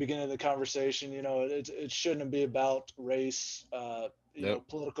know, at the beginning of the conversation, you know, it shouldn't be about race, you know,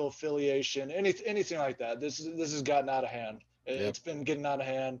 political affiliation, anything like that. This has gotten out of hand. It's been getting out of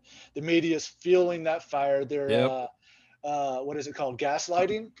hand. The media is fueling that fire. They're, what is it called?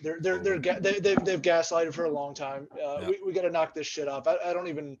 Gaslighting. They've gaslighted for a long time. We got to knock this shit off. I don't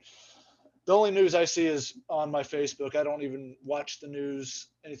even, the only news I see is on my Facebook. I don't even watch the news,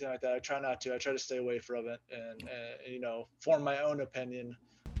 anything like that. I try not to. I try to stay away from it and you know, form my own opinion,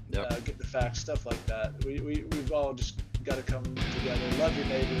 get the facts, stuff like that. We've all just got to come together. Love your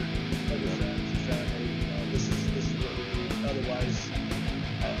neighbor, love your friends, your family. You know, this is what we need. Otherwise,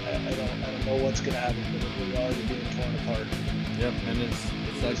 I don't know what's gonna happen, but we're already being torn apart. Yep, and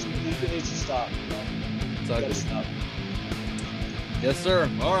it needs to stop. You know? It's gotta stop. Yes, sir.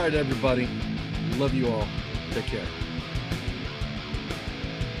 All right, everybody. Love you all. Take care.